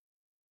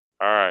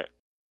 All right.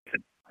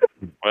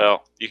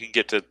 Well, you can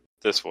get to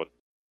this one.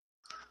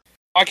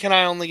 Why can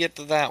I only get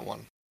to that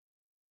one?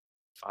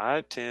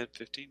 5, 10,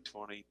 15,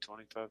 20,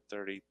 25,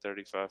 30,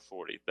 35,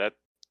 40. That,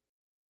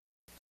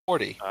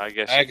 40. I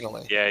guess.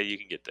 Diagonally. Yeah, you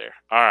can get there.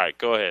 All right,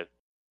 go ahead.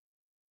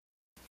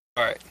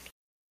 Alright.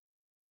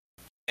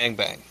 Bang,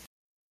 bang.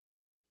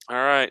 All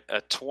right,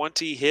 a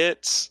 20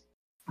 hits.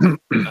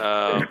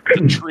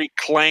 The tree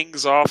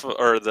clangs off,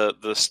 or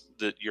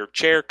your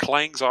chair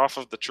clangs off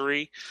of the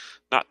tree,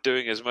 not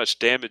doing as much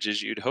damage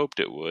as you'd hoped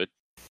it would.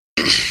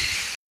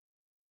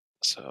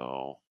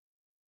 So,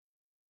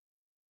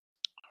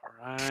 all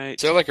right.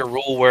 Is there like a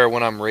rule where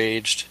when I'm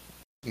raged,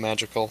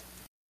 magical?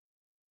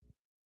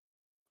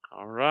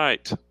 All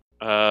right.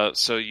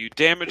 So you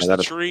damage Yeah, the that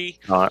is tree.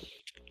 not-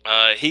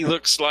 He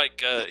looks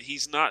like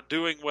he's not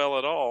doing well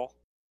at all.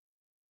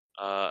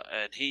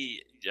 And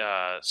he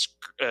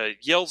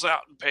yells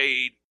out in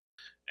pain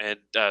and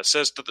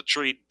says to the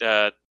tree,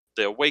 the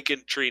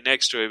awakened tree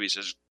next to him, he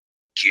says,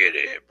 "Get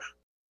him."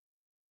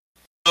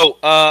 Oh,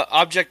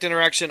 object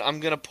interaction. I'm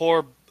gonna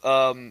pour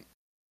oil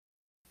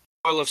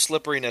of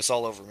slipperiness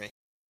all over me.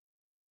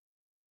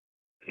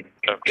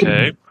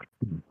 Okay.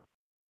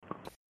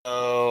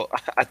 Oh,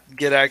 I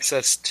get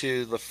access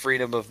to the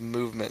freedom of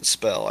movement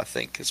spell, I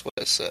think is what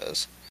it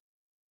says.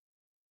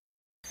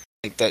 I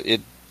think that it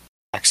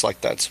acts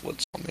like that's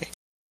what's on me.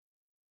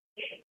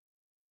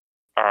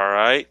 All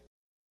right.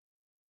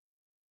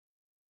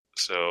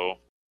 So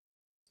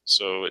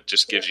it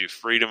just gives you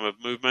freedom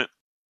of movement.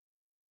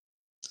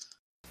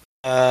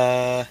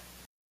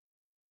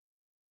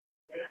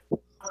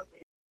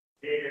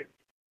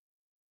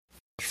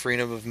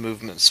 Freedom of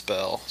movement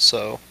spell,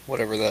 so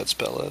whatever that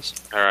spell is.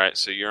 All right.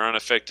 So you're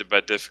unaffected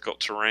by difficult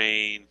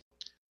terrain.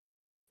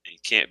 You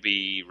can't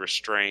be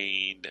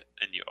restrained,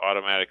 and you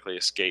automatically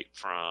escape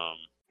from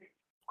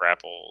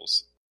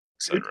grapples,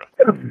 etc.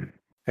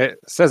 It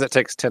says it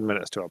takes 10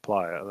 minutes to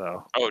apply it,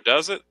 though. Oh,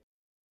 does it?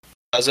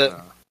 Does it?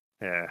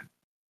 Yeah.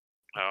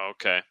 Oh,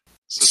 okay.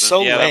 So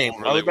then, yeah, that lame.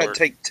 won't Why really would that work.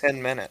 take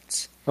 10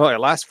 minutes? Well, it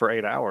lasts for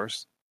 8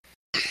 hours.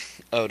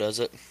 Oh, does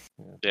it?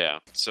 Yeah.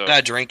 So Can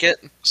I drink it?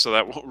 so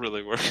that won't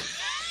really work.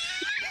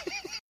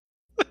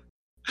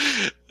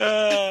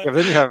 Yeah, but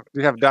then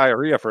you have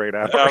diarrhea for 8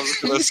 hours. I was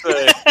gonna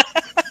say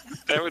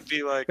that would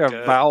be like You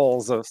have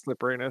bowels of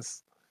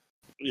slipperiness.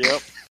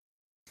 yep.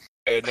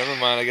 Okay, never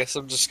mind. I guess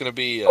I'm just gonna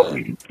be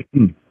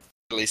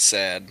really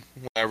sad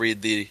when I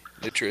read the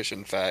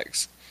nutrition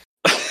facts.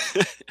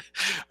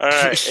 All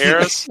right,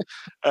 Eris,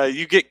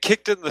 you get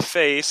kicked in the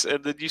face,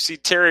 and then you see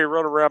Terry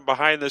run around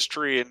behind this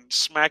tree and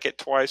smack it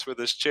twice with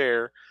his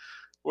chair.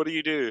 What do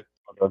you do?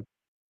 Okay.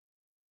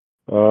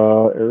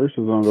 Eris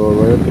is going to go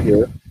right up to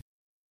here.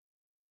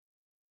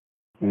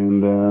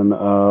 And then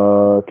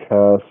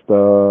cast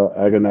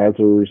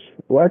Agonizer's...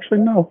 Well, actually,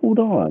 no, hold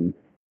on.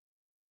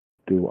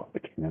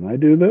 Can I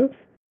do this?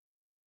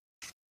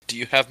 Do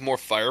you have more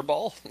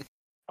fireball?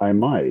 I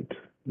might.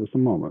 Just a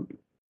moment.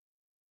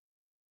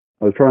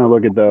 I was trying to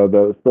look at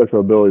the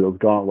special ability, those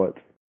gauntlets.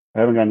 I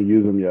haven't gotten to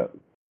use them yet.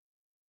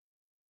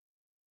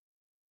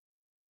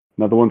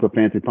 Not the ones with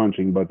fancy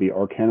punching, but the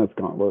Arcanus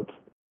gauntlets.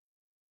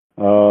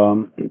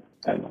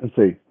 Let's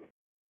see.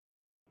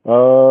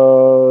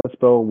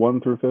 Spell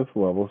 1 through 5th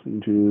levels.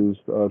 You choose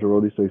to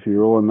roll d6. You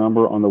roll a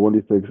number on the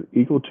 1d6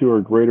 equal to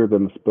or greater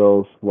than the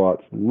spell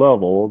slot's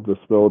level. The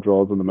spell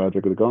draws on the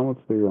magic of the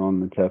gauntlets that you're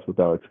on and cast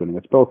without expending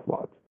a spell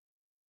slot.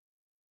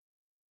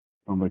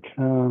 On the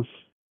cast.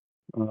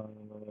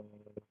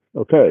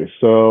 Okay,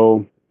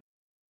 so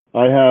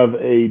I have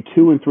a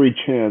 2 in 3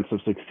 chance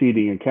of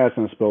succeeding in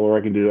casting a spell, or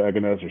I can do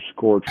Agonizer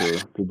Scorcher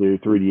to do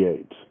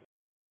 3d8.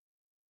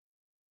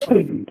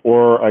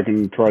 Or I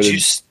can try to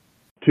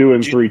 2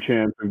 in 3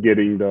 chance of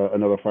getting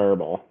another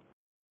fireball.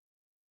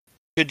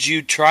 Could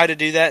you try to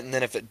do that, and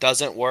then if it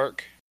doesn't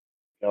work?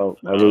 No,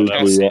 I think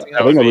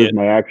I lose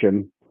my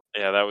action.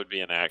 Yeah, that would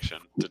be an action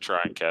to try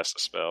and cast a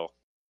spell.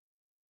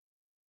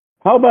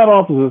 How bad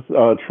off does this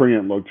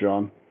treant look,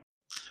 John?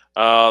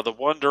 The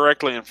one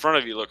directly in front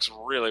of you looks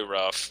really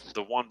rough.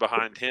 The one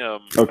behind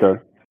him,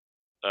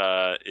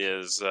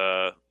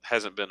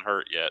 hasn't been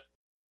hurt yet.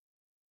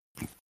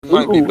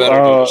 Might be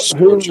better to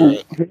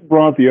who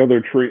brought the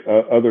other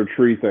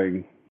tree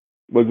thing?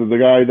 Was it the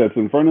guy that's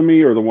in front of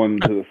me or the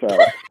one to the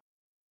south?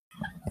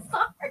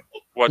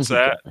 What's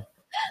that?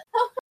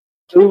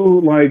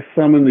 Who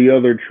summoned the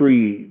other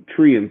tree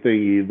and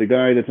thingy? The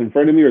guy that's in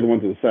front of me or the one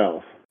to the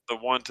south? The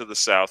one to the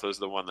south is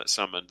the one that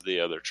summoned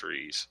the other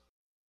trees.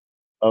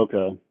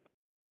 Okay.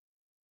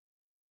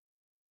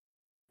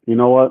 You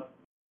know what?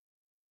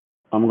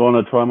 I'm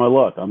going to try my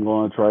luck. I'm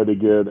going to try to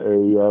get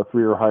a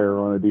 3 or higher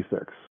on a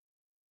d6.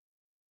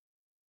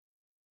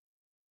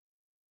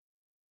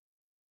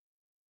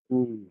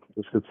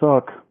 This could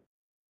suck.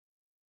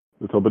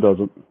 Let's hope it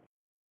doesn't.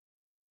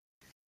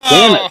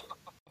 Damn it!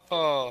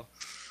 Oh.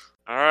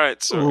 All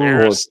right, so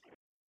Eris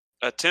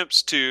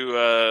attempts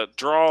to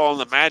draw on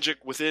the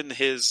magic within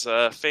his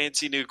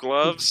fancy new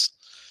gloves,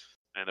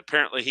 and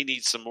apparently he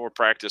needs some more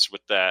practice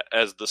with that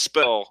as the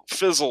spell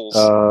fizzles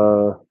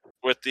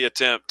with the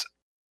attempt.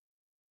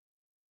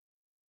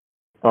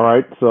 All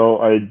right, so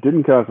I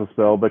didn't cast a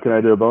spell, but can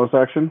I do a bonus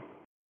action?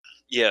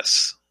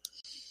 Yes.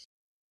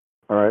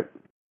 All right.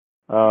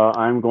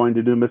 I'm going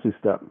to do Misty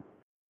Step.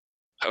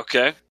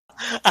 Okay.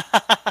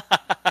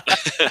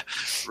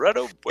 Right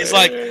away. It's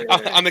like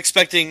I'm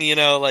expecting,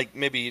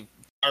 maybe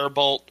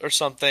Firebolt or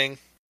something.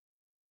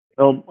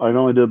 Nope, I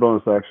only did a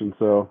bonus action,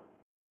 so.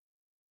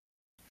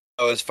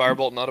 Oh, is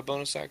Firebolt not a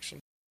bonus action?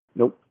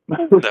 Nope.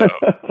 No.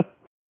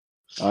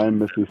 I'm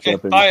Misty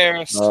Stepping. Bye,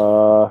 Eris.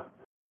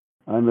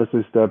 I'm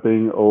Misty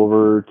Stepping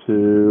over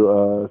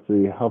to, let's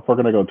see, how far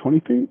can I go? 20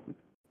 feet?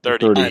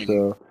 30,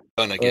 so.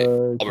 Gonna get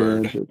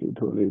 10, 15,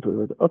 20,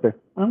 20. Okay,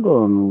 I'm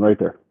going right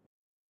there.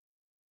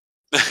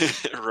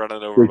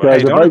 Running over.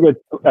 Because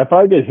if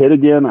I get hit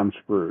again, I'm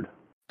screwed.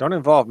 Don't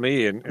involve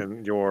me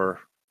in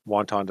your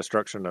wanton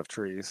destruction of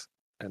trees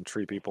and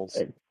tree peoples.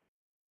 Hey,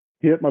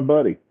 hit my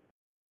buddy.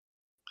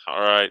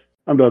 All right.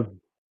 I'm done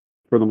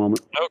for the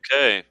moment.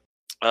 Okay.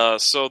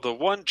 So the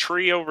one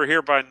tree over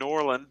here by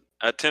Norland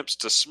attempts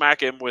to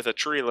smack him with a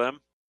tree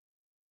limb.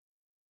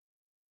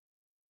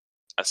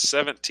 A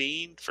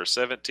 17 for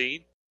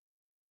 17.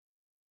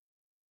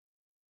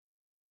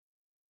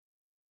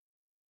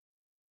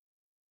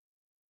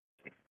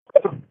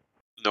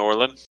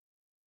 Norland.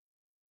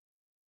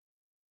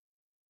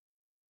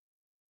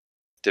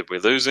 Did we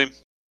lose him?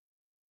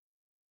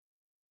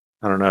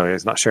 I don't know.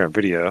 He's not sharing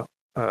video.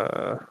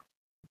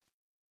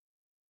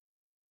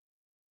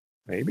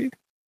 Maybe?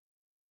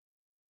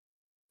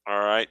 All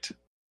right.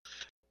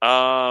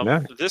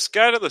 No. This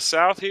guy to the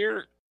south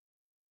here,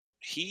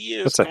 he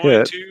is That's a going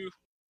hit. to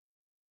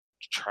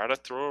try to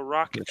throw a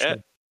rock at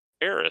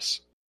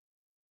Eris.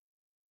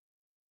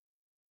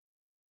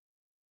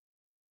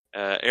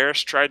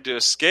 Eris tried to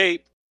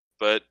escape,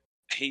 but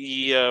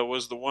he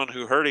was the one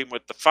who hurt him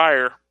with the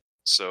fire,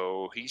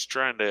 so he's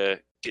trying to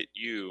get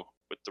you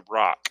with the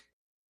rock.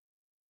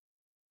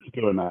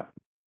 Doing that.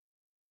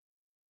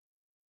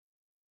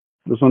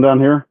 This one down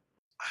here?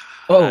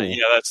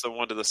 Yeah, that's the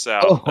one to the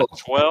south. A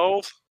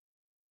 12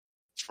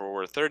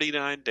 for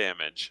 39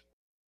 damage.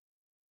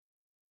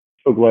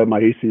 So glad my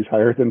AC is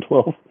higher than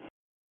 12.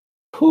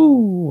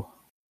 Ooh.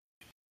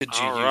 Could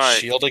you use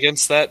shield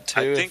against that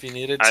too if you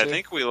needed to? I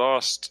think we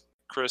lost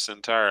Chris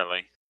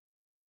entirely.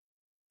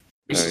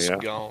 Chris is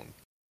gone.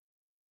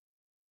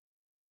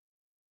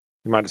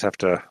 You might just have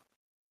to.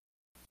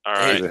 All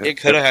right. It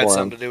could have had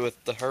something to do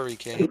with the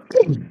hurricane.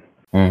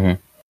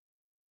 Mm-hmm.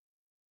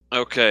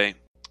 Okay.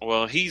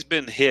 Well, he's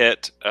been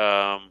hit,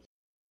 and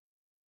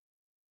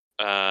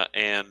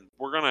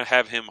we're going to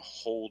have him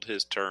hold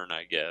his turn,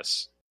 I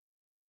guess.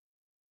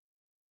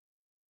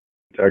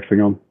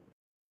 Texting him.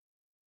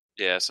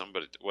 Yeah,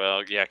 somebody.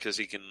 Well, yeah, because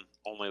he can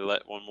only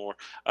let one more.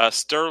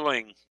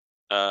 Sterling,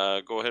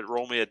 go ahead and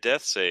roll me a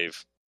death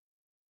save.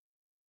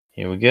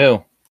 Here we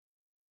go.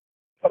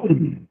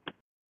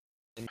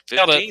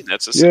 15,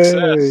 that's a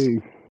success.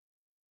 Yay!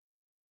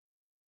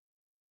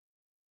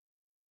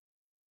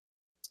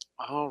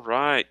 All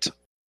right.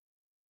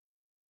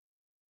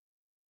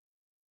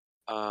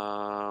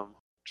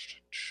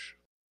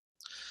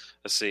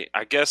 Let's see.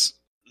 I guess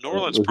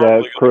Norland's Is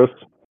probably that Chris?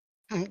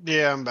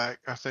 Yeah, I'm back,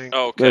 I think.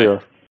 Okay. There you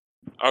are.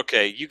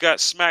 Okay, you got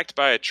smacked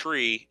by a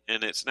tree,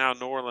 and it's now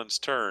Norland's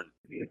turn.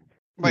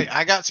 Wait,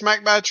 I got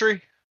smacked by a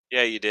tree?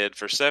 Yeah, you did,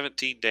 for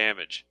 17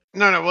 damage.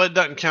 No, well, it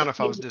doesn't count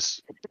if I was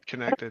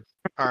disconnected.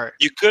 All right.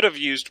 You could have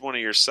used one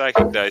of your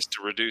psychic dice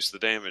to reduce the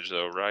damage,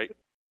 though, right?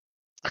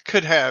 I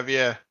could have,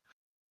 yeah.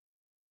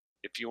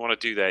 If you want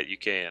to do that, you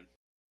can.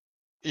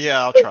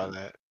 Yeah, I'll try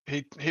that.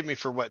 He hit me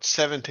for what,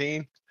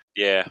 17?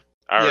 Yeah,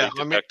 I already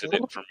Yeah, deducted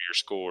it from your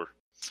score.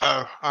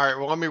 Oh, all right.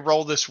 Well, let me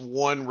roll this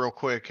 1 real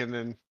quick and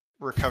then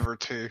recover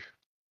 2.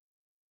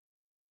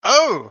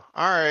 Oh,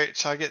 all right.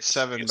 So I get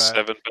 7 You get back.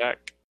 7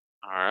 back.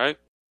 All right.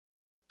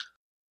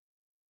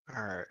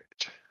 All right.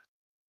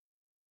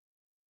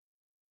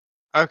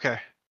 Okay.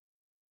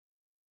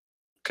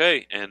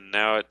 Okay, and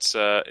now it's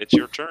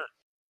your turn.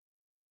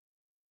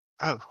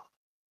 Oh,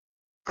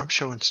 I'm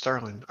showing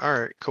Sterling. All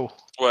right, cool.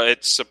 Well,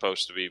 it's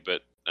supposed to be,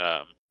 but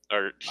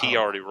he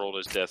Oh. already rolled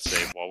his death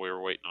save while we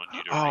were waiting on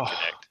you to Oh.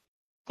 reconnect.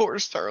 Poor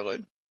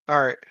Sterling.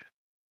 All right.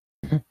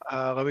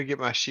 Let me get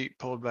my sheet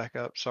pulled back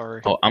up.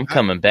 Sorry. Oh, I'm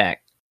coming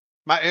back.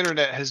 My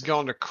internet has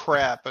gone to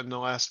crap in the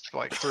last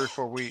like 3 or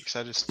 4 weeks.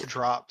 I just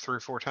drop 3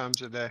 or 4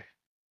 times a day.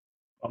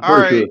 I'm All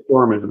pretty sure right. the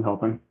storm isn't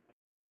helping.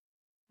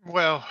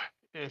 Well,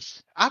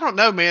 I don't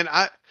know, man.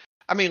 I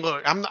mean,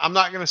 look, I'm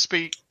not going to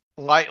speak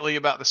lightly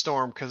about the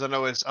storm because I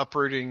know it's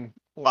uprooting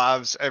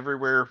lives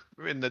everywhere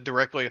in the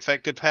directly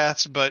affected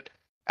paths. But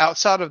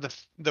outside of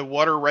the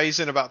water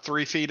raising about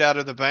 3 feet out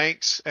of the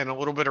banks and a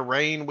little bit of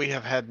rain, we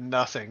have had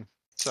nothing.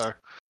 So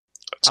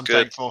That's I'm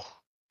good. thankful.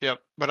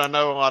 Yep. But I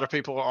know a lot of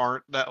people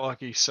aren't that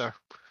lucky. So,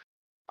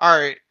 all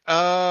right.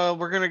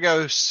 We're gonna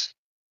go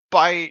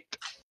spite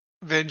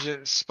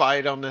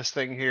on this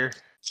thing here.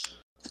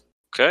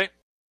 Okay.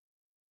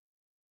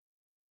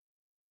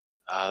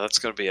 That's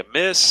going to be a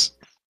miss.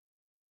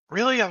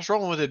 Really, I was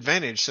rolling with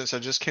advantage since I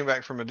just came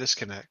back from a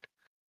disconnect.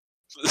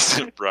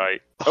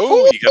 Right.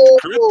 Oh, you got the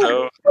crit,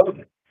 though.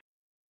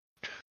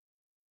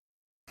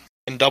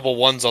 And double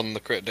ones on the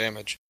crit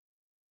damage.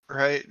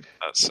 Right.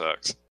 That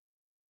sucks.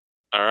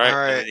 All right. All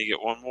right. And then you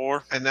get one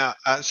more. And now,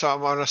 so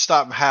I'm gonna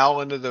stop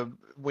howling to the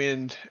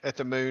wind at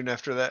the moon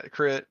after that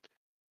crit,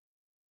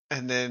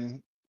 and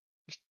then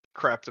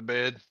crap the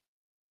bed.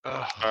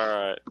 Ugh. All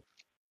right.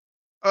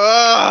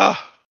 Ugh.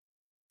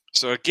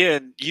 So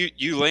again,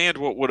 you land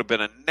what would have been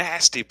a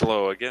nasty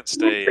blow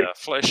against a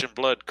flesh and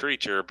blood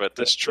creature, but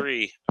this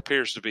tree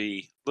appears to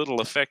be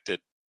little affected.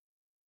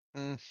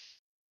 Yeah,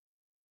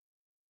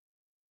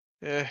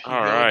 you All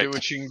gotta right. do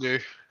what you can do.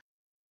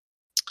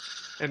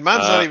 And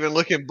mine's not even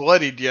looking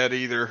bloodied yet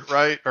either,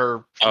 right?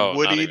 Or not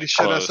woodied, even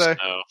should close, I say?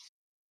 No.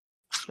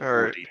 All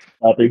right.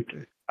 Woody. Happy.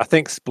 I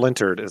think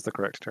splintered is the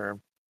correct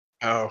term.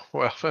 Oh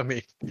well, I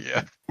mean,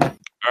 yeah. All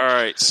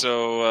right.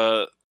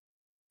 So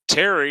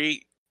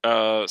Terry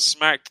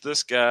smacked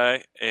this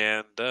guy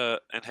and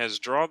has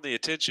drawn the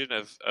attention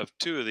of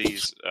 2 of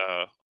these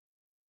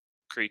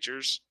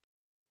creatures.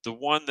 The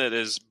one that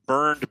is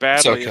burned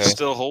badly is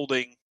still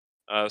holding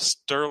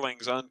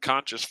Sterling's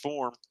unconscious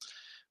form.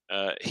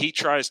 He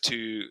tries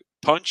to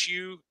punch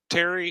you,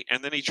 Terry,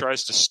 and then he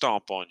tries to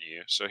stomp on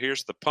you. So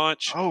here's the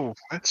punch. Oh,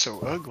 that's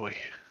so ugly.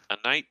 A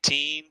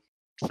 19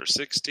 for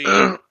 16,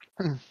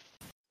 and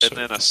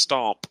then a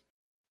stomp,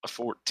 a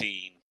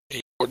 14.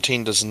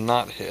 14 does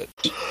not hit.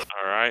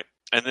 All right.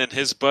 And then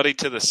his buddy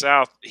to the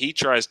south, he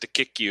tries to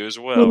kick you as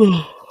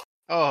well.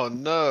 Oh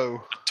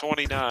no.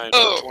 29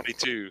 for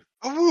 22.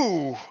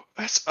 Ooh,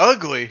 that's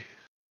ugly.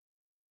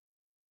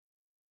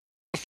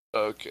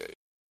 Okay.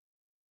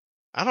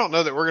 I don't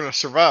know that we're gonna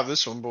survive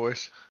this one,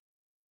 boys.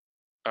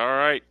 All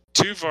right.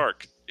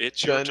 Tuvark,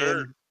 it's your turn.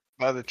 Gunning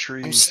by the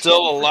trees. I'm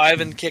still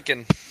alive and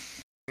kicking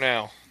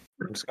now.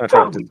 I'm just going to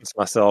try to distance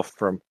myself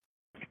from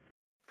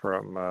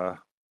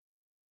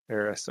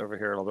Eris over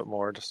here a little bit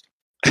more. Just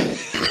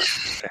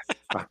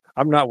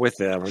I'm not with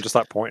them. I'm just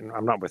like pointing.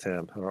 I'm not with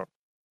him.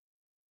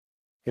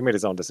 He made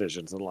his own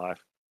decisions in life.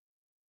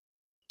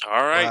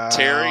 All right, Wow.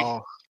 Terry,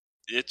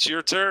 it's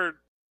your turn.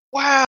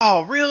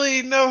 Wow,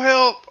 really? No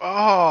help?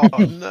 Oh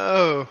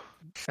no.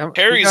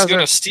 Harry's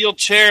gonna steel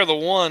chair the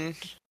one,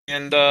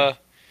 and The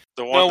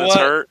one that's what?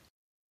 hurt.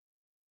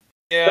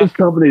 yeah, Those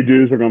company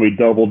dues are going to be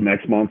doubled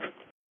next month.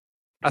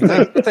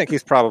 I think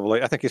he's probably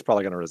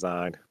going to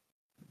resign.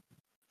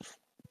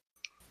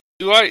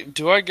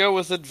 do I go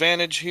with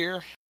advantage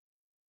here?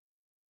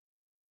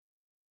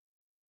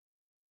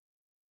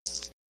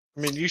 I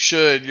mean, you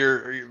should.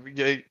 You're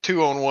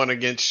 2-on-1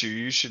 against you.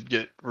 You should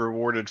get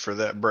rewarded for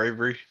that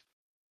bravery.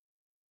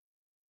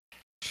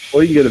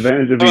 Well, you can get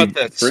advantage of How about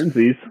these this?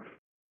 frenzies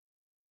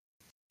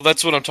Well,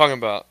 that's what I'm talking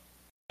about.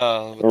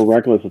 or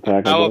reckless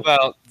attack. I How guess.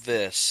 about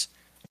this?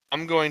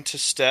 I'm going to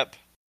step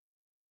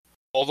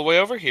all the way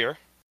over here.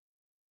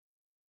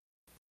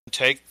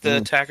 Take the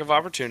attack of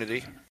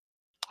opportunity.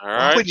 All Why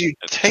right. would you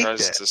It take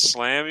tries that? to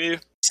slam you.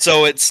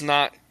 So it's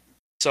not.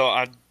 So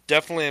I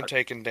definitely am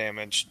taking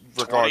damage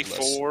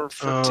regardless. 24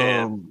 for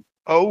 10.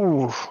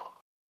 Oh.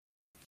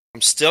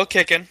 I'm still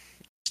kicking.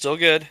 Still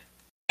good.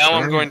 Now I'm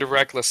Alright. going to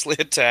recklessly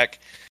attack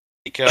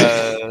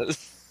because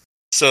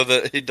so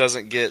that he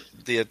doesn't get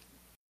the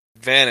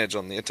advantage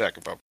on the attack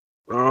of opportunity.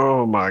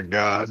 Oh my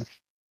God.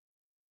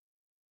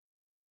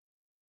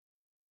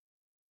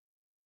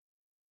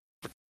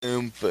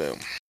 Boom, boom.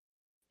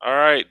 All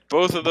right.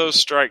 Both of those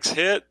strikes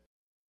hit.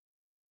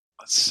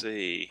 Let's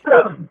see.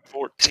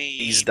 14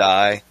 Please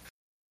die.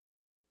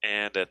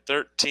 and a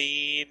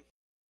 13.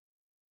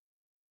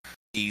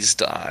 Please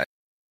die.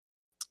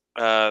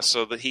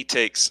 So that he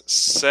takes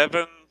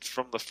 7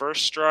 from the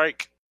first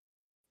strike,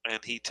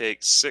 and he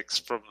takes 6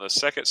 from the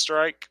second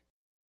strike.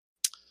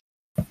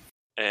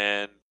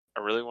 And I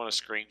really want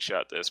to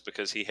screenshot this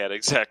because he had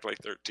exactly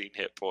 13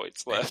 hit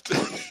points left.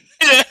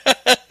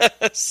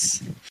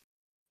 Yes.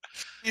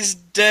 He's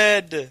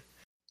dead.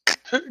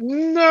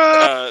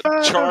 No.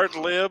 Charred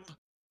limb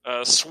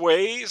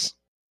sways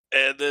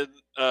and then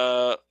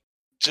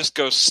just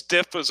goes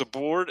stiff as a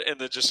board and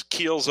then just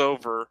keels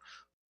over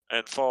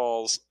and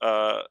falls.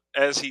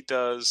 As he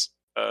does,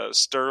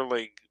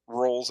 Sterling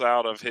rolls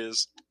out of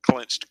his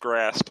clenched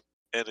grasp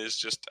and is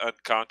just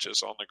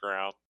unconscious on the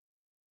ground.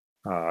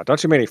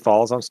 Don't you mean he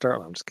falls on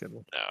Sterling? I'm just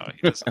kidding. No,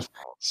 he doesn't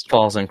fall.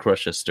 Falls and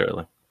crushes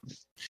Sterling.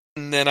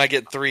 And then I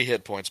get 3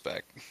 hit points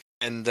back.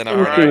 And then I'm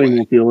All running right. away.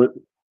 We'll feel it.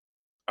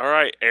 All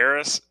right,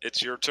 Eris,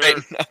 it's your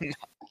turn. Wait,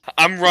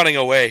 I'm running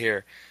away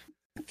here.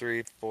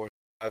 3, 4,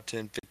 5,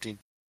 10, 15,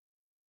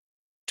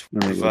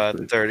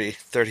 25, 30,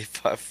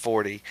 35,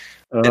 40.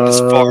 Get as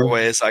far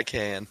away as I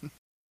can.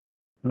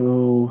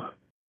 Oh.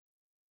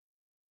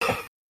 Five,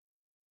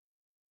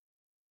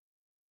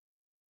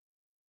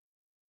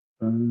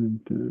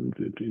 10,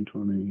 15,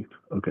 20.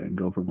 Okay,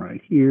 go from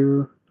right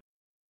here.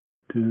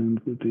 10,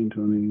 15,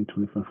 20,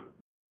 25.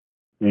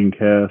 And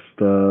cast.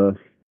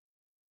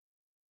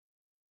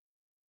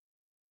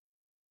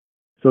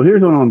 So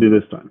here's what I'm going to do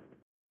this time.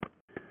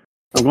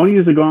 I'm going to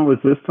use the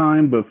gauntlets this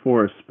time, but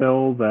for a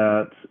spell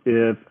that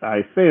if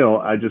I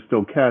fail, I just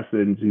still cast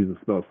it and use a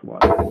spell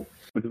slot.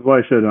 Which is what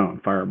I should have done on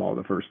Fireball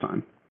the first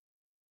time.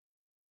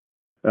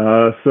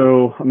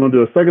 So I'm going to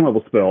do a second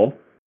level spell,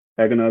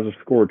 Agonizer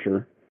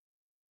Scorcher,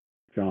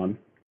 John.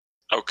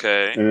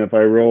 Okay. And if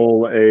I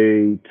roll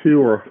a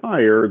 2 or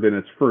higher, then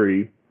it's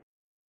free.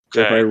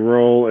 Okay. If I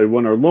roll a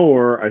 1 or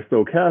lower, I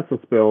still cast a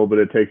spell, but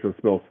it takes a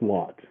spell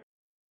slot.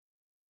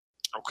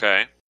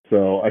 Okay.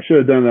 So I should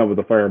have done that with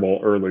the Fireball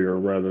earlier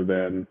rather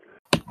than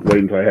wait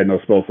until I had no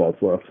spell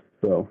slots left.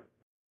 So.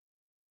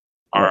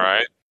 All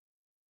right.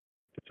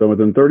 So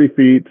within 30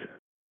 feet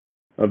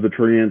of the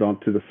tree end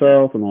to the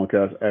south, and I'll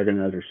cast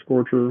Agonizer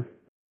Scorcher.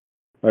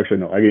 Actually,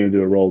 no, I'm going to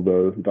do a roll of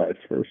the dice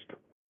first.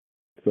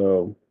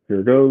 So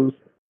here goes.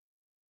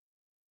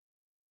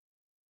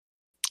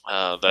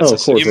 That's of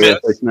course, You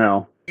meant-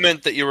 now. You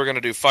meant that you were going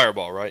to do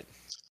Fireball, right?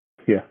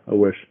 Yeah, I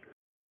wish.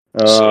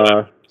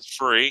 So it's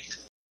free.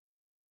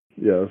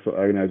 Yeah, so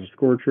Agonizer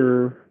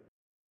Scorcher.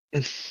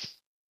 Here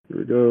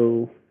we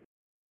go.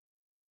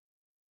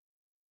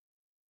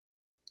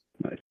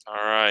 Nice. All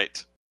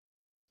right.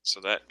 So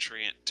that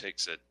treant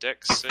takes a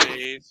dex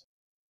save.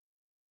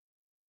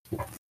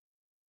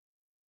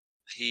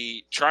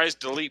 He tries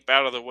to leap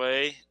out of the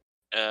way,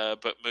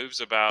 but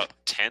moves about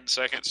 10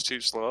 seconds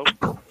too slow.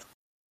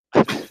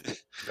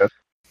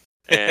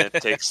 And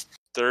takes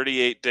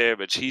 38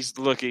 damage. He's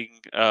looking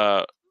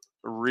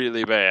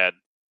really bad.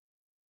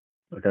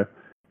 Okay.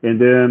 And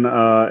then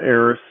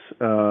Eris,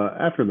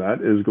 after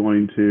that, is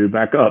going to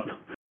back up.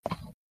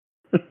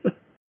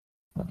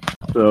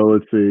 So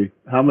let's see.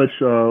 How much...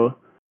 so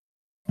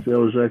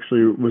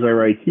was I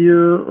right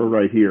here or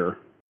right here?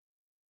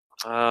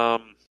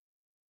 Let's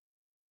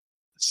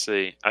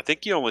see. I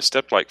think you only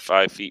stepped like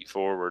 5 feet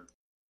forward.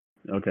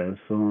 Okay,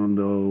 so on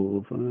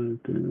the 5,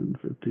 10,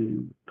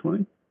 15,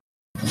 20.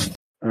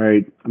 All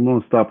right, I'm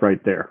going to stop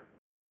right there.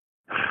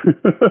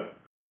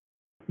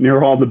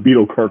 Near all the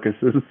beetle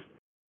carcasses.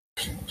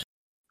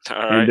 All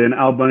right. And then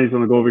Al Bunny's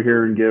going to go over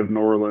here and give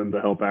Norland the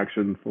help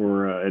action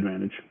for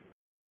advantage.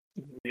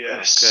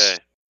 Yes. Okay.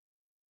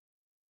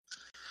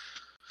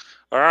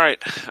 All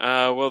right.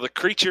 Well, the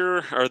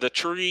creature or the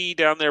tree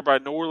down there by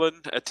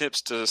Norland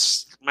attempts to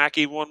smack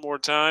him one more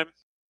time.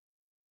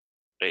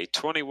 A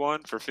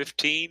 21 for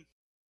 15.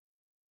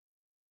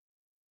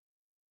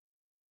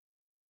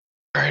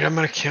 All right, I'm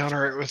going to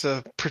counter it with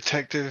a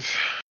protective.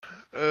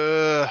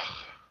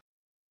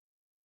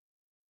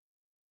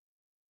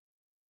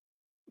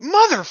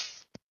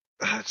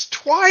 It's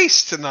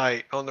twice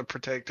tonight on the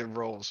protective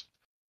rolls.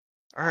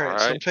 All right,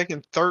 so I'm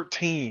taking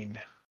 13.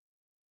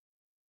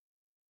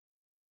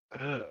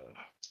 All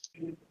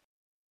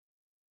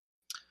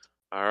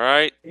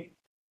right.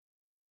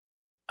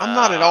 I'm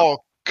not at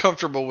all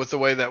comfortable with the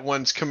way that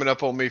one's coming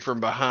up on me from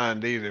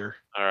behind either.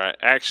 All right.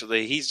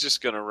 Actually, he's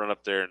just going to run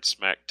up there and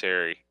smack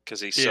Terry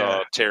because he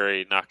saw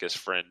Terry knock his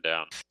friend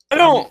down.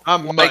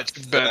 I'm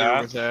much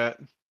better with that.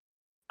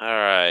 All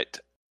right.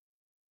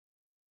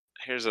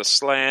 Here's a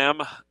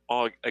slam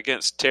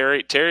against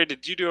Terry. Terry,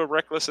 did you do a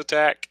reckless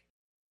attack?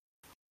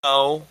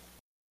 No.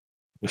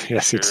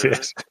 Yes, he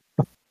did.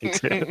 He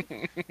did.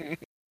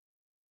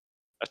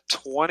 A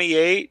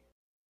 28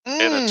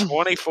 and a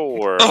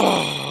 24.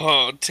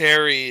 Oh,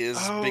 Terry is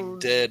big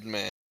dead,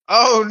 man.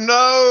 Oh,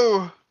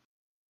 no.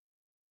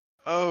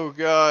 Oh,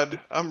 God.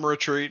 I'm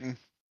retreating.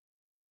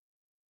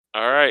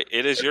 All right.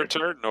 It is your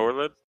turn,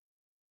 Norland.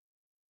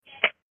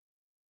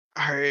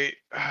 All right.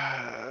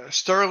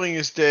 Sterling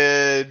is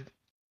dead.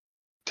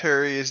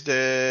 Terry is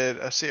dead.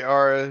 I see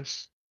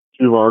Aris.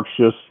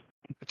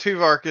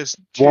 Tuvark is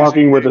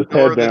walking with his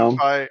head down.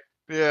 Fight.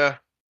 Yeah.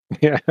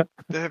 Yeah.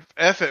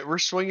 F it. We're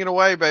swinging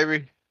away,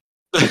 baby.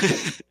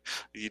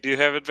 You do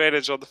have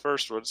advantage on the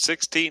first one.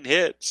 16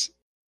 hits.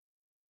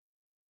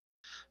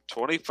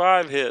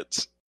 25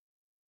 hits.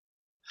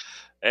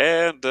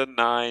 And the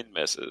 9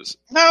 misses.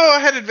 No, I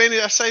had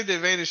advantage. I saved the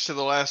advantage to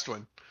the last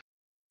one.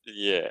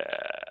 Yeah,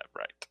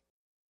 right.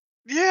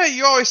 Yeah,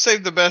 you always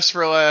save the best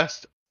for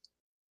last.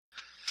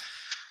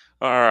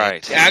 All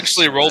right. I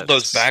actually rolled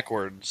those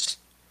backwards.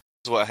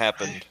 Is what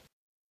happened.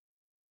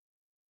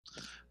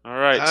 All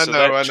right. I So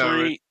know.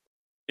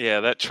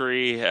 that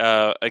tree.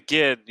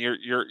 Again,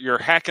 you're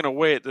hacking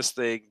away at this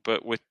thing,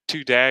 but with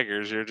 2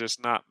 daggers, you're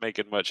just not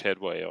making much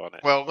headway on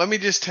it. Well, let me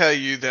just tell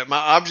you that my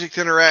object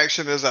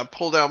interaction is I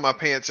pull down my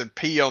pants and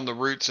pee on the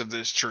roots of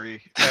this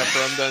tree after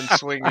I'm done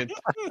swinging.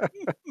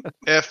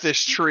 F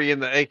this tree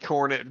and the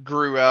acorn it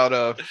grew out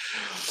of.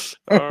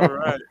 All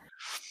right.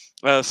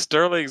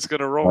 Sterling's going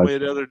to roll me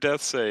another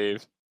death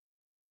save.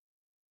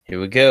 Here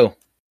we go.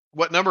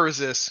 What number is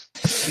this?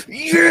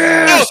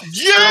 Yes!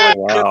 Yeah!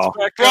 Wow.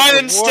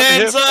 Brian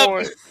stands up!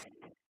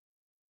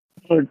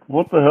 Like,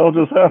 what the hell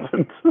just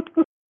happened?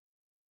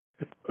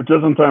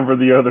 Just in time for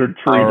the other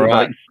tree to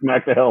like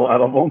smack the hell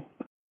out of him.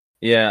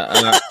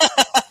 Yeah.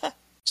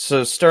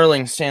 So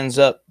Sterling stands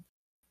up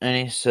and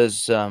he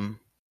says,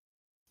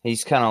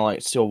 he's kind of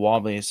like still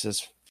wobbly. He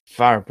says,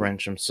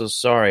 Firebranch, I'm so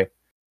sorry.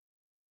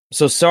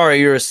 So sorry,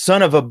 you're a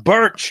son of a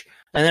birch.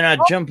 And then I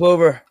jump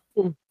over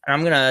and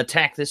I'm going to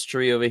attack this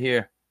tree over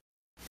here.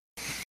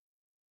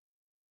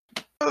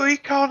 Oh, he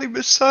called him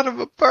a son of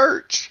a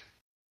birch.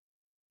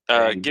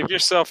 Give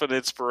yourself an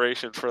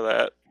inspiration for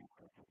that.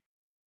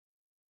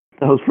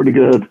 That was pretty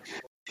good.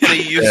 Can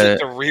he use it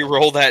to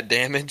re-roll that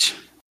damage?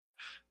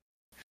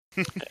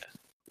 All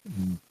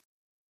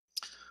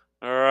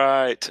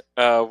right.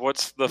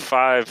 What's the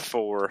 5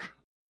 for?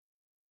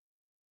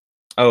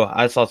 Oh,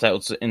 I thought that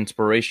was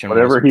inspiration.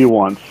 Whatever he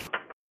wants.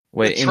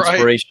 Wait, That's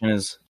inspiration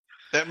is...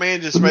 That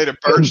man just made a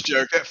birch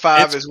joke. That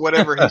 5 is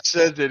whatever he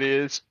says it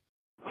is.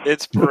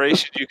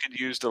 Inspiration you can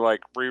use to like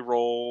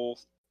re-roll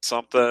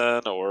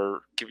something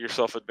or give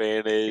yourself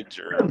advantage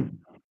or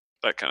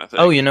that kind of thing.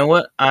 Oh, you know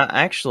what? I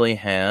actually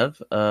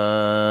have...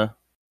 I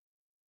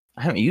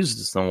haven't used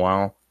this in a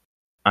while.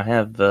 I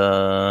have...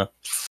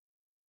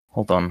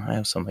 Hold on, I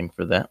have something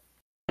for that.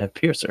 I have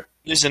Piercer.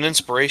 Use an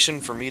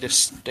inspiration for me to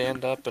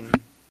stand up and...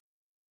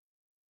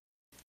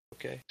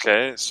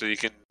 Okay, so you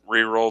can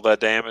re-roll that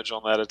damage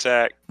on that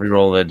attack.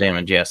 Reroll that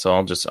damage, yeah. So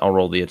I'll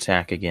roll the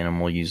attack again,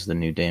 and we'll use the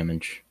new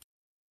damage.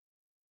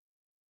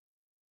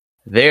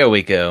 There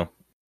we go.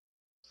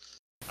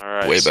 All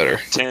right, way better.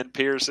 10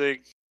 piercing.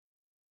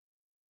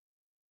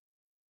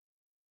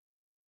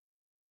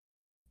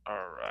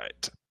 All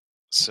right.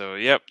 So,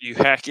 yep, you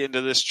hack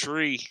into this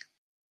tree.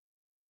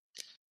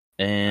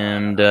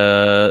 And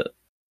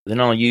then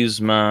I'll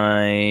use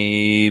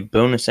my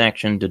bonus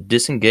action to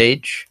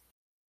disengage.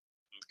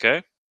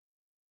 Okay.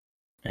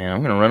 And I'm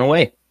going to run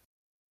away.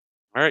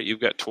 All right, you've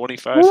got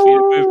 25 feet of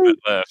movement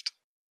left.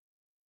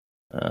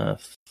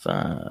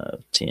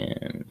 5,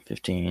 10,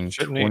 15,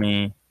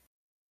 20,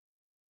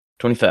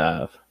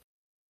 25.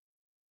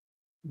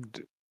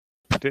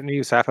 Didn't he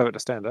use half of it to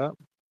stand up?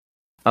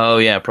 Oh,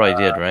 yeah,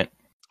 probably did, right?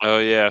 Oh,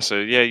 yeah, so,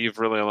 yeah, you've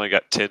really only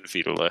got 10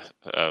 feet of left.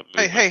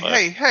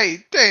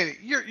 Hey, Danny,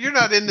 you're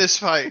not in this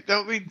fight.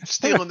 Don't be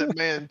stealing that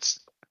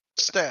man's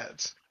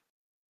stats.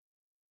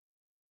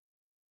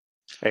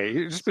 Hey,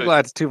 you just be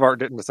glad Tuvark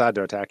didn't decide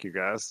to attack you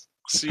guys.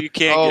 So you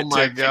can't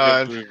get 10 feet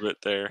of movement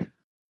there.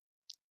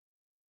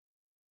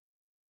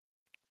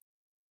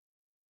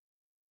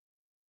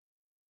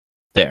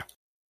 There.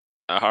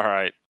 All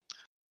right.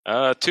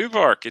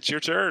 Tuvark, it's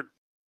your turn.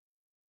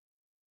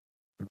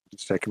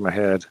 Just shaking my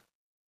head.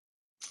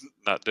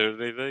 Not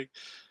doing anything?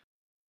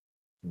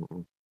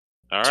 Mm-mm.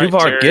 All right,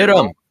 Tuvark, get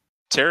him!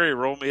 Terry,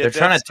 roll me a They're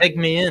trying to take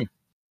me in.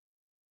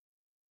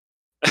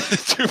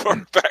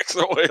 Tuvark backs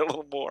away a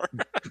little more.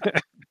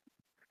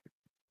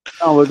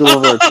 Oh, look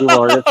over at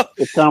Tuvark.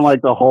 It's kind of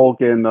like the Hulk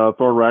in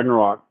Thor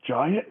Ragnarok.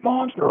 Giant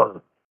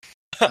monster!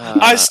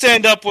 I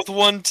stand up with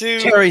one, too.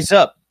 Terry's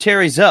up.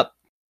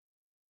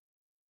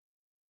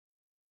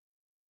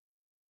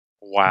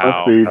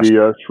 Wow. Must be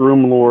the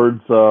Shroom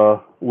Lord's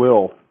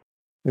will.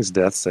 His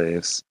death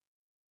saves.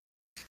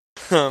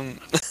 That's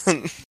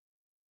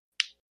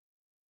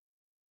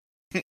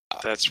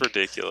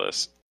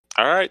ridiculous.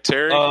 All right,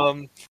 Terry.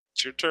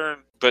 It's your turn.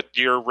 But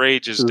your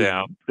rage is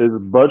down. His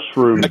butt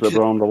shrooms that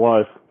brought him to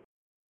life.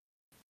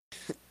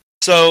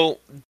 So,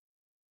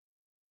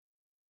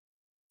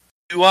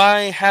 do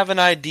I have an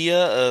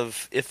idea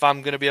of if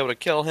I'm going to be able to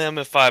kill him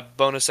if I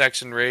bonus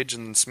action rage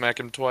and smack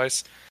him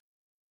twice?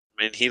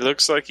 I mean, he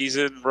looks like he's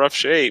in rough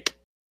shape.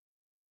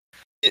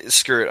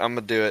 Screw it, I'm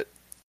going to do it.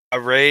 I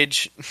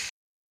rage,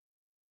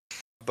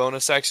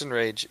 bonus action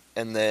rage,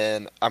 and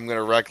then I'm going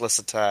to reckless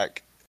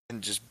attack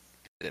and just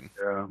hit him.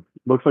 Yeah.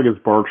 Looks like his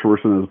bark's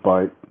worse than his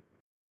bite.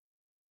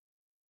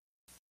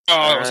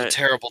 Oh, that was a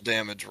terrible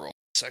damage roll.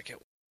 Second.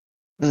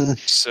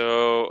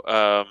 So,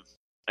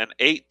 an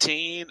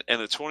 18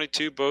 and a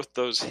 22, both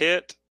those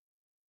hit.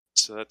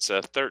 So that's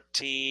a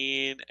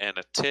 13 and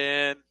a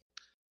 10.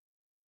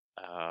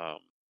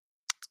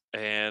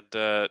 And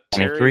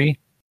Terry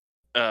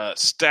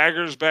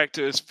staggers back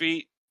to his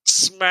feet,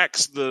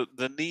 smacks the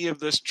knee of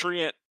this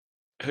treant,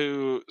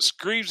 who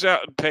screams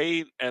out in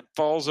pain and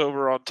falls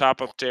over on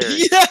top of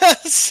Terry.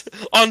 Yes!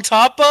 On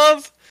top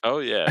of? Oh,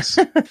 yes.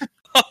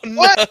 Oh,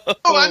 What? no.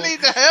 Oh, I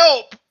need the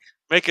help!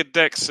 Make a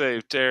dex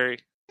save, Terry.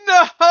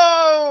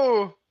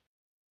 No!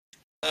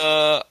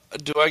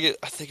 Do I get...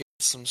 I think I get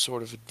some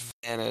sort of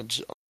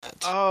advantage on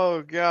that.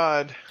 Oh,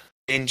 God.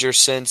 Danger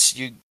sense,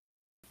 you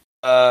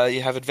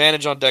have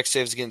advantage on dex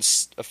saves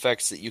against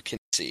effects that you can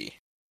see.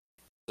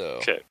 So...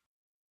 Okay.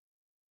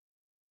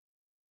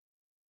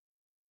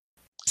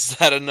 Is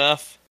that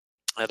enough?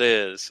 It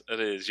is. It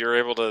is. You're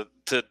able to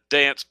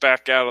dance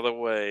back out of the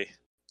way.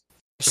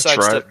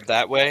 Sidestep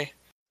that way?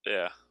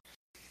 Yeah.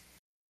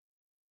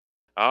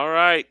 All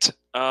right.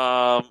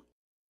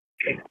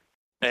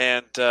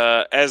 And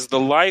as the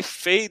life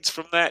fades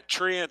from that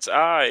treant's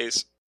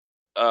eyes,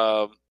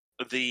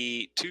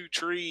 the two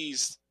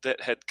trees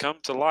that had come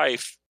to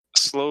life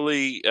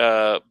slowly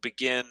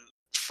begin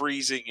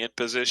freezing in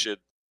position,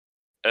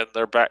 and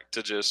they're back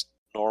to just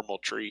normal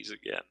trees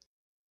again.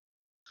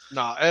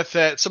 Nah, F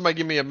that. Somebody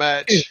give me a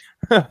match.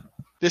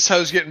 This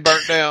hoe's getting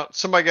burnt down.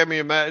 Somebody give me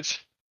a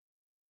match.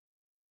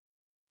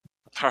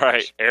 All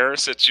right,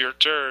 Eris, it's your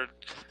turn.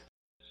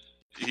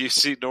 You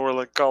see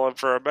Norland calling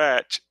for a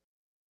match.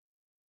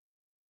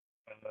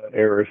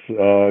 Eris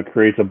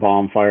creates a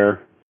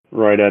bonfire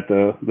right at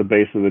the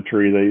base of the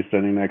tree that he's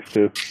standing next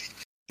to.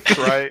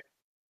 Right.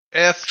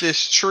 F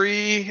this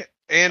tree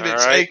and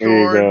its All right. There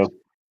you acorn. go.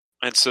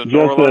 And so Just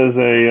Norland... as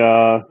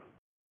a...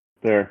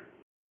 there.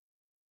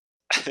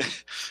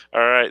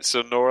 All right,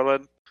 so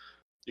Norland,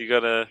 you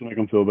gotta Make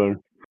him feel better.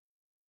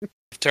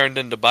 Turned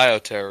into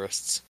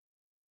bioterrorists.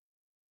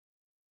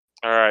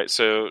 All right,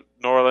 so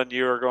Norland,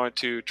 you are going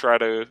to try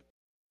to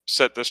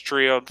set this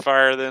tree on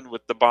fire then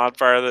with the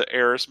bonfire that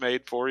Eris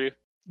made for you?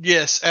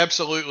 Yes,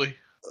 absolutely.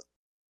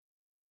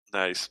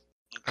 Nice.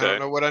 I don't Okay.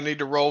 know what I need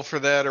to roll for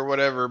that or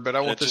whatever, but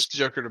I want this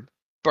joker to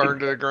burn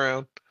to the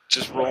ground.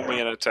 Just roll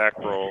me an attack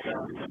roll.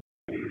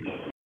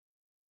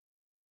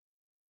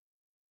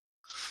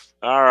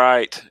 All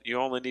right. You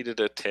only needed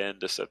a 10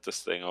 to set this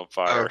thing on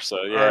fire. Oh,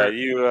 So yeah,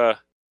 right.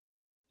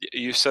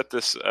 you set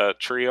this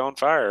tree on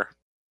fire.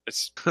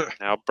 It's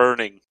now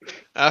burning.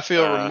 I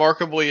feel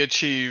remarkably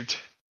achieved.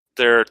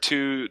 There are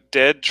two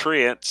dead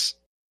treants,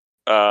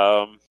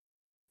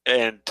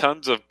 and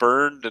tons of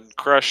burned and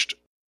crushed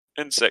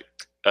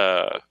insect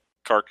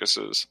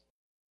carcasses.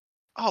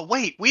 Oh,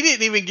 wait. We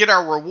didn't even get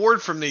our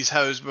reward from these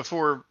hoes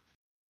before.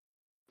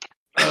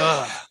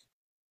 That's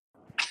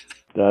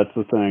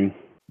the thing.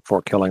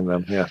 Before killing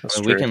them, yeah. That's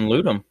We true. can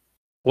loot them.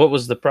 What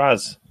was the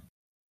prize?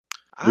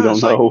 We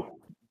don't know.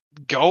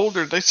 Gold,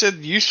 or they said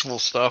useful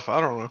stuff. I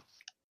don't know.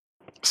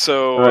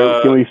 So All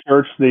right, can we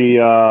search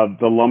the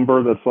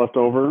lumber that's left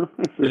over?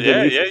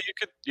 yeah,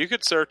 you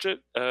could search it.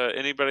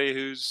 Anybody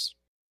who's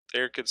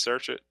there could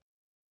search it.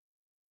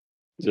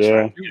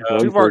 Yeah.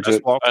 Tuvar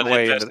just walked An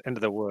away invest-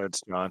 into the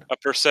woods, John. A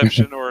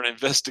perception or an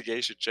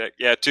investigation check.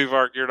 Yeah,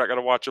 Tuvark, you're not going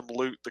to watch them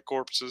loot the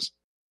corpses.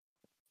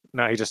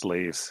 No, he just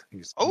leaves.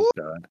 He's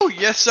done. Oh,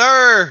 yes,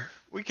 sir.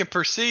 We can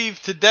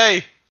perceive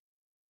today.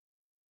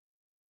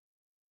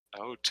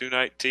 Oh,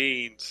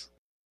 219s.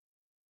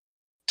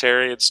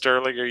 Terry and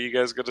Sterling, are you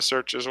guys going to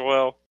search as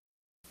well?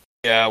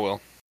 Yeah, I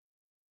will.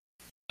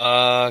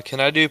 Can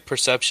I do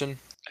perception?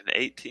 An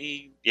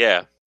 18?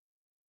 Yeah.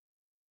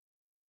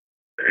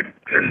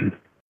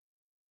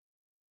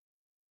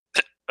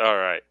 All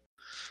right.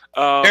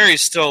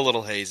 Terry's still a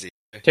little hazy.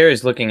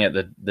 Terry's looking at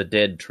the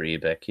dead tree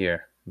back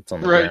here. It's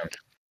on the Right. ground.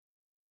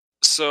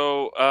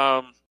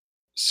 So,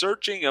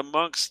 searching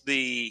amongst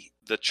the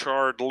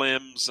charred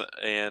limbs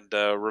and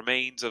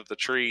remains of the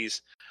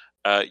trees,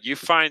 you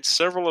find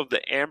several of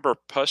the amber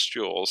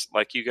pustules,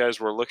 like you guys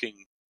were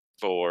looking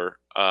for,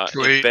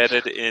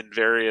 embedded in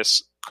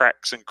various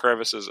cracks and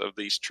crevices of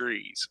these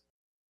trees.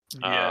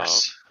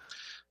 Yes.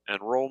 And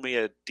roll me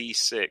a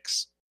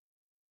d6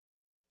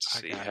 to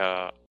see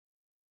how.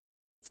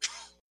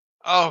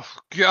 Oh,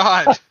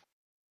 God.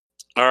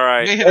 All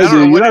right. Man, Hey, I don't dude,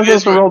 know you're what not it supposed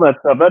is. to roll that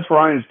stuff. That's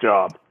Ryan's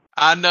job.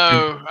 I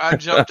know. I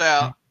jumped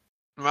out.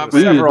 My There's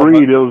We bad. several,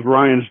 agreed it was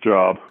Ryan's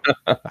job.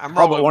 I'm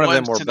probably rolling one of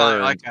them ones were tonight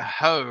burned. like a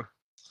hoe.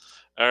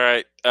 All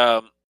right.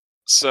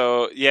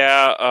 So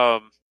yeah.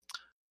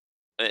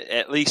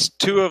 At least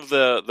two of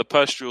the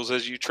pustules,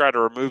 as you try to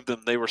remove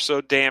them, they were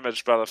so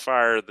damaged by the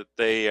fire that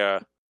they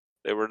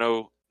were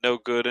no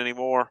good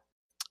anymore.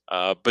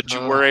 But you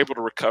were able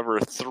to recover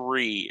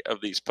 3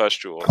 of these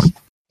pustules.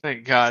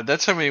 Thank God.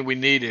 That's how many we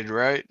needed,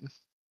 right?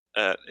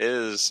 That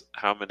is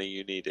how many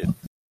you needed.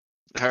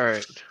 All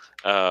right.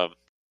 All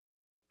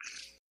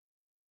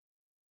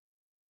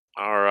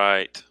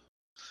right.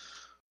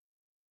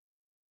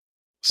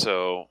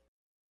 So,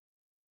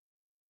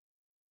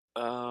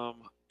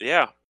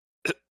 yeah.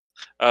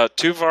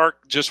 Tuvark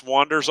just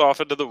wanders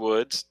off into the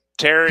woods.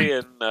 Terry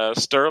and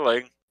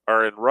Sterling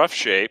are in rough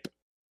shape.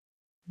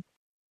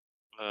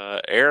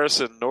 Eris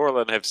and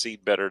Norland have seen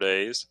better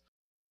days.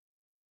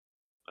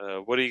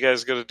 What are you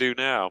guys going to do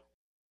now?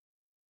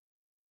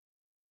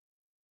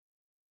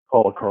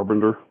 Call a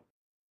carpenter.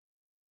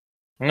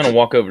 I'm going to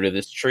walk over to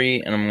this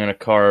tree and I'm going to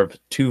carve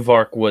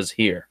Tuvark was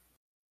here.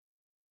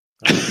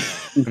 In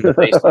the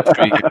base of the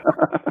tree.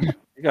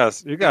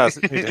 You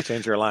guys need to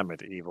change your alignment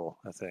to evil,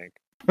 I think.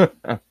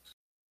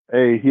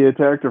 Hey, he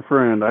attacked a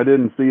friend. I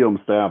didn't see him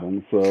stab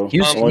him, so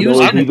He was all I know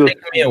is he just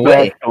taking me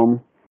away. bashed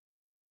him.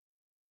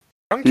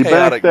 I'm He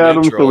chaotic backstabbed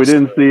him, so we neutral,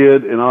 didn't see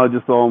it, and all I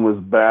just saw him was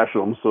bash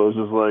him. So it's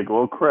just like,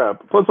 well,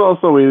 crap. Plus,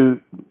 also,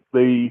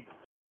 they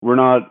were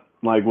not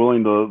like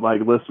willing to like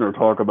listen or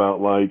talk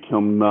about like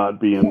him not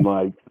being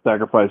like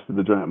sacrificed to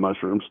the giant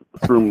mushroom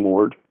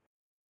lord.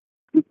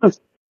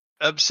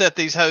 Upset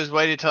these hoes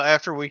waited till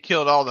after we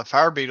killed all the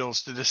fire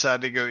beetles to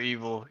decide to go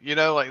evil. You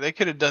know, like they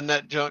could have done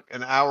that junk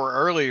an hour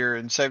earlier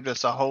and saved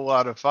us a whole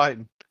lot of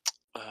fighting.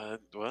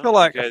 Well,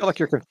 I feel like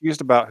you're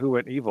confused about who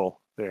went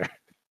evil there.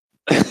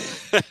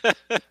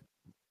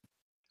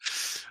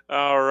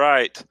 All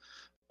right.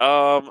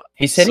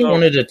 He said he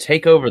wanted to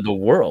take over the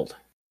world.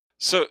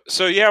 So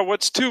yeah,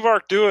 what's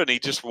Tuvark doing? He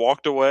just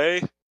walked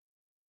away?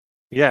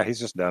 Yeah, he's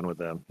just done with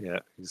them. Yeah,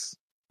 he's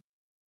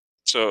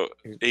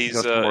he's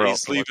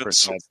leaving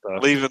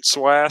leaving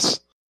Swass?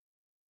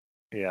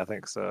 Yeah, I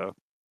think so.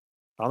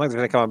 I don't think there's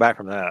anything coming back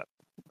from that.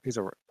 He's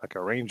a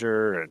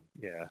ranger, and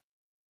yeah.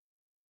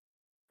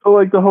 So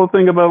like the whole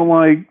thing about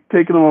like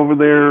taking him over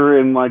there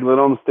and like let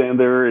him stand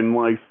there and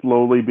like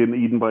slowly being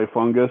eaten by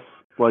fungus,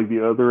 like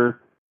the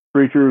other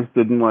creatures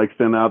didn't like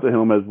stand out to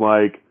him as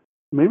like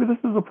maybe this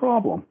is a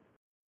problem.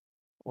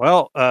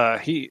 Well,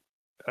 he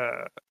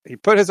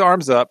put his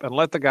arms up and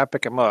let the guy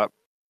pick him up.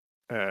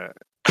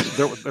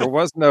 There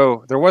was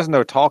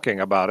no talking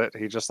about it.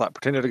 He just like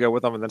pretended to go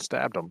with him and then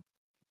stabbed him.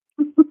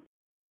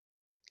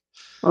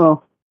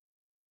 Oh,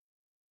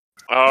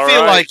 I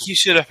feel like he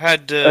should have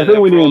had to. I think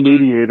we need a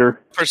mediator.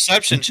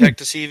 Perception check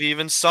to see if he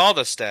even saw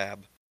the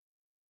stab.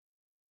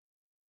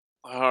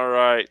 All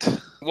right.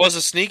 It was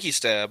a sneaky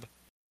stab.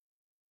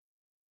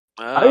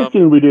 I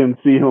assume we didn't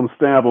see him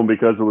stab him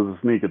because it was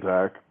a sneak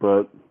attack,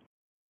 but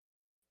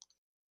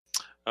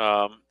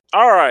all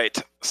right.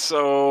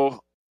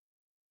 So,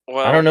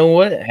 well, I don't know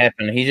what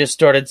happened. He just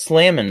started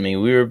slamming me.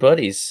 We were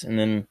buddies, and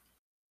then.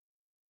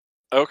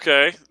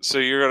 Okay, so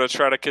you're going to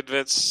try to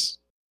convince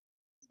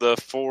the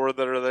 4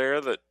 that are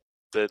there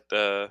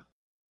that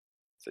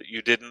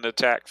you didn't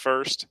attack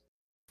first?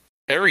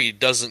 Harry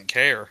doesn't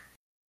care.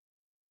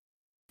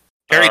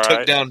 Harry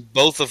took down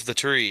both of the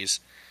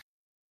trees.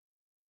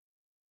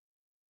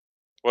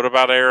 What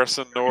about Eris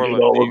and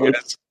Norland?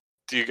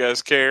 Do you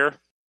guys care?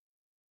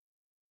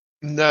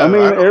 No, I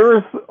mean,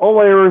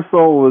 all Eris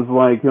saw was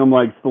like him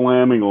like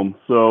slamming them,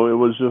 so it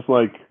was just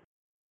like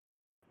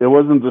it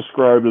wasn't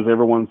described as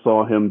everyone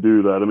saw him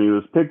do that. I mean, it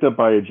was picked up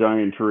by a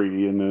giant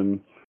tree, and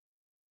then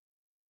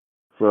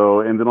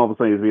all of a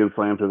sudden he's being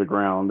slammed to the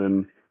ground.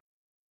 And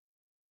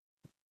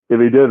if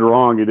he did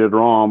wrong, he did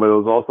wrong. But it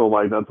was also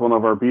like that's one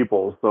of our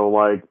people. So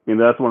like, and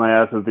that's when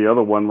I asked if the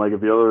other one, like if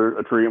the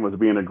other treant was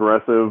being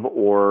aggressive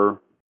or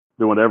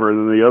doing whatever,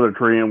 and then the other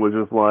treant was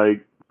just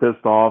like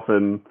pissed off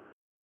and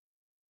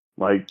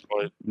like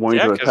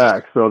wanting to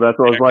attack. So that's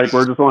what I was like,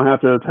 we're just gonna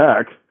have to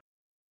attack.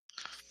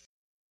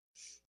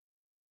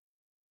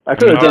 I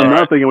could have done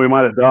nothing and we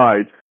might have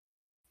died.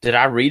 Did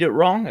I read it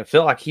wrong? I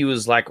feel like he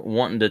was like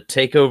wanting to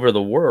take over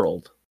the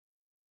world.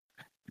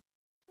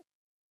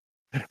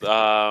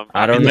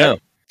 I don't know.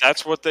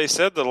 That's what they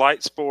said the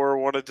light spore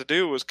wanted to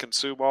do, was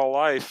consume all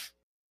life.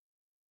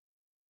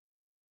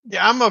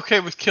 Yeah, I'm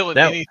okay with killing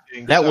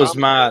anything. That was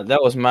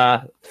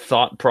my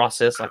thought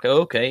process. Like,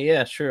 okay,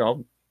 yeah,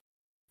 sure.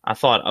 I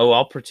thought,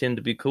 I'll pretend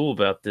to be cool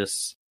about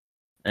this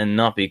and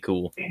not be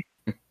cool.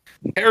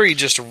 Harry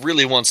just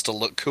really wants to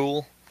look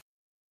cool.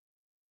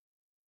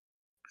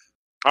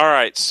 All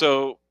right,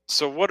 so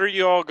what are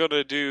you all going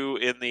to do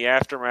in the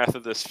aftermath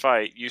of this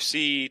fight? You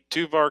see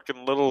Tuvark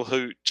and Little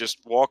Hoot just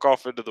walk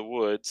off into the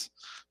woods.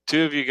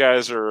 2 of you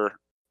guys are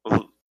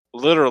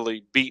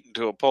literally beaten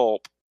to a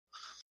pulp.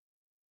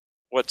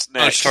 What's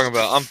next? What you talking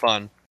about? I'm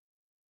fine.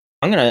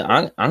 I'm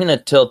gonna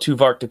tell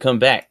Tuvark to come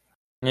back.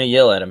 I'm gonna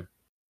yell at him.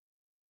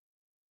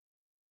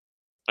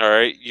 All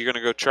right, you're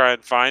gonna go try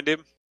and find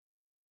him.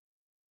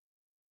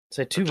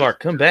 Say, Tuvark,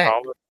 come back.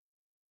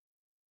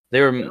 They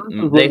had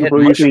anything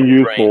mushroom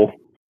useful. brain.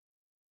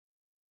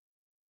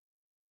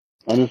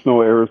 I just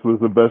know Eris was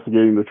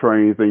investigating to try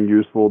anything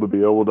useful to be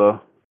able to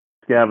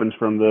scavenge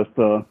from this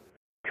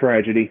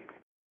tragedy.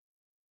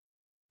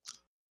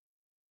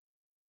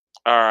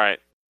 All right,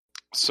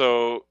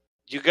 so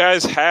you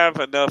guys have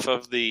enough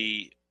of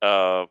the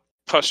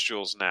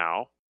pustules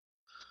now.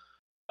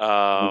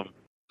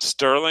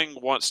 Sterling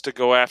wants to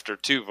go after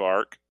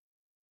Tuvark.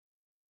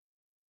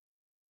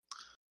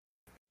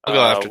 I'll go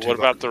after Tuvark. What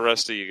about the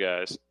rest of you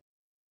guys?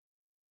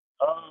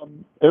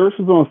 Eris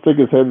is going to stick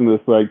his head in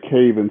this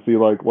cave and see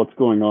what's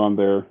going on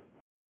there.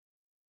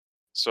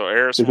 So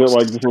Eris is it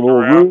just a little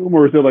room,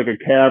 or is it a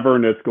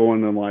cavern that's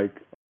going in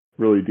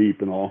really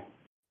deep and all?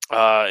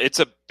 It's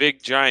a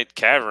big giant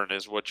cavern,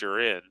 is what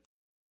you're in.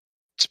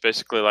 It's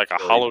basically like a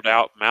hollowed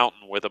out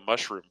mountain with a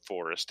mushroom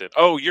forest.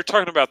 Oh, you're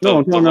talking about the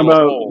little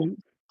hole.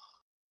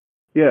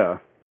 Yeah.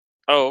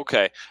 Oh,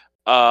 okay.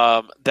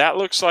 That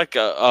looks like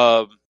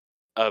a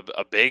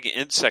big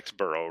insect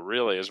burrow.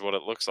 Really, is what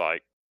it looks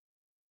like.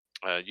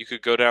 You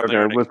could go down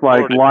there. With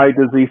light,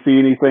 does he see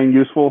anything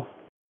useful?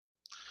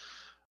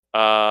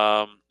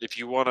 If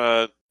you want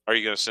to, are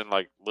you going to send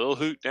Lil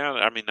Hoot down?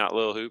 I mean, not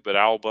Lil Hoot, but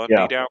Owl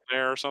Bundy down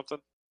there or something?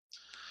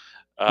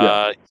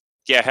 Yeah,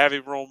 have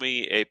him roll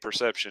me a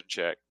perception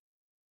check.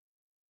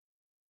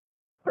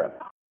 Hold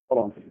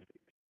on.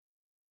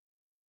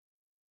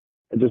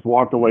 I just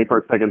walked away for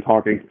a second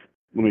talking.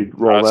 Let me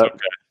roll that. Okay.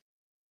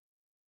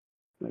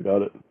 I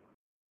got it.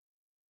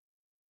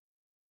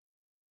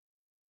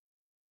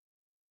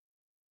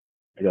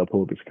 I got to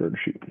pull up his character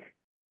sheet.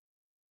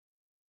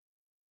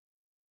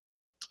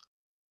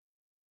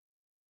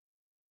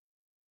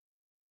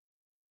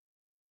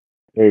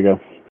 There you go.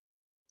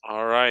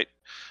 All right.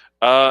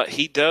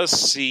 He does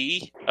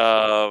see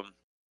 2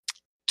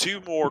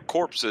 more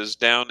corpses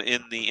down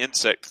in the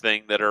insect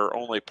thing that are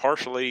only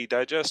partially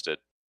digested.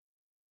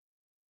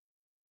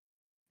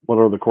 What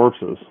are the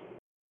corpses?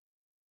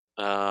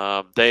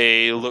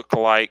 They look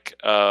like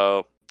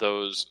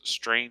those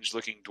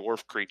strange-looking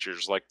dwarf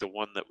creatures, like the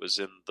one that was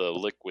in the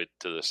liquid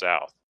to the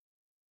south.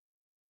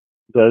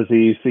 Does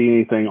he see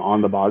anything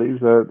on the bodies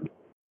that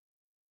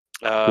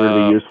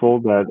would be useful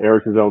that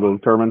Eris is able to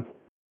determine?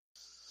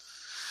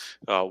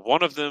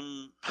 One of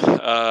them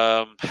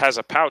has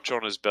a pouch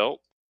on his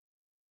belt.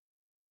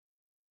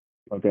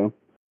 Okay.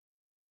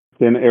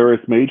 Can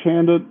Eris mage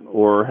hand it,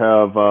 or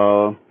have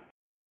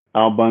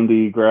Al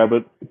Bundy grab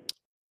it?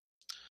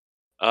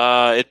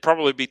 It'd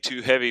probably be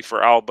too heavy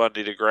for Al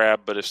Bundy to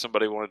grab, but if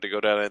somebody wanted to go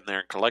down in there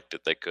and collect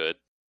it, they could.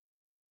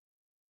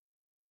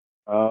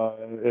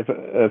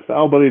 If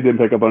Al Bundy didn't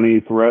pick up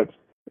any threats,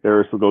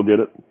 Eris will go get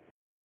it.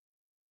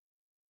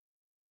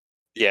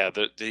 Yeah,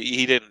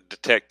 he didn't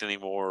detect any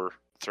more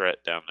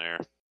threat down there.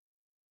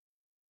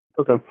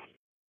 Okay.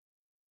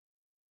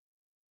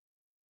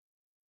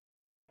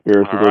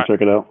 Eris will go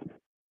check it out.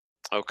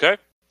 Okay.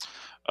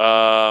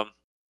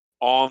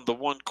 On the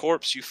one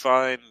corpse, you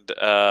find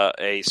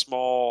a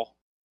small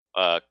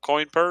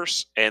coin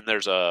purse, and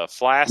there's a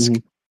flask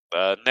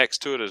next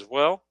to it as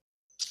well.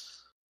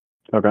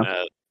 Okay.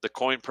 The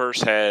coin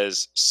purse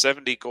has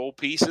 70 gold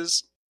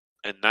pieces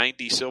and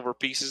 90 silver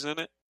pieces in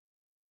it.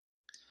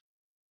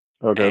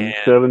 Okay,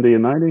 70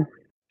 and 90?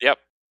 Yep.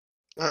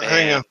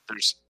 Hang on.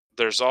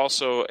 There's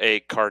also a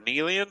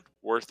carnelian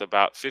worth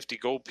about 50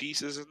 gold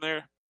pieces in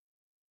there.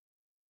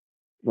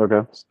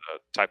 Okay.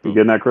 Type you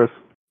getting that, Chris?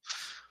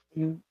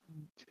 And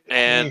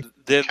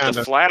then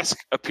the flask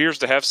appears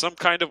to have some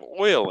kind of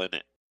oil in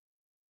it.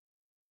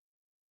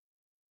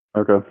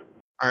 Okay. All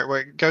right,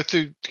 wait. Go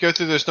through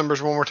those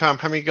numbers one more time.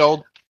 How many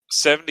gold?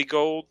 70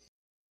 gold,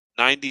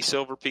 90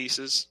 silver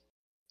pieces,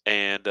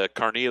 and a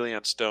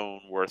carnelian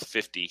stone worth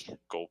 50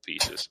 gold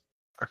pieces.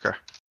 Okay.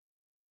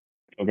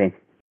 Okay.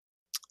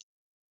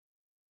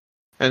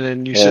 And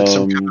then you said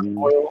some kind of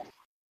oil?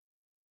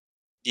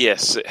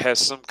 Yes, it has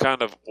some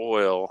kind of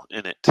oil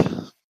in it.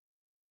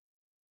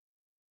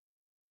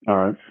 All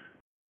right.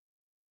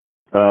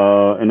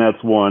 And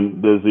that's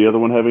one. Does the other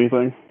one have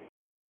anything?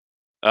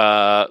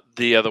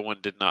 The other one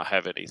did not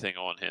have anything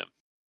on him.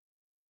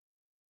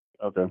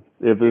 Okay.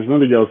 If there's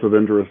nothing else of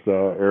interest,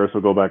 Eris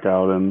will go back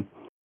out and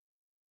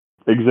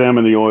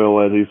examine the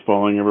oil as he's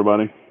following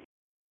everybody.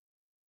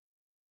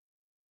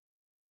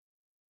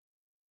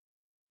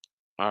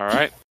 All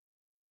right.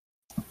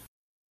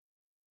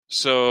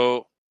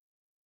 So,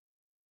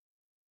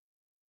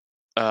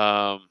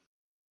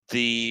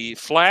 the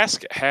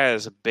flask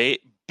has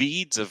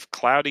beads of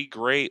cloudy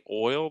gray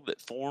oil that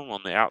form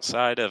on the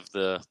outside of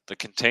the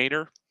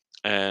container,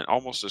 and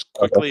almost as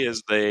quickly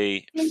as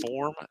they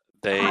form,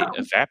 they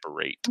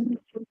evaporate.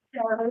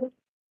 All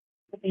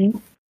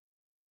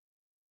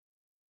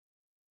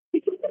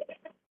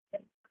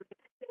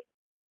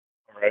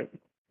right.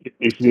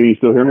 You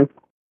still hear me?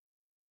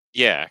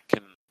 Yeah,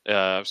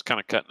 I was kind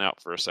of cutting out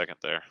for a second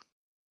there.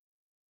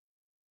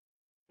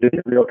 Can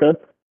you hear me okay?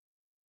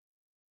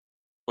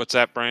 What's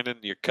that, Brandon?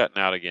 You're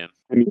cutting out again.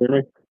 Can you hear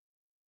me?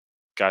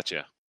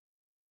 Gotcha.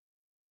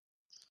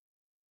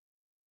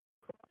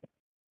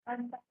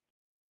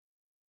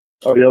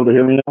 Oh, you able to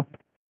hear me now?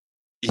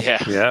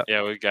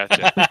 Yeah, we got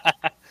you.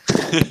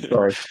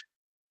 Sorry.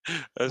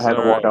 That's I had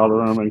to all walk right. out of the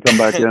room and come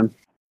back in.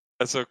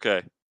 That's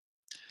okay.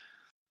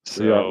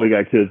 So We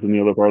got kids in the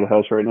other part of the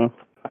house right now.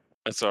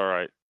 that's all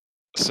right.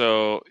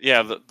 So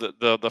yeah,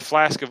 the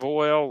flask of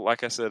oil,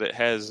 like I said, it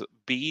has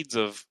beads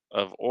of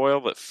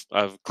oil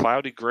of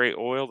cloudy gray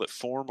oil that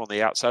form on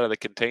the outside of the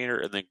container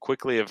and then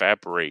quickly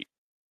evaporate.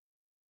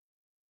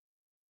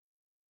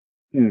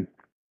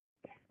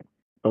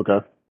 Okay.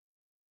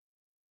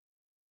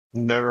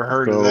 Never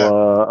heard So of that.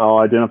 I'll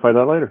identify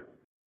that later.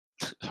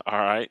 All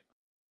right.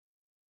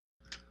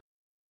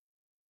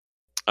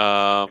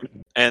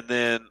 And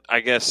then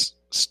I guess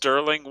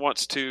Sterling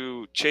wants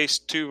to chase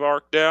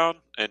Tuvark down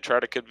and try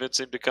to convince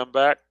him to come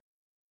back.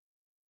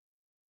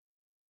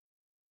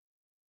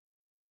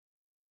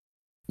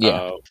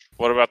 Yeah.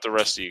 What about the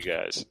rest of you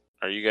guys?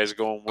 Are you guys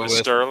going with I'll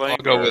Sterling?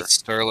 go with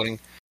Sterling.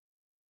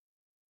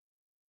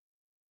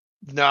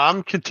 No,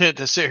 I'm content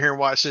to sit here and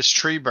watch this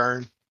tree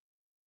burn.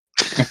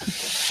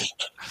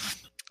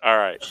 All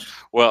right.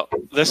 Well,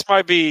 this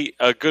might be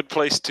a good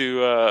place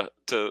to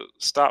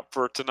stop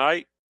for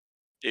tonight,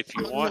 if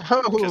you want,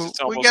 because it's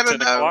almost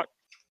 10 o'clock.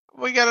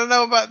 We gotta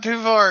know about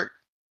Tuvark.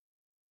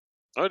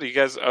 Oh, do you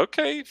guys?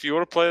 Okay, if you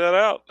want to play that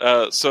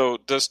out. So,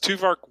 does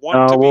Tuvark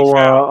want to be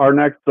found? Our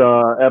next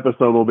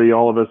episode will be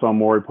all of us on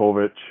Maury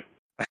Povich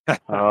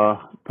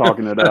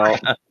talking it out.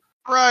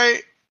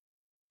 Right.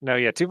 No,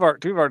 yeah,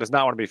 Tuvar does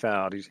not want to be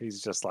found.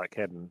 He's just like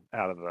heading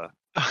out of the.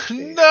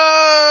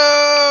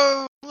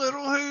 No,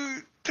 Little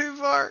Hoot,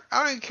 Tuvark.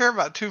 I don't even care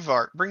about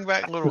Tuvark. Bring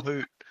back Little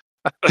Hoot.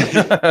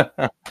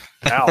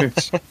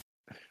 Ouch.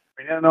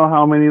 We don't know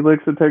how many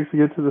licks it takes to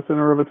get to the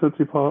center of a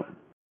Tootsie Pop.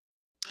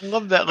 I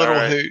love that Little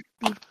Hoot.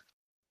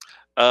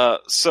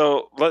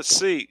 So let's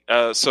see.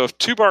 So if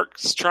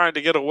Tuvark's trying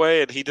to get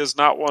away and he does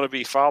not want to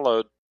be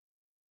followed,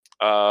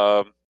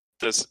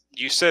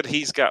 you said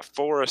he's got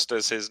forest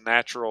as his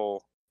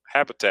natural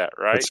habitat,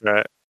 right?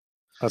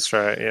 That's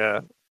right.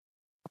 Yeah.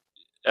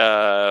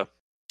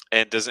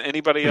 And does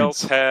anybody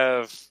else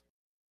have?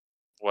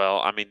 Well,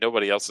 I mean,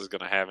 nobody else is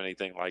going to have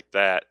anything like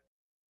that.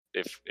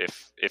 If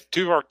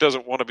Tuvark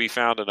doesn't want to be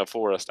found in a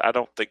forest, I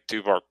don't think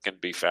Tuvark can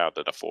be found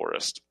in a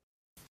forest.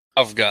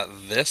 I've got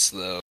this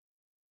though.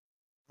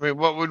 I mean,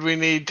 what would we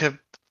need to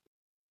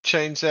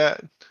change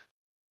that?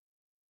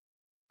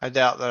 I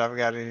doubt that I've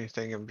got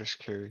anything. I'm just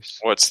curious.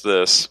 What's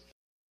this?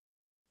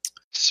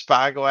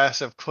 Spyglass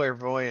of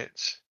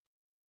clairvoyance.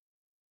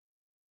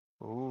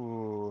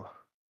 Ooh.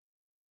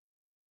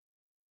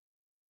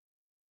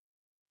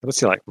 Let's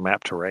see, like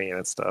map terrain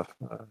and stuff.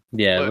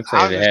 Yeah, Look, looks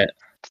like they had.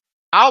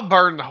 I'll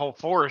burn the whole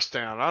forest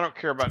down. I don't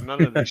care about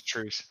none of these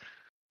trees.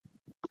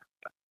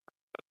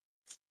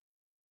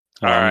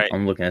 All right.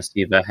 I'm looking to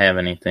see if I have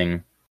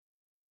anything.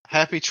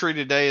 Happy tree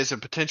today is a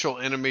potential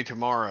enemy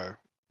tomorrow.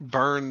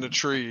 Burn the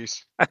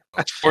trees.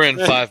 We're in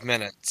 5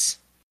 minutes.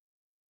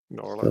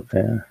 Norland.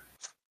 Okay.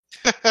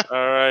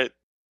 All right.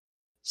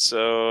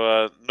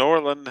 So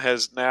Norland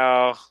has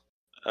now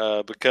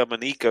become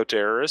an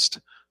eco-terrorist.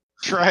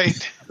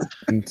 Right.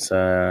 It's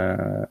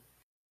I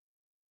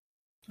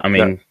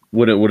mean,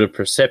 would a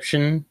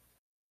perception,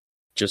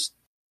 just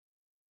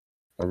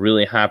a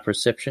really high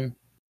perception?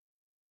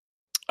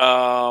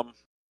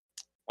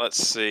 Let's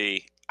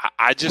see.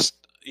 I just,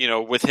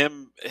 with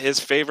him, his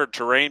favorite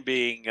terrain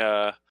being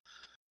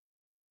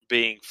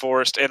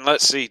forest, and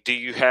let's see. Do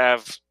you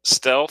have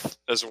stealth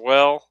as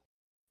well,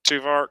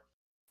 Tuvark?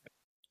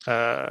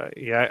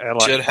 Yeah, I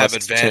like Should have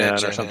plus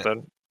advantage 10 or in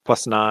something.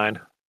 Plus 9.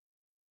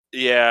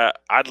 Yeah,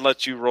 I'd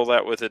let you roll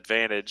that with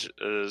advantage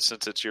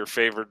since it's your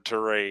favorite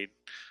terrain.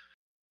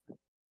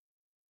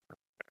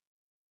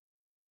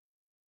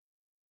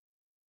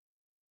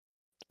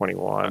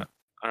 $21.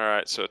 All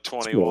right, so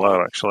 21. It's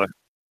low, actually.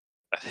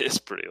 That is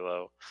pretty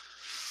low.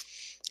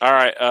 All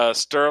right,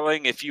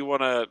 Sterling, if you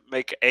want to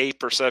make a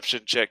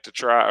perception check to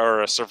try,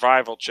 or a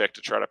survival check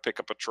to try to pick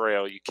up a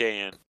trail, you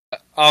can.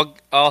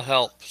 I'll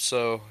help.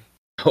 So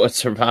What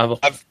survival?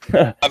 I've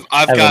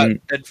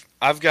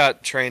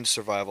got trained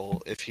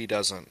survival. If he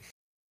doesn't,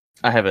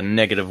 I have a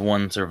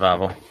 -1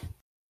 survival.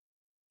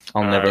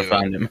 I'll never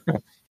find him.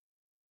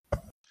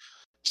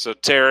 So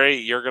Terry,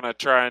 you're gonna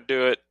try and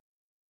do it.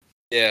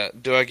 Yeah.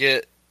 Do I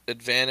get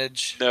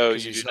advantage? No,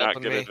 you do not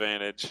get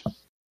advantage.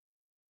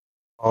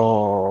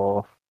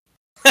 Oh.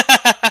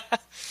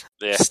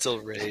 Yeah, Still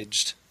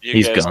raged.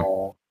 He's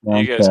gone.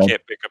 You guys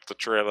can't pick up the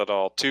trail at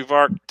all.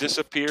 Tuvark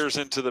disappears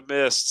into the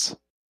mists.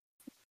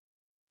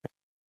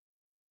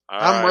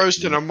 I'm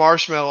roasting a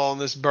marshmallow on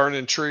this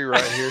burning tree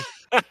right here.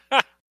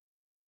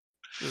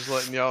 Just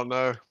letting y'all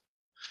know.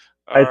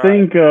 I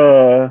think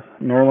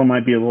Norland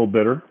might be a little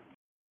bitter.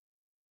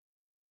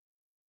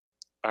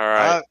 All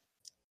right.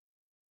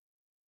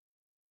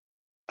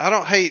 I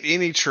don't hate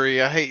any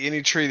tree. I hate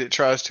any tree that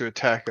tries to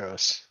attack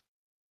us.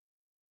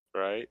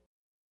 Right.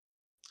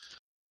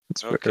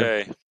 That's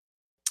okay. fair.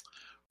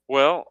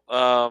 Well,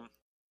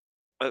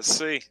 let's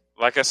see.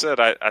 Like I said,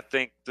 I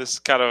think this is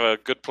kind of a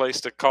good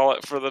place to call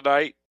it for the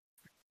night.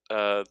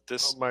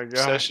 This Oh my God.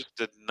 session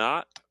did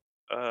not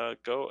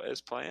go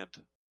as planned.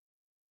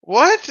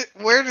 What?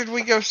 Where did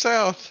we go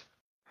south?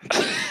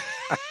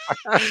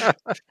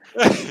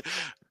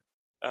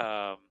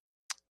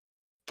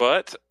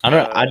 But I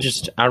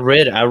don't.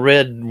 I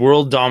read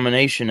world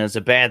domination as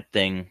a bad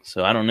thing,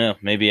 so I don't know.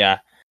 Maybe I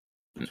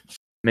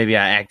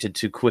acted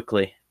too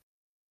quickly.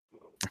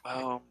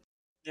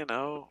 You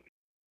know,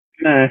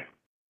 Nah.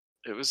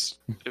 it was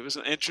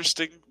an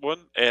interesting one,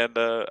 and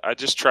I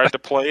just tried to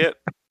play it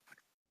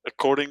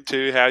according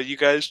to how you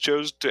guys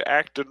chose to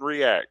act and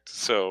react.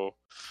 So,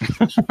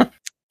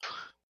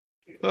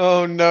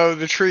 Oh no,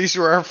 the trees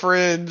were our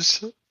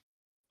friends.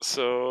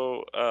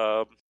 so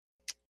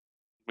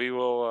we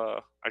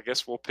will. I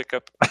guess we'll pick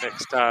up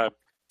next time.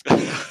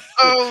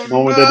 Oh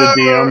Moment no! that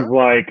the DM's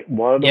like,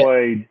 what do Yep.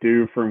 I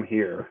do from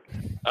here?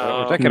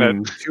 We're taking a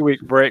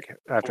 2-week break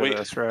after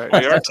this, right?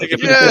 We are taking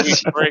Yes. a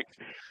 2-week break,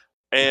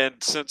 and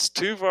since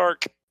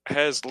Tuvark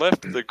has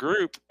left the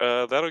group,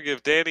 that'll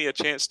give Danny a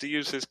chance to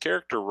use his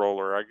character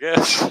roller, I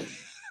guess.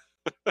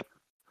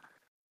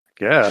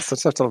 Yes,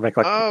 let's have to make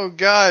like. Oh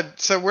god!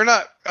 So we're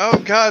not. Oh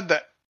god!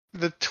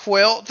 The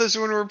 12th is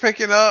when we're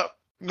picking up.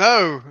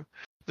 No,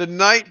 the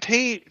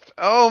 19th.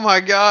 Oh my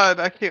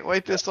god! I can't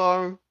wait this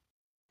long.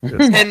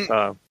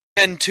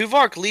 And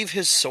Tuvark leave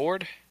his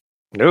sword?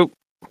 Nope.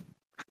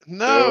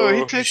 No, he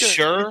No, took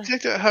sure? He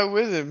took that hoe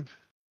with him.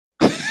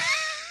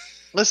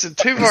 Listen,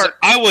 'Cause Tuvark.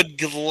 I would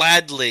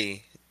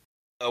gladly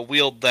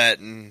wield that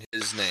in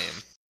his name.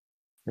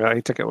 Yeah,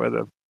 he took it with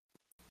him.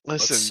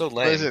 Listen, so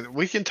lame. listen.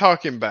 We can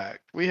talk him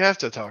back. We have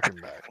to talk him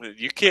back.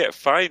 You can't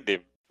find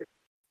him.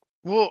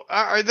 Well,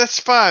 all right,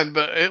 that's fine,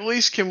 but at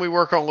least can we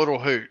work on Little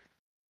Hoot?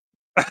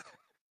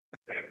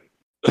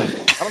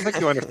 I don't think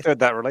you understood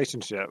that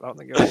relationship. I don't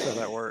think you understood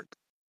how that worked.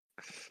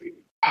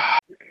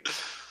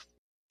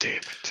 Damn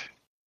it.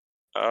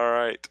 All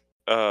right.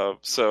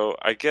 So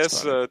I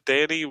guess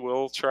Danny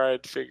will try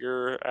and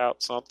figure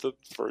out something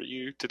for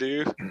you to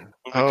do when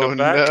we come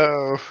back.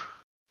 No.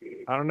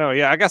 I don't know.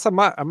 Yeah, I guess I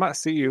might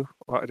see you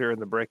during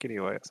the break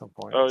anyway at some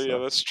point. Oh yeah,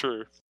 that's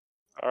true.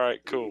 All right,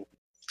 cool.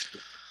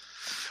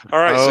 All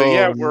right, so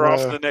yeah, we're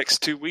off the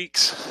next 2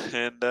 weeks,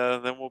 and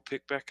then we'll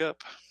pick back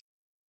up.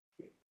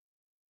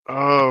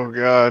 Oh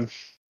god.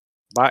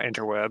 Bye,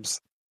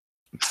 interwebs.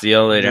 See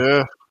y'all later.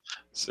 Yeah.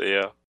 See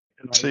ya.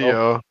 See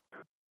y'all.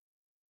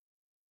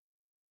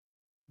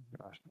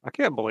 Gosh, I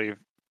can't believe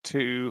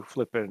 2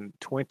 flipping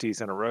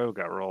 20s in a row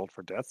got rolled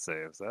for death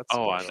saves. That's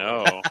Oh, I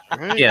bizarre. know.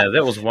 Right? Yeah,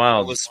 that was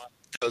wild.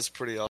 That was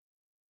pretty awesome.